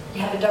 but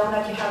you have a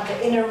donut, you have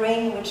the inner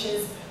ring, which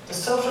is the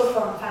social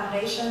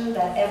foundation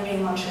that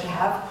everyone should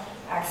have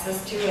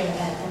access to,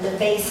 and the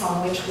base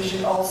on which we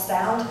should all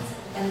stand.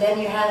 And then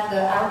you have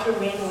the outer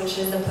ring, which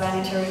is the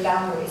planetary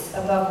boundaries,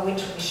 above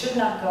which we should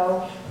not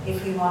go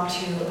if we want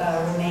to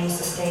remain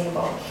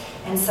sustainable.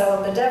 And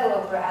so the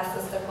developer asked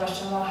us the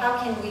question, well, how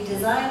can we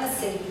design a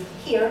city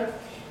here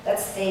that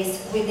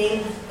stays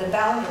within the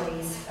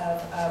boundaries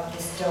of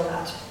this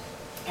donut?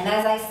 And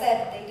as I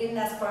said, they didn't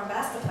ask for a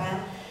master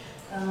plan.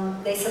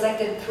 They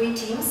selected 3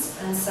 teams,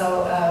 and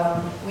so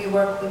we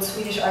worked with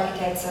Swedish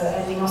architects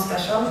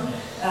Elliason,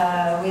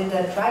 with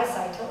the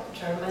Dreiseite,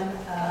 German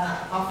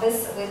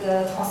office, with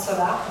the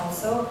Transolar,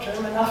 also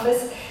German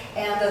office,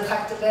 and the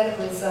Tractebel,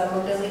 who is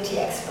mobility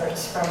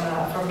experts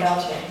from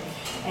Belgium.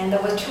 And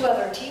there were 2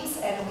 other teams,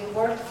 and we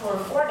worked for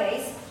 4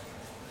 days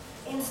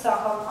in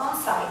Stockholm on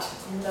site,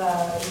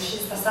 which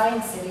is the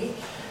science city,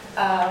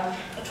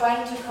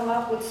 trying to come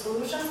up with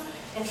solutions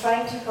and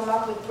trying to come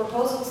up with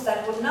proposals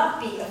that would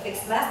not be a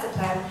fixed master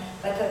plan,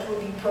 but that would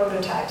be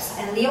prototypes.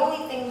 And the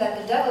only thing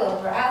that the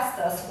developer asked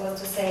us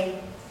was to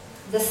say,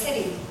 the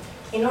city,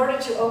 in order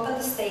to open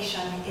the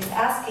station, is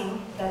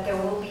asking that there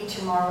will be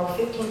tomorrow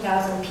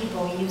 15,000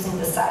 people using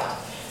the site.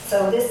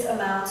 So this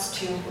amounts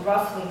to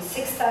roughly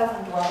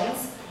 6,000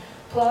 dwellings,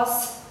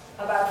 plus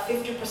about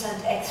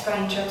 50% extra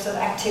in terms of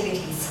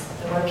activities,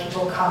 where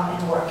people come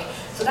and work.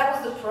 So that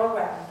was the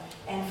program.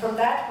 And from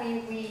that,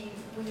 we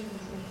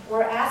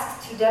were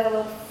asked to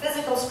develop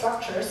physical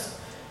structures,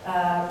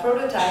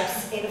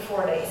 prototypes, in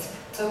 4 days.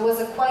 So it was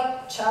a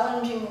quite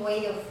challenging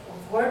way of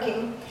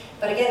working,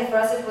 but again, for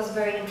us it was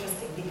very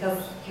interesting because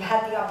you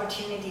had the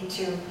opportunity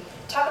to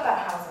talk about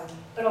housing,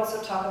 but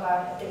also talk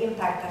about the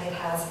impact that it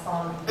has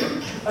on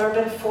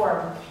urban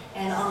form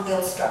and on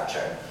built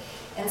structure.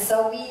 And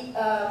so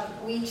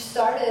we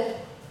started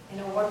in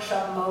a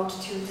workshop mode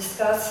to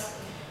discuss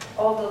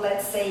all the,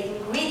 let's say,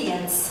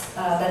 ingredients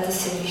that the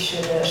city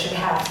should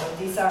have. So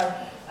these are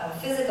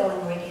physical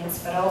ingredients,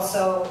 but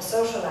also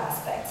social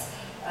aspects.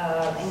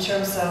 In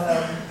terms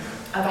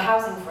of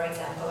housing, for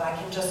example, I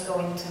can just go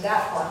into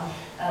that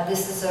one.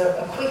 This is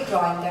a quick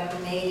drawing that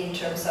we made in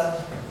terms of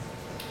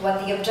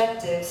what the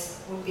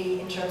objectives would be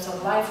in terms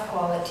of life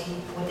quality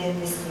within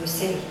this new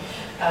city.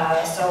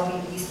 So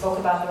we spoke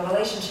about the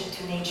relationship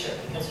to nature,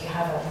 because you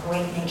have a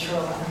great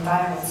natural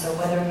environment. So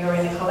whether you're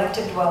in a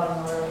collective dwelling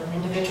or an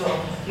individual,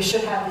 you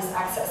should have this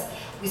access.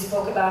 We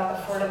spoke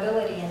about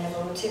affordability and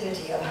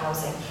evolutivity of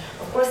housing.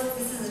 Of course,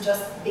 this is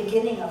just the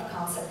beginning of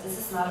concept. This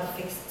is not a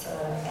fixed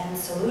end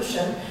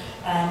solution,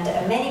 and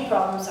many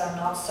problems are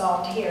not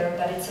solved here,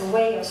 but it's a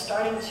way of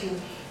starting to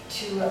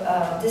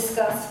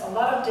discuss a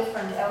lot of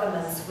different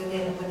elements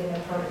within a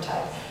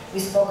prototype. We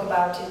spoke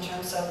about, in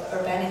terms of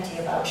urbanity,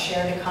 about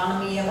shared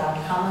economy,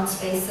 about common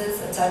spaces,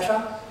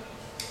 etc.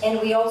 And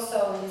we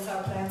also, these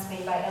are plans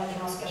made by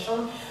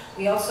Elliason,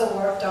 we also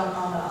worked on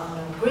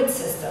a grid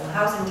system,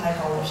 housing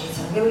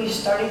typologies, and really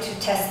started to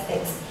test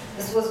things.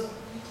 This was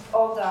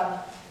all done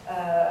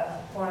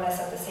more or less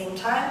at the same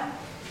time.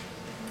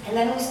 And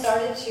then we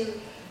started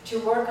to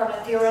work on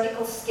a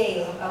theoretical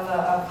scale of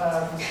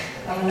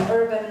an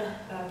urban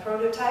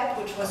prototype,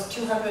 which was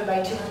 200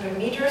 by 200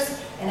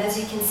 meters. And as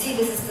you can see,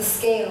 this is the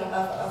scale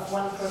of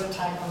one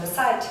prototype on the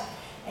site.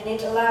 And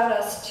it allowed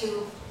us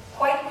to,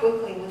 quite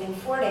quickly, within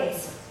 4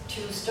 days,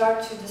 to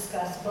start to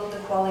discuss both the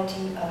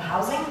quality of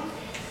housing,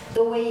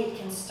 the way it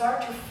can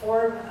start to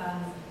form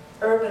an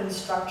urban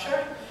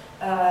structure,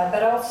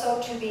 but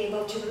also to be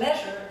able to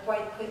measure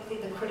quite quickly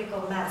the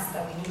critical mass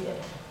that we needed.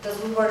 Because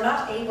we were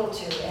not able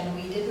to, and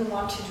we didn't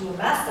want to do a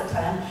master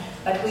plan,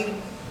 but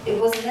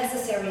it was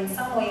necessary in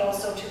some way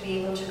also to be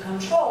able to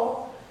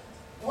control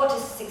what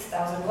is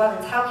 6,000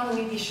 dwellings. How can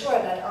we be sure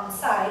that on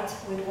site,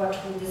 with what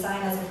we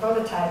design as a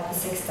prototype, the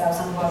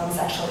 6,000 dwellings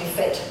actually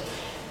fit?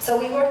 So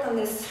we worked on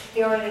this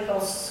theoretical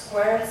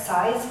square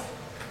size,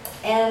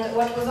 and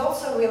what was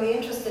also really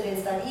interesting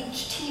is that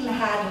each team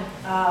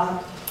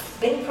had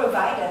been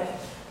provided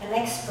an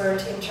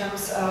expert in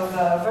terms of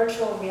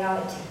virtual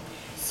reality.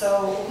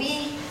 So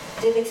we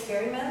did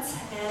experiments,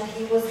 and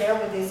he was there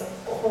with his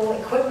whole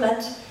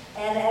equipment,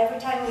 and every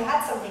time we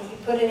had something, he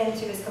put it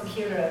into his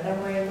computer, and then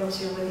we were able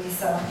to, with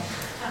these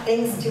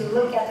things, to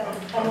look at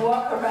and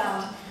walk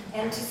around,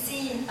 and to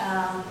see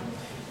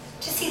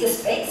the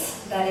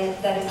space that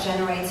it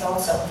generates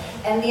also.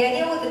 And the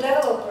idea with the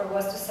developer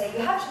was to say,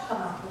 you have to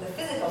come up with a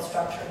physical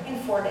structure in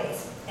 4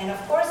 days. And of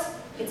course,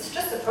 it's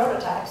just a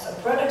prototype, so a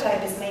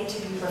prototype is made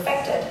to be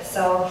perfected.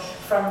 So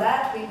from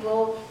that, we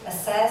will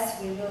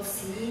assess, we will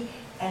see,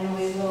 and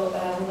we will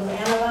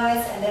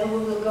analyze, and then we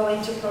will go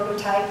into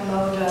prototype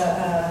mode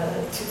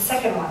to the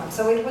second one.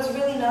 So it was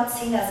really not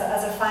seen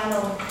as a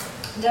final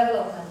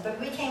development. But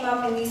we came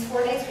up in these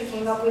 4 days, we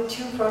came up with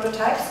 2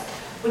 prototypes,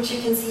 which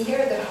you can see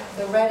here.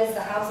 The red is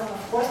the housing,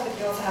 of course, but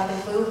you also have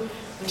the blue,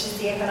 which is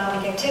the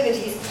economic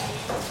activities.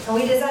 And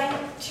we designed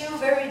 2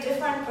 very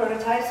different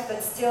prototypes,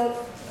 but still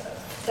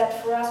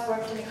that for us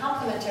worked in a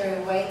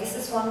complementary way. This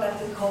is one that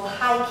we call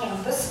High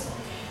Campus.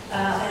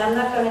 And I'm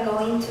not going to go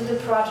into the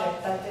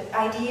project, but the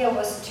idea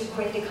was to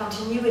create a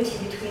continuity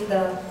between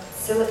the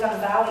Silicon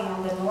Valley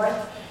on the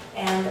north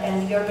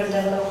and the urban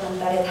development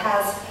that it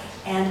has,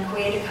 and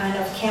create a kind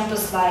of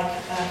campus-like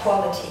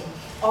quality.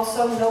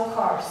 Also, no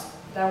cars.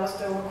 That was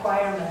the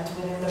requirement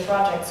within the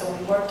project. So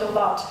we worked a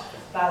lot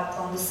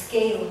on the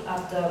scale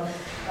of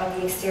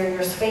the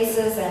exterior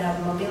spaces and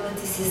of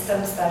mobility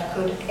systems that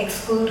could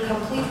exclude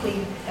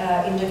completely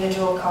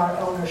individual car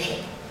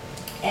ownership.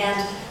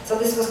 And so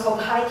this was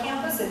called High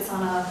Campus. It's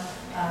on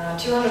a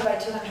 200 by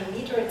 200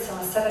 meter. It's on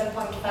a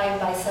 7.5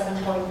 by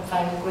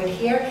 7.5 grid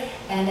here,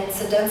 and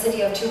it's a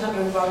density of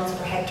 200 dwellings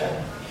per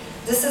hectare.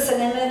 This is an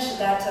image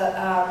that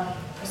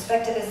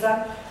perspective is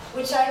done,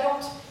 which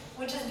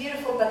is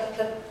beautiful, but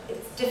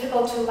it's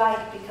difficult to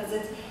like because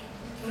it's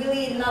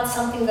really not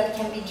something that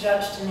can be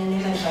judged in an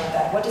image like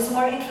that. What is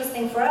more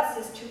interesting for us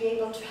is to be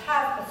able to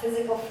have a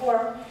physical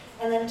form,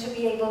 and then to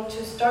be able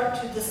to start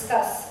to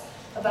discuss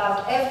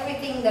about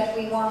everything that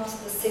we want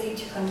the city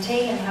to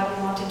contain and how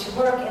we want it to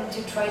work, and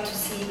to try to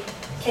see,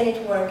 can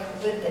it work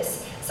with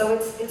this? So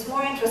it's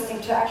more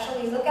interesting to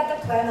actually look at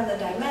the plan and the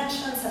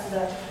dimensions,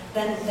 and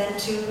then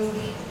to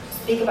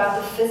speak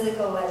about the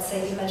physical, let's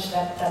say, image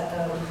that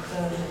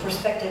the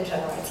perspective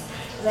generates.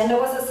 And then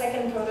there was a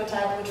second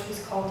prototype, which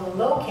was called the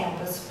Low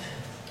Campus,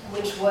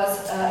 which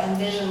was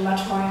envisioned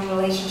much more in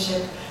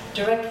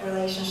direct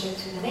relationship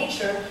to the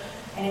nature.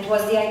 And it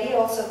was the idea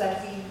also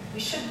that we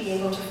should be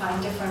able to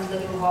find different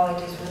living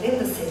qualities within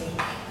the city,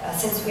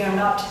 since we are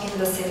not in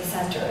the city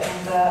center.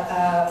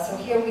 And so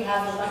here we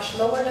have a much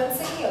lower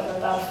density of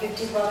about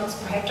 50 dwellings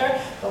per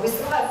hectare, but we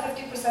still have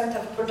 50%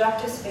 of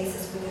productive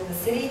spaces within the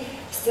city,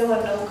 still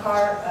a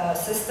no-car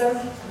system.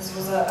 This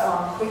was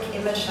a quick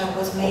image that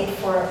was made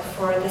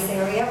for this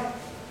area.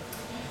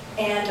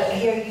 And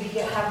here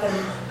you have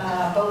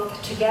them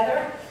both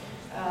together.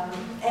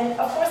 And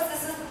of course,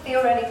 this is a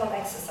theoretical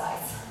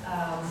exercise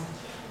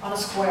on a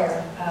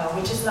square,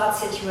 which is not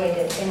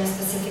situated in a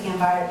specific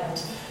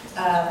environment.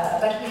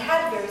 But we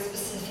had very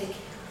specific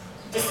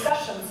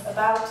discussions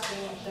about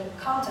the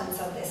contents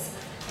of this.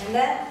 And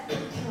then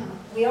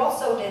we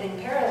also did in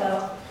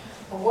parallel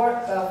a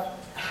work of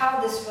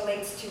how this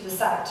relates to the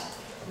site.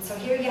 And so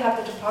here you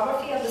have the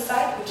topography of the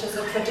site, which is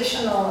a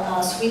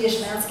traditional Swedish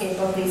landscape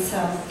of these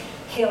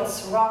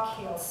hills, rock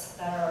hills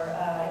that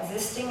are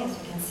existing, as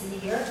you can see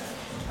here.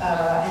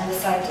 And the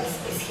site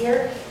is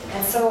here.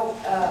 And so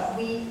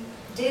we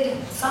did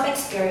some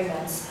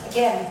experiments.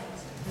 Again,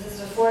 this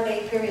is a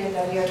 4-day period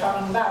that we are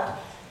talking about,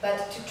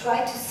 but to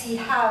try to see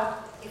how,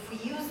 if we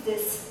use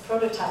this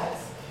prototype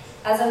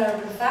as an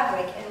urban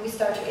fabric and we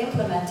start to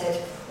implement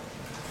it,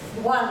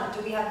 one,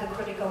 do we have the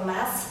critical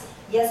mass?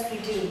 Yes, we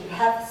do. We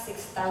have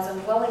 6,000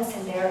 dwellings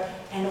in there,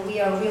 and we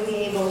are really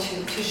able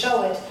to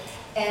show it.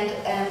 And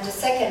the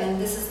second,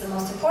 and this is the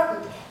most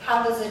important,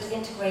 how does it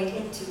integrate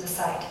into the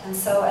site? And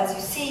so, as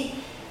you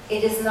see,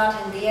 it is not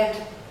in the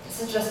end,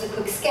 this is just a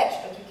quick sketch,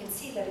 but you can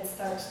see that it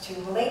starts to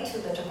relate to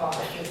the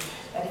topography,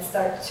 that it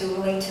starts to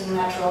relate to the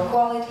natural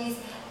qualities,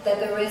 that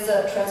there is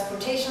a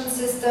transportation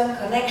system,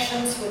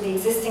 connections with the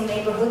existing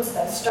neighborhoods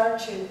that start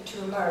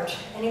to emerge.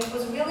 And it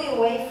was really a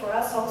way for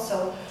us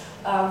also,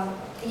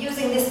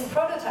 using this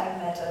prototype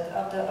method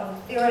of the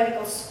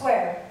theoretical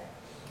square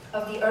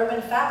of the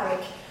urban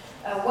fabric,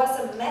 was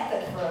a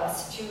method for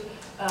us to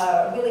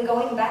really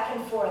going back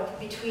and forth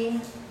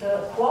between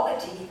the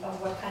quality of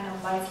what kind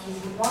of life you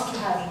would want to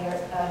have here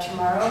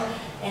tomorrow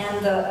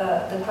and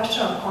the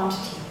question of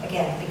quantity,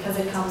 again, because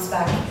it comes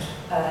back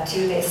to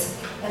this.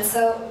 And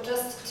so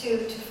just to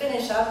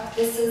finish up,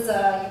 this is,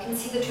 you can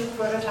see the two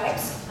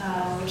prototypes,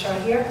 which are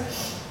here,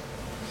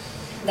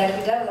 that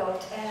we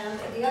developed. And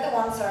the other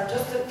ones are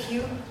just a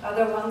few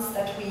other ones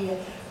that we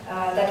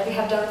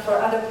have done for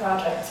other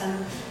projects.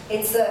 And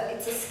it's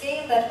a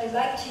scale that we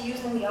like to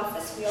use in the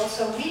office. We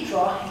also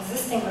redraw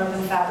existing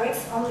urban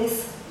fabrics on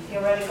this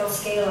theoretical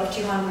scale of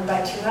 200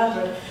 by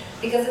 200,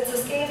 because it's a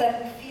scale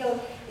that we feel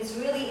is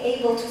really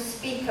able to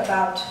speak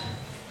about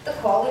the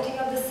quality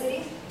of the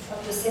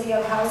city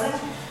of housing,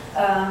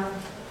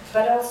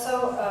 but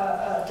also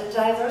the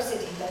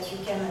diversity that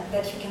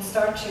you can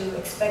start to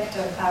expect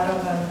out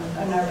of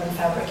an urban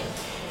fabric.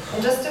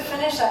 And just to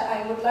finish,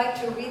 I would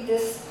like to read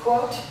this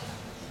quote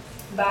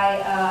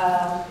by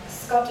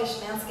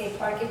Scottish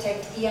landscape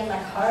architect Ian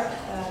McHarg,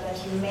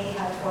 that you may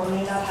have or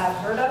may not have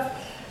heard of,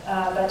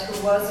 but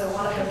who was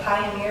one of the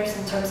pioneers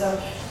in terms of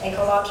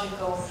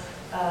ecological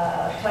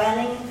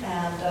planning,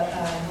 and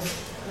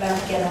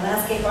was again a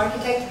landscape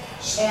architect.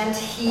 And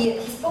he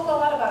spoke a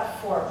lot about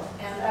form,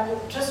 and I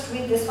will just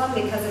read this one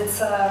because it's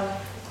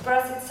for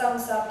us it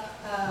sums up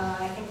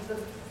I think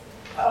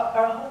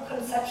our whole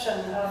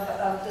conception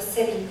of the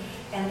city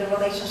and the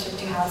relationship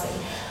to housing.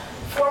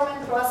 Form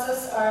and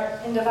process are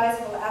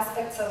indivisible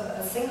aspects of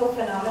a single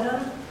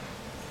phenomenon.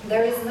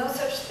 There is no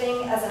such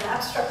thing as an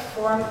abstract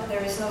form.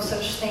 There is no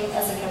such thing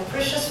as a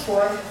capricious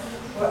form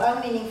or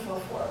unmeaningful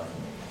form.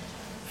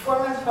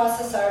 Form and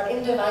process are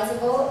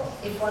indivisible.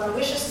 If one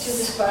wishes to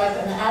describe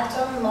an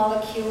atom,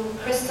 molecule,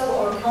 crystal,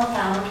 or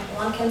compound,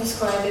 one can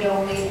describe it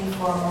only in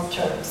formal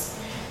terms.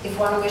 If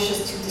one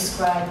wishes to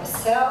describe a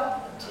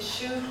cell, a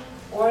tissue,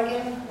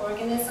 organ,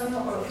 organism,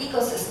 or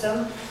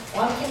ecosystem,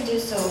 one can do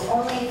so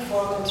only in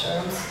formal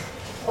terms.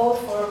 All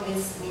form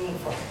is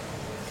meaningful.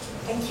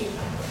 Thank you.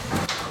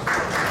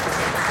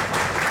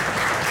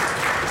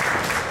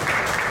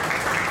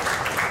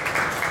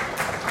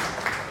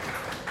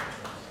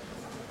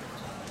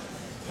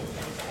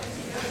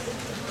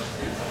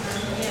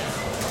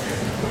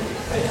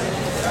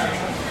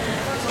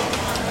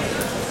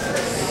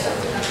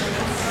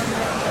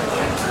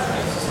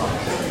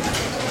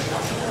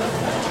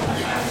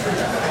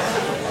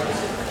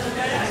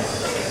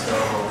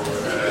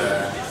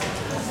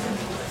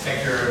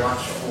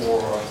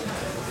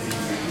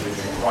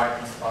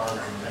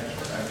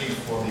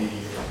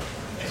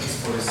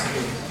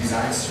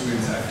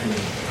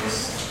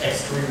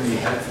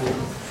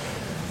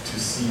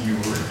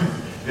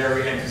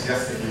 Very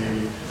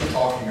enthusiastically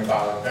talking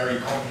about very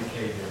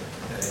complicated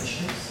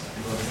issues,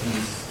 because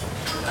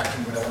I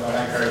think what I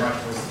liked very much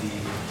was the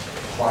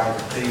quite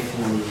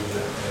playful,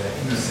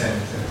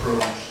 innocent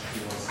approach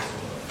towards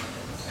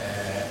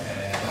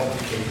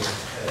complicated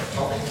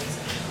topic.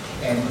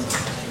 And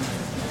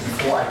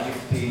before I give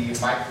the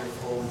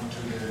microphone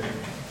to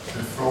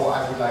the floor,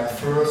 I would like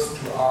first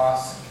to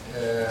ask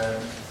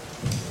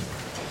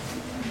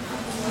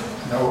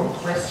an own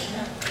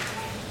question,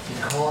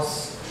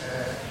 because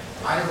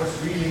I was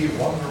really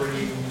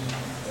wondering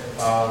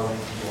about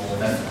your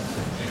method,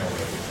 in a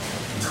way,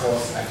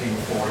 because I think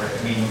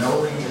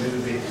knowing a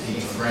little bit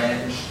the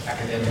French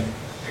academic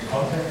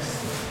context,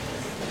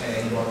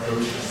 your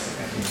approach is,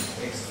 I think,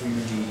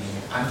 extremely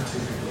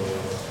untypical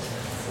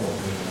for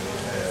the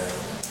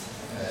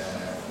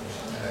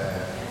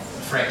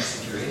French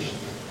situation.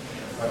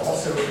 But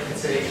also,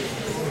 let's say,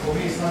 for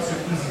me, it's not so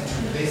easy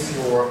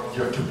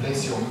to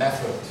place your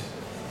method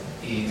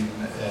in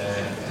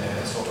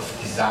a sort of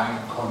design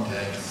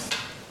context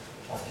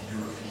of the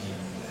European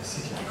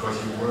city, because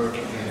you work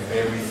in a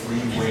very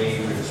free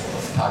way with a sort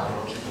of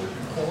typological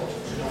import,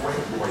 in a way,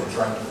 where you're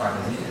trying to find a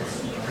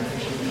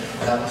interpretation.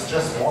 And I was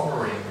just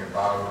wondering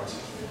about,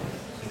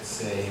 let's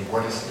say,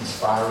 what is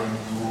inspiring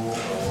you,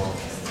 or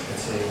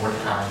let's say, what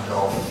kind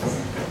of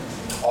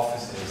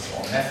offices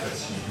or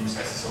methods you use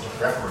as a sort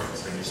of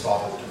reference when you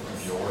started to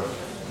do your work.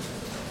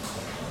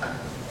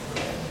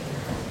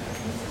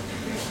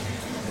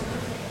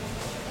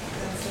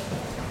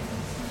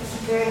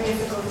 Very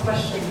difficult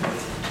question.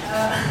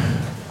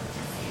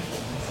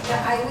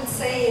 Yeah, I would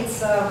say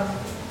it's a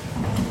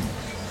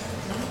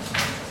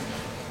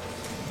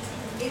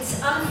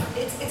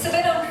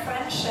bit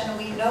un-French, and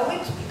we know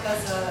it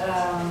because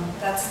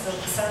that's the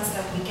sense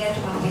that we get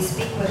when we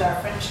speak with our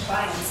French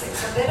clients.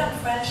 It's a bit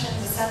un-French in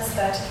the sense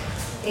that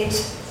it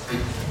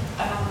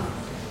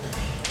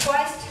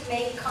tries to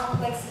make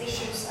complex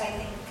issues, I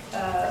think,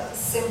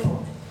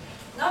 simple.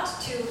 Not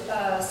to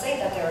say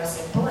that they are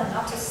simple and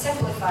not to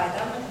simplify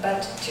them,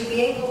 but to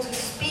be able to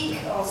speak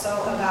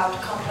also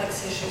about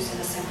complex issues in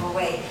a simple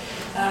way.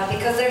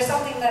 Because there's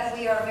something that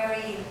we are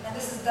very, and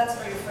that's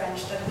very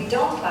French, that we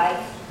don't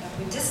like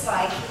we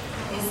dislike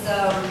is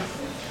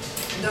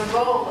the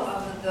role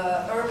of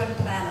the urban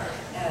planner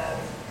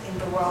in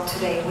the world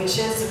today, which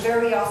is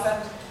very often,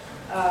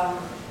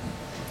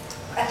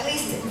 at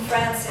least in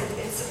France,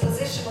 it's a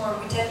position where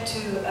we tend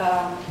to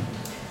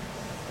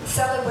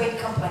celebrate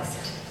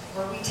complexity,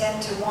 where we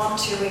tend to want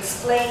to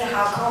explain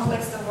how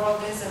complex the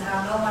world is and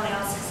how no one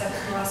else except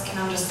for us can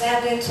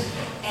understand it,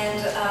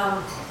 and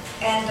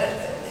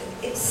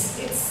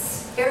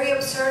it's very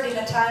absurd in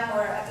a time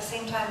where at the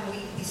same time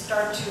we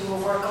start to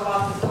work a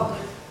lot with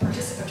public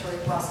participatory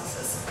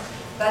processes.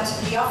 But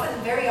we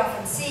very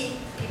often see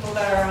people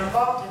that are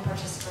involved in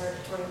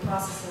participatory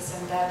processes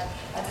and that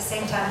at the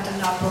same time do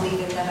not believe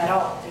in them at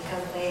all,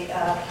 because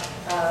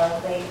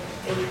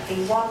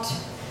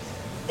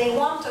they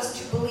want us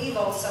to believe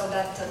also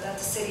that the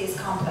city is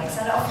complex.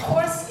 And of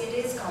course it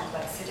is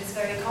complex, it is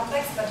very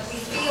complex, but we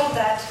feel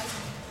that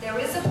there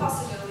is a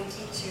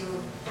possibility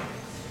to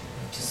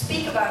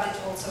speak about it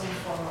also in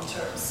formal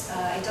terms.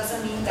 It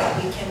doesn't mean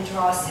that we can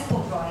draw a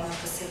simple drawing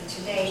of the city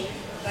today,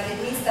 but it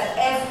means that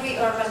every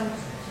urban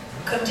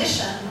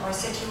condition or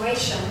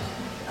situation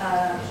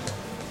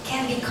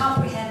can be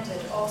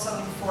comprehended also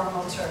in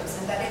formal terms,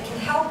 and that it can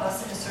help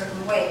us in a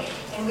certain way.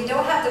 And we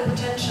don't have the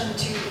pretension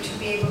to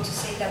be able to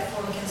say that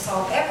form can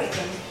solve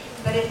everything,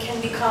 but it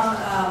can become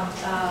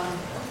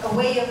a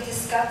way of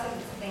discussing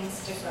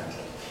things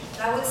differently.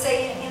 And I would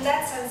say in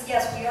that sense,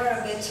 yes, we are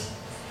a bit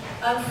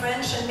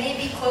un-French and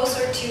maybe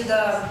closer to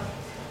the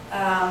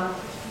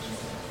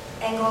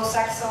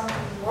Anglo-Saxon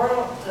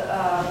world,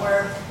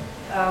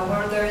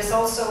 where there is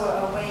also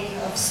a way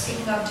of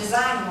speaking of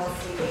design more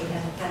freely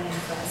than in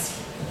France.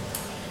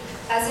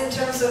 As in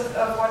terms of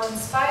what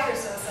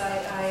inspires us,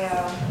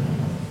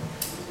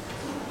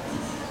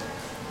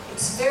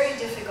 it's very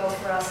difficult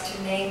for us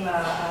to name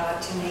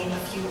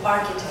a few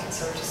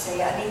architects, or to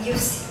say. I mean,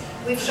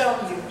 we've shown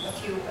you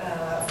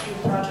a few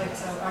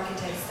projects of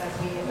architects that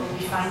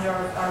we find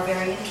are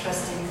very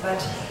interesting, but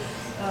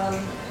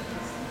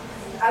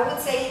I would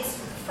say it's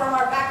from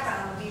our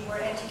background. We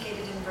were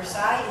educated in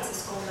Versailles. It's a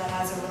school that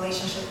has a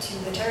relationship to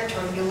the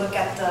territory. You look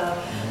at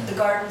the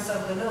gardens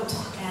of the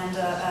Nôtre, and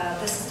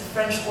this is the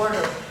French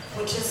Order,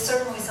 which is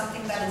certainly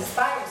something that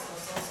inspires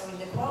us also in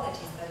the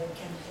qualities that it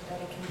can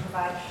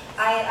provide.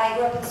 I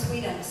grew up in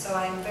Sweden, so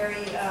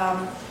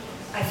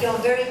I feel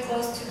very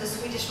close to the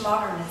Swedish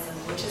modernism,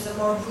 which is a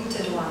more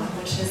rooted one,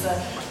 which is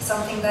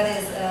something that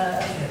is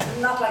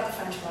not like the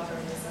French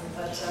modernism,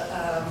 but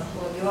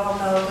well, you all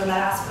know the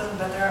Aspen,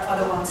 but there are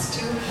other ones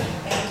too,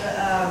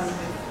 and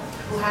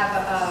who have,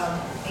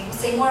 I would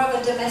say, more of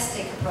a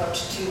domestic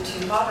approach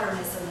to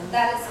modernism, and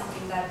that is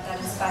something that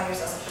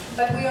inspires us.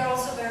 But we are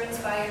also very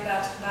inspired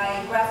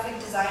by graphic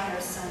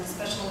designers, and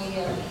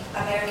especially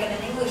American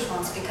and English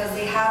ones, because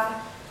they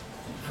have,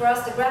 for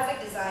us, the graphic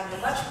designer,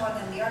 much more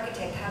than the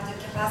architect, have the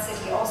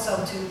capacity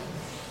also to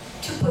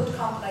put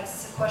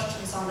complex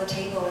questions on the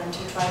table and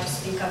to try to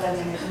speak of them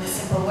in a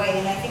simple way.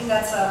 And I think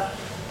that's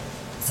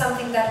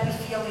something that we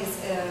feel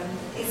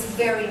is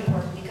very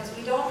important, because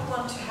we don't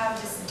want to have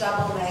this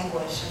double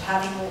language of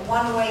having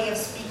one way of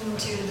speaking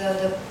to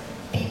the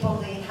people,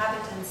 the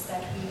inhabitants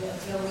that we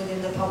deal with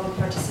in the public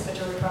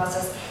participatory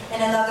process,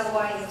 and another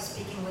way of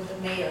speaking with the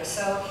mayor.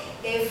 So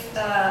if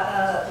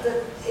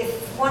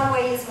one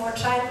way is more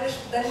childish,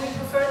 then we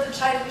prefer the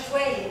childish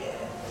way,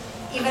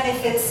 even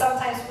if it's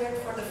sometimes weird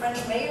for the French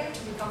mayor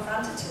to be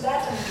confronted to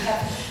that, and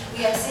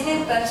we have seen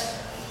it. But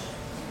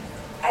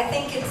I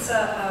think it's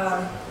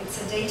a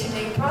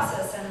day-to-day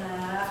process, and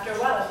after a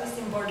while, at least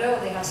in Bordeaux,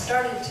 they have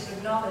started to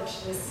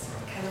acknowledge this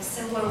kind of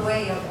simpler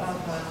way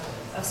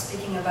of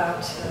speaking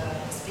about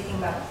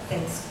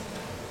things.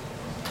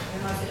 I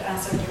don't know if it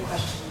answered your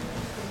question.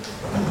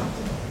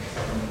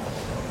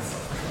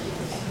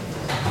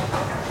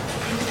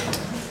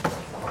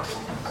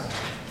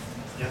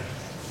 Yeah,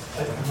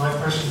 my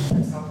question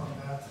picks up on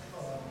that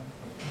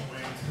in a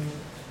way too.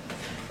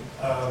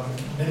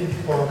 Many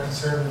people are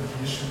concerned with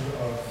the issue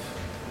of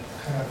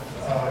kind of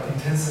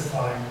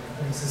intensifying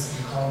an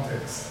existing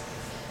context,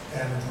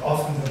 and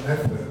often the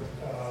method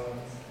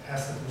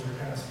has to do with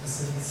kind of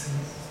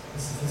specificity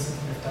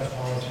of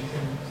typology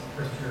in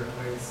particular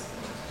ways.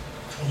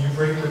 And you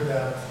break with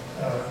that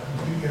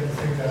completely. And the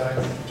thing that I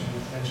wanted to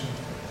mention,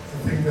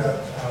 the thing that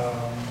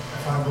I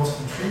find most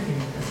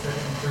intriguing is that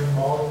you bring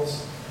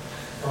models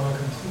from a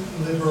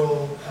completely liberal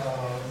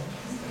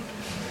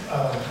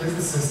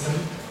business system,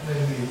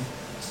 namely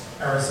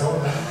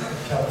Arizona,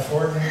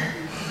 California,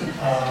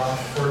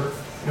 where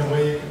in a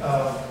way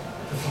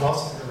the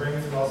philosophy, the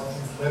Reagan philosophy,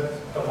 is let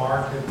the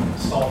market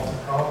solve the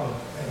problem.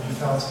 And you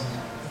found some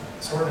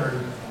extraordinary,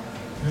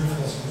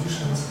 beautiful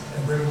solutions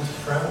and bring them to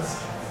France,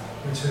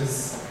 which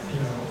is,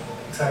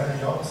 exactly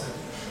the opposite.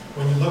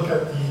 When you look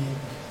at the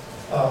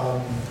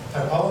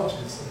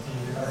typologies of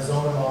the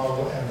Arizona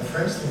model and the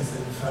French things that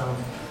you found,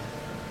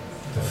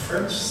 the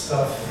French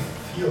stuff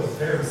feels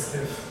very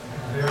stiff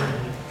and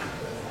very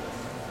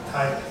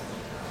tight.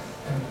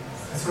 And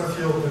I sort of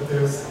feel that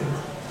there's,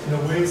 in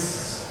a way,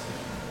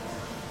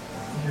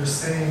 you're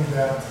saying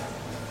that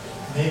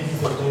maybe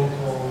the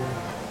local,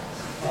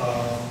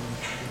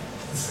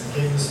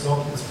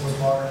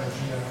 modern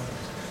idea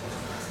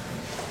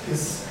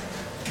is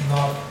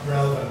not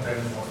relevant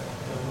anymore.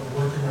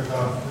 We're working with a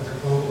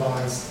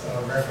globalized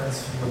reference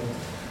field,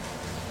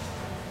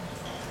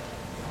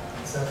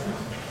 etc.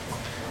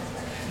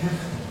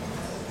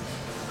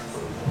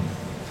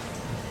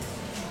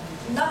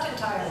 Not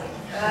entirely.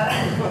 I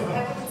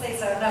wouldn't say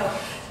so, no.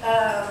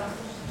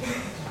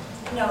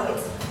 No,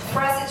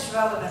 for us it's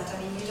relevant. I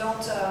mean, you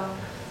don't...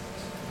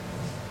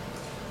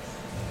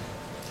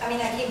 I mean,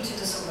 I came to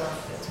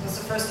Düsseldorf. It was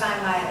the first time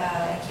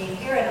I came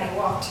here, and I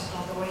walked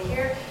all the way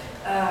here.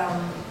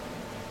 And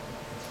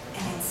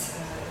it's...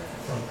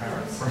 From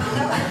Paris?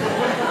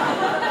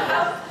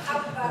 How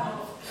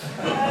about...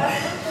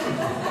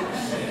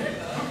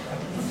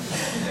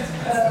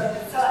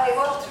 so I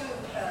walked through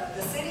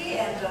the city,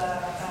 and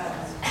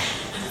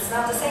it's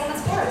not the same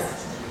as Paris.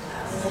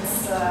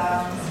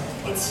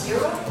 It's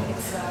Europe.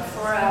 It's a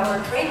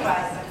 4-hour train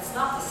ride, but it's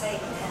not the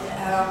same. And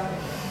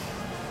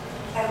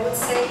I would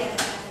say, and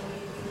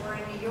we were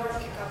in New York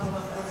a couple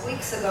of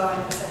weeks ago,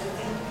 and we said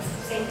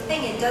the same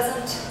thing. It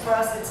doesn't, for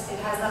us, it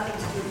has nothing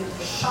to do with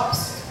the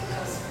shops,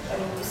 because I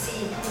mean,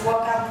 you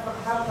walk out from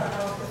Hamburg,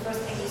 the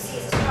first thing you see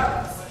is a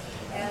Starbucks.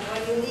 And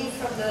when you leave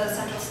from the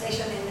central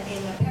station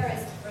in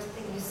Paris, the first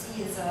thing you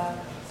see is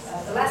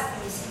the last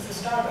thing you see is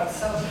a Starbucks.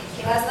 So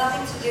it has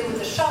nothing to do with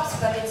the shops,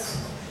 but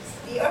it's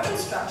the urban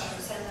structures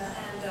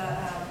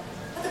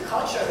but the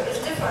culture is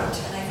different,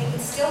 and I think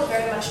it's still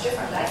very much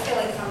different. I feel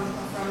it from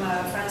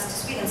France to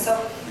Sweden. So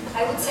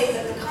I would say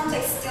that the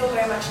context still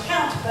very much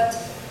counts, but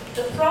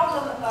the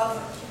problem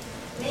of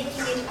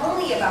making it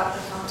only about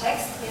the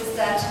context is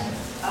that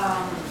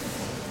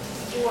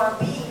you are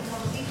being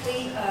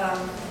completely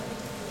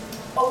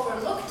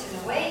overlooked in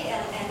a way,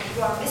 and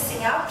you are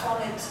missing out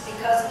on it,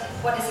 because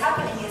what is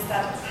happening is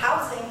that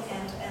housing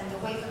and the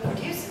way we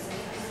produce it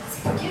is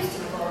produced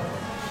in a global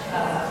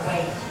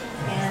way.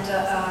 And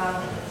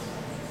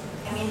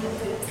I mean,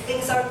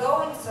 things are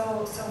going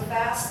so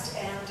fast,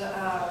 and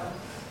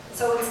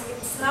so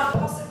it's not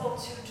possible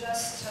to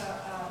just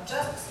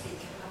speak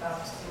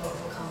about the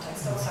local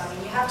context. Also, I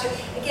mean, you have to,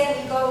 again,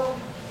 you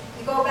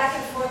go back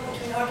and forth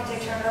between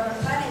architecture and urban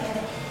planning, and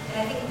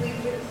I think we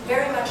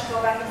very much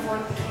go back and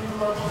forth between the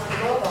local and the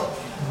global.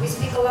 We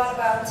speak a lot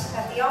about,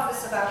 at the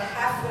office, about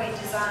halfway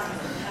design,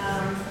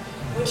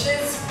 which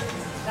is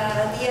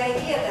the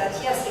idea that,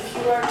 yes, if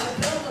you are to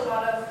build a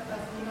lot of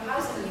new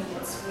housing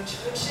units, which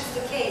is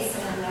the case,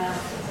 and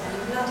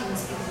I'm not even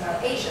speaking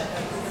about Asia,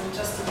 but even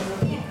just in the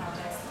European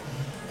context,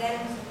 then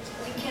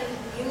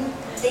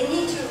they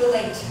need to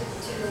relate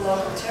to the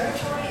local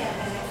territory, and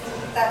I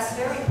think that's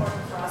very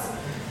important for us.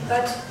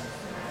 But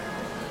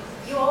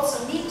you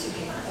also need to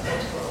be a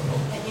bit global,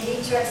 and you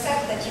need to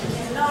accept that you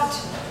cannot,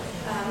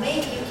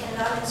 maybe you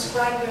cannot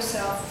inscribe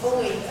yourself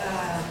fully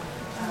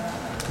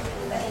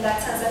in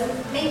that sense. And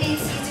maybe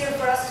it's easier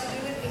for us to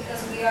do it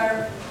because we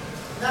are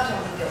not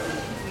only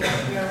building,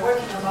 we are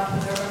working a lot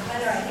with urban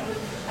planner. I think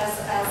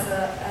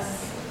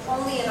as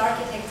only an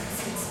architect,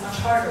 it's much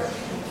harder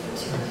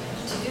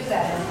to do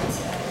that, and it's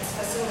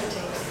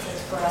facilitated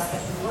for us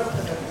that we work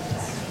with urban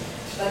planning.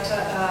 But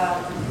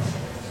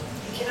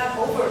you cannot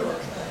overlook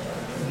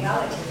the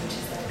reality, which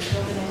is that we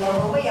build in a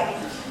global way. I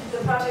mean,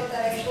 the project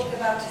that I spoke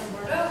about in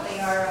Bordeaux, we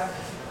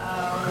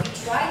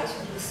try to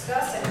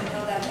discuss, and we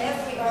know that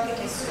every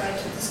architect tries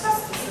to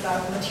discuss this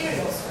about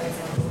materials, for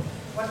example.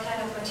 What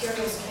kind of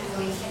materials can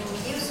we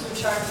use,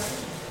 which are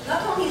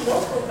not only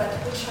local, but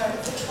which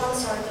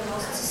ones are the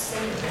most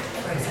sustainable,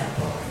 for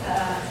example.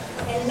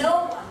 And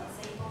no one is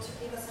able to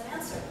give us an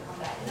answer on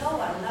that. No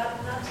one, not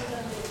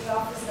even the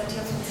office that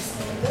deals with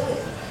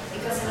sustainability.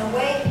 Because in a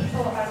way,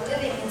 people are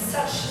living in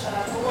such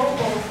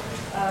global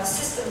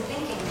system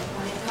thinking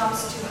when it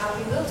comes to how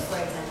we build, for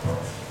example,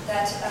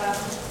 that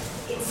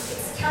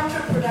it's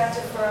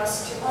counterproductive for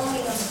us to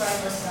only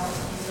inscribe ourselves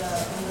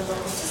in the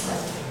local system.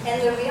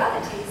 And the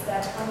reality is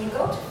that when you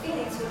go to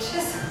Phoenix, which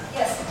is,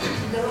 yes,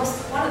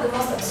 one of the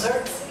most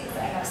absurd cities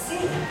I have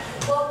seen,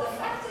 well, the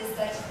fact is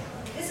that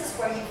this is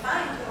where you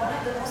find one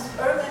of the most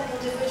urban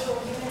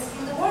individual units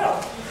in the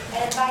world,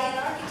 and by an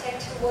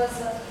architect who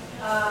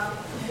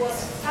was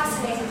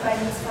fascinated by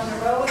this from the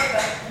road,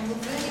 but who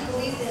really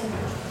believed in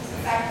the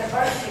fact that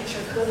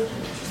architecture could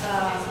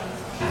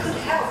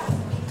help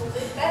people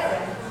live better,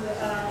 and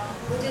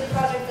who did a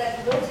project that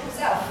he built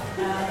himself,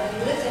 that he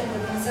lived in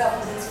with himself,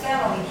 with his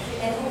family,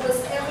 and who was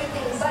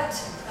everything but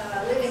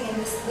living in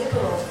this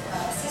liberal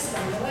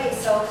system in a way.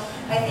 So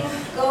I think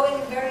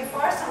going very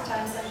far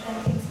sometimes and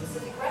pick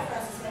specific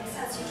references makes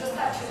sense. You just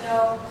have to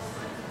know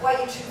why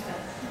you choose them.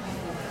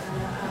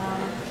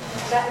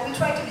 That we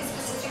try to be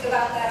specific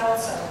about that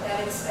also,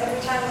 that it's every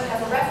time we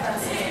have a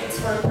reference, it's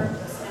for a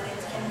purpose, and it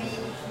can be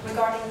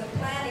regarding the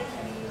plan, it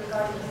can be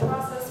regarding the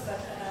process, but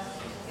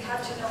you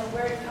have to know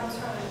where it comes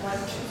from and why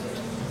you choose it.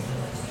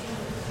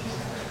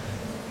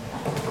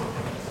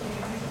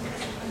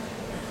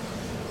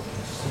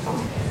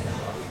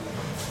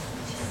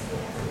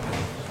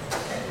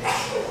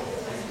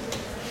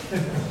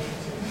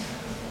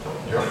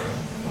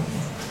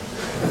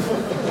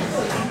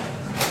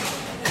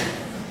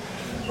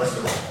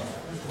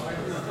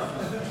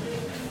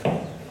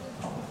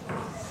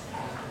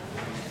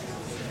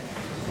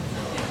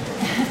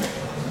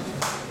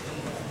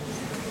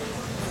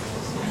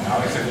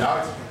 now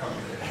it's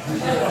complicated.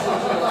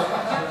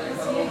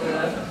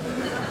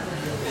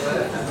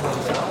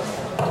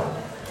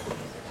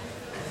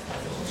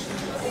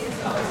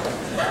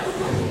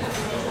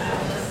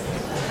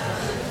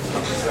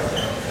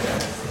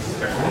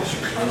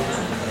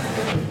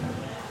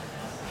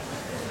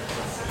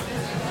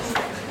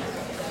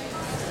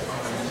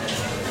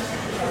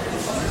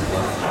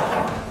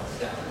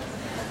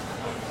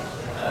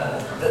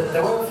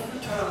 There were a few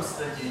terms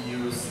that you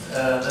used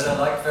that I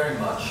liked very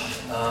much.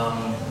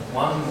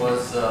 One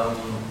was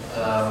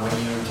when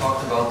you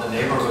talked about the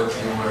neighborhood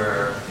you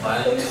were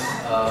planning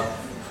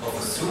of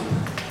a soup,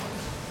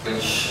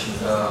 which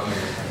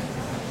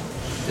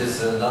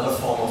is another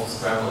form of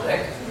scrambled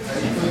egg,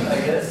 I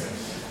guess.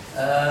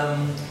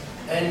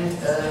 And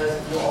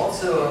you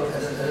also,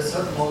 at a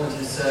certain moment,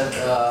 you said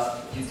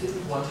you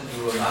didn't want to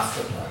do a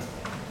master plan.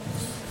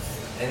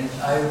 And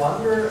I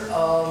wonder,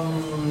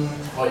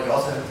 well, you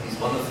also have these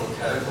wonderful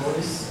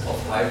categories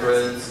of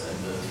hybrids and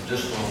the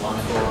traditional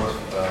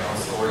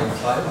one-story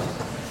type.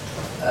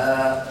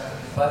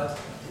 But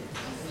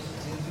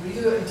do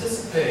you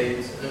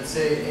anticipate, let's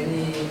say,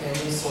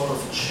 any sort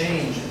of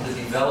change in the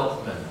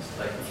development?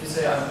 Like if you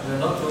say, we're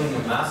not doing a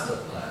master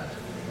plan,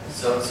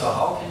 so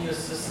how can your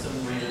system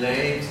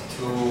relate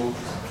to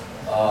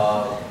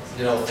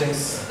you know,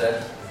 things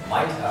that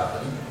might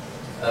happen?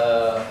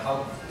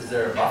 Is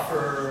there a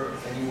buffer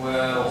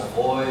anywhere, or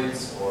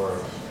voids,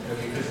 or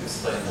maybe you could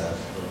explain that a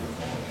little bit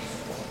more?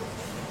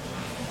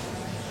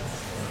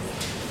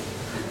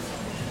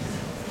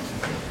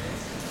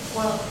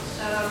 Well,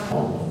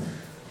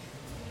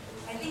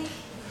 I think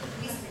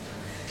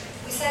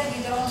we said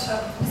we don't.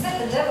 We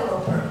said the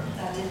developer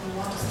didn't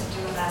want us to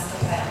do a master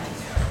plan,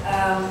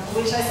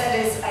 which I said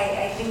is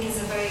I think is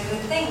a very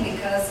good thing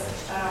because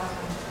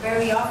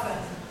very often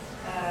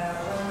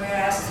when we're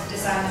asked to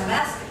design a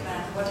master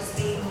plan, what is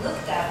being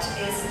looked at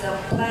is the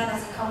plan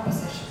as a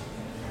composition.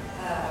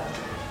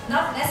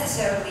 Not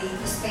necessarily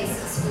the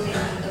spaces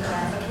within the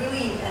plan, but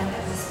really, and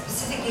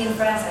specifically in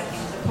France, I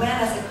think, the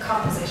plan as a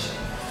composition.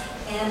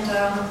 And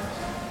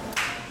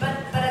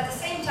but at the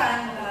same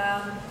time,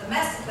 the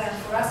master plan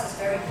for us is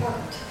very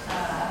important.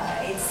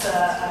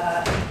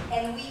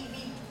 And we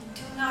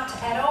do not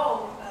at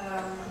all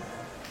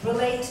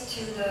relate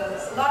to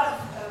a lot of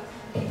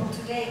people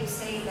today who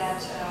say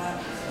that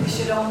we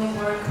should only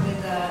work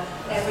with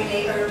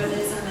everyday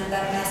urbanism and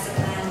that master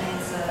plan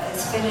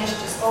is finished,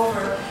 is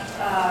over.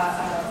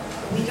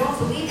 We don't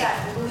believe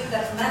that. We believe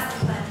that the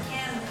master plan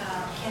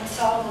can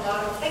solve a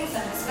lot of things,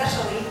 and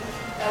especially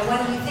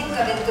when we think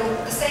of it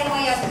the same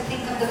way as we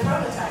think of the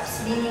prototypes,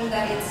 meaning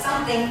that it's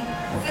something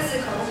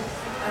physical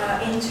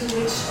into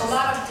which a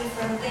lot of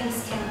different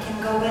things can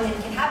go in and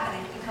can happen.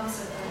 It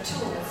becomes a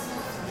tool,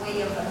 a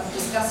way of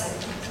discussing.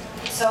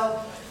 So,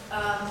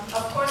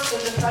 of course,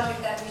 with the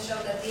project that we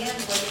showed at the end,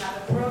 where you have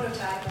a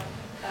prototype,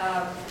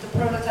 the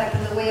prototype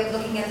and the way of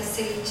looking at the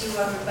city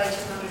 200 by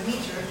 200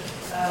 meter,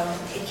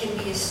 it can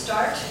be a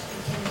start,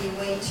 it can be a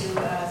way to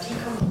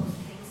decompose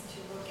things, to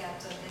look at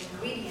the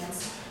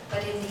ingredients,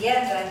 but in the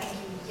end, I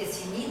think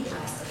yes, you need the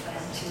master plan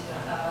to,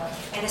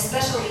 and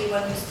especially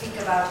when you speak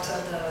about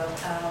the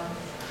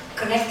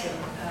connecting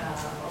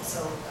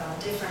also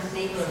different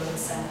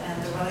neighborhoods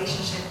and the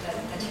relationship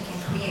that you can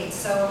create.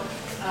 So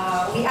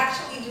we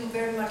actually do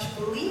very much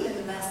believe in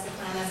the master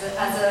plan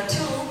as a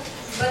tool,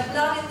 but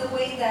not in the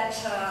way that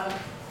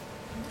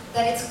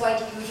that it's quite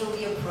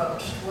usually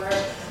approached, where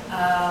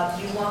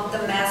you want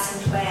the master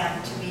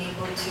plan to be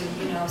able to,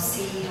 you know,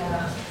 see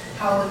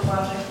how the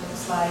project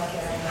looks like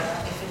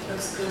and if it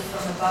looks good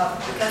from above.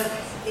 Because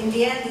in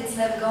the end, it's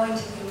never going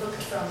to be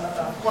looked from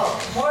above. Well,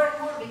 more and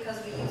more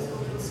because we use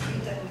Google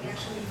Street and we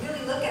actually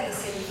really look at the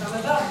city from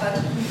above. But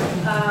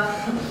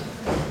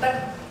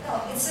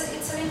no,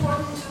 it's an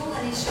important tool,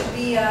 and it should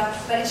be,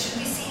 but it should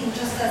be seen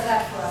just as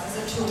that for us,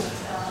 as a tool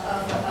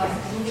of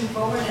moving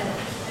forward and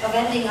of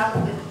ending up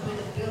with a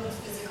built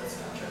physical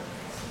structure.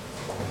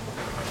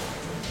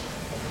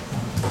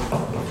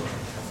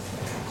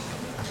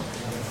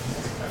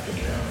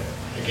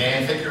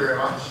 Again, thank you very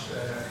much.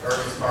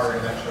 Very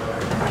inspiring lecture.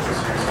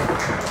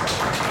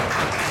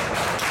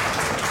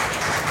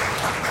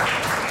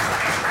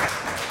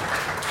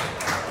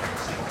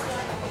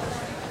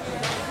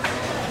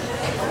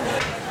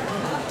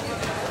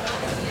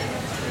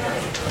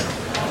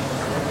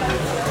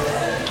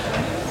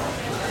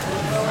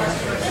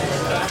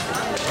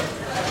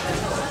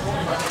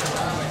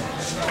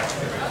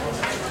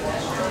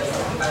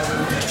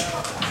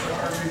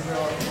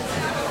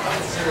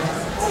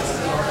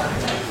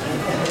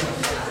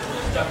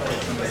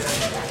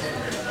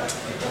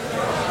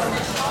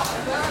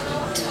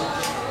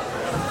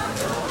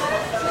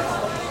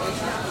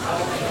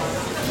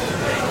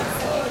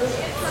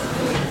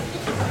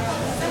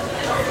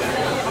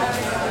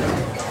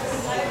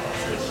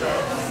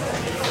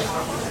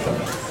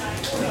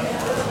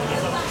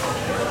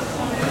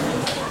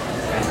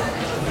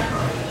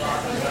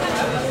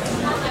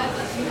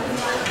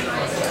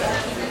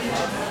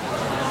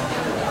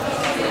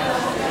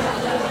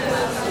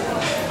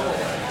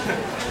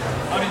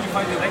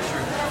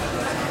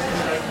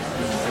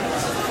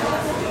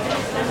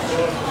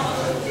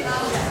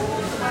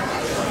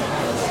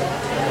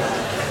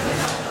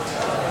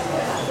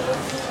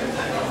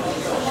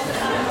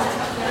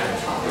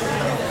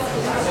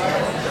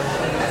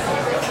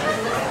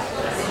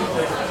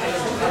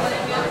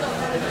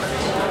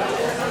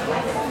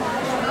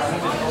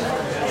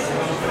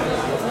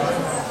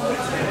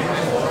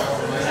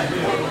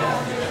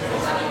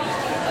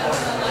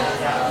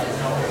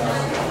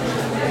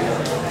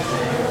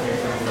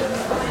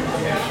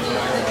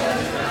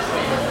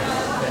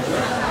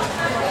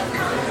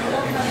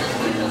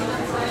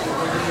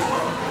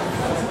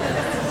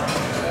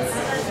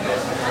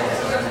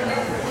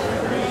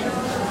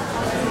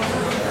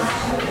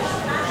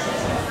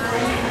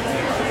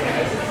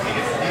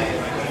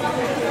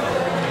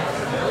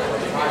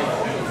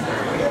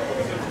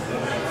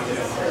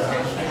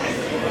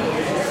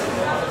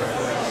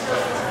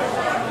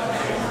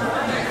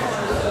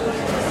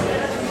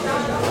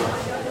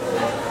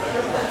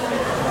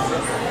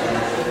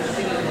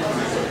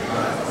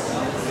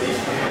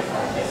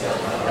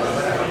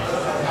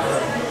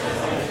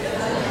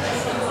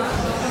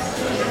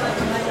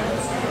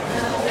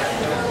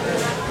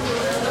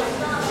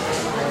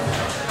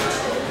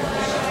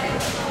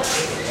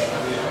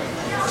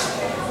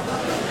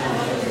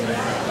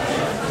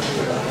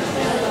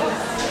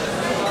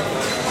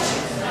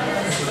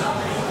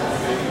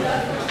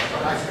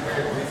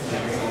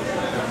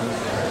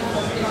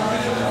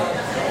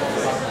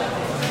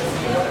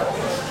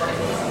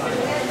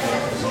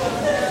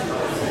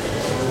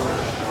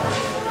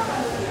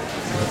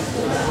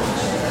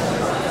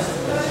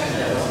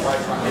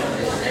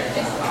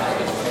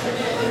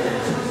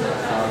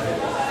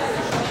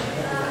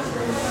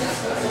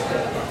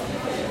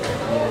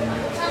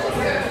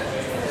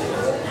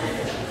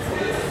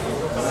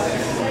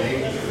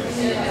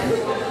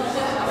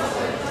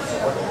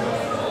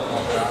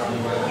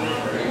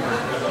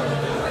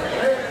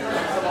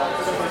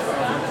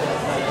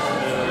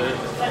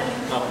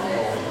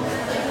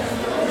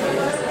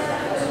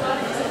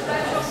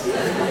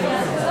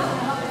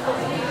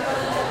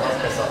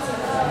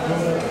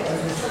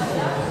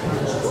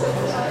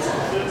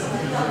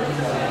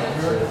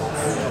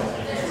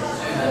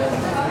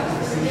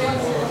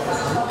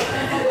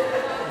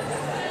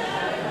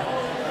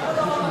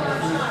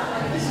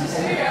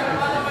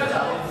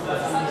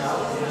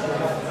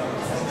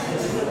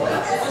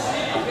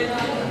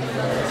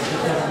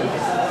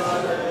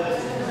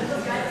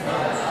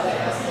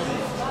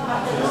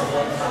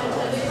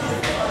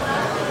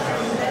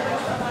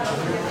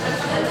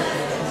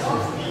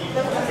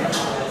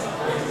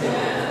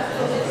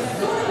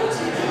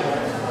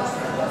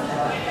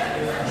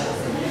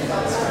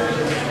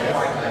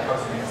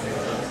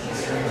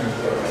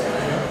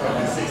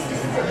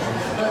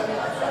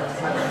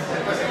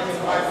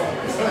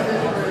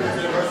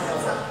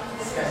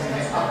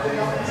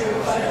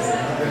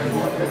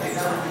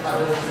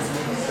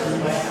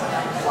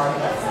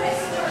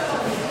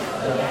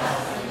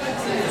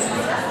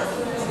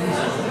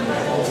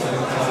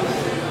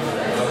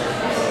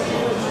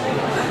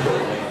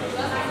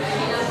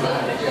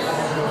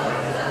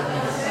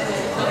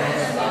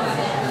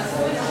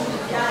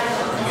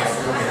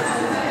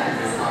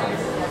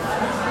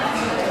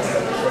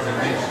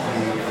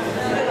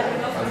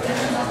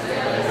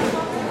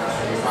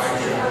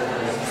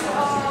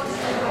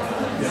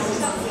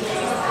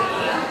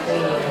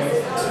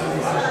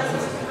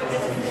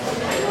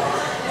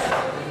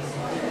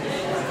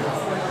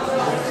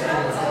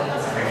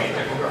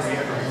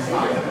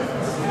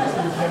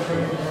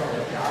 very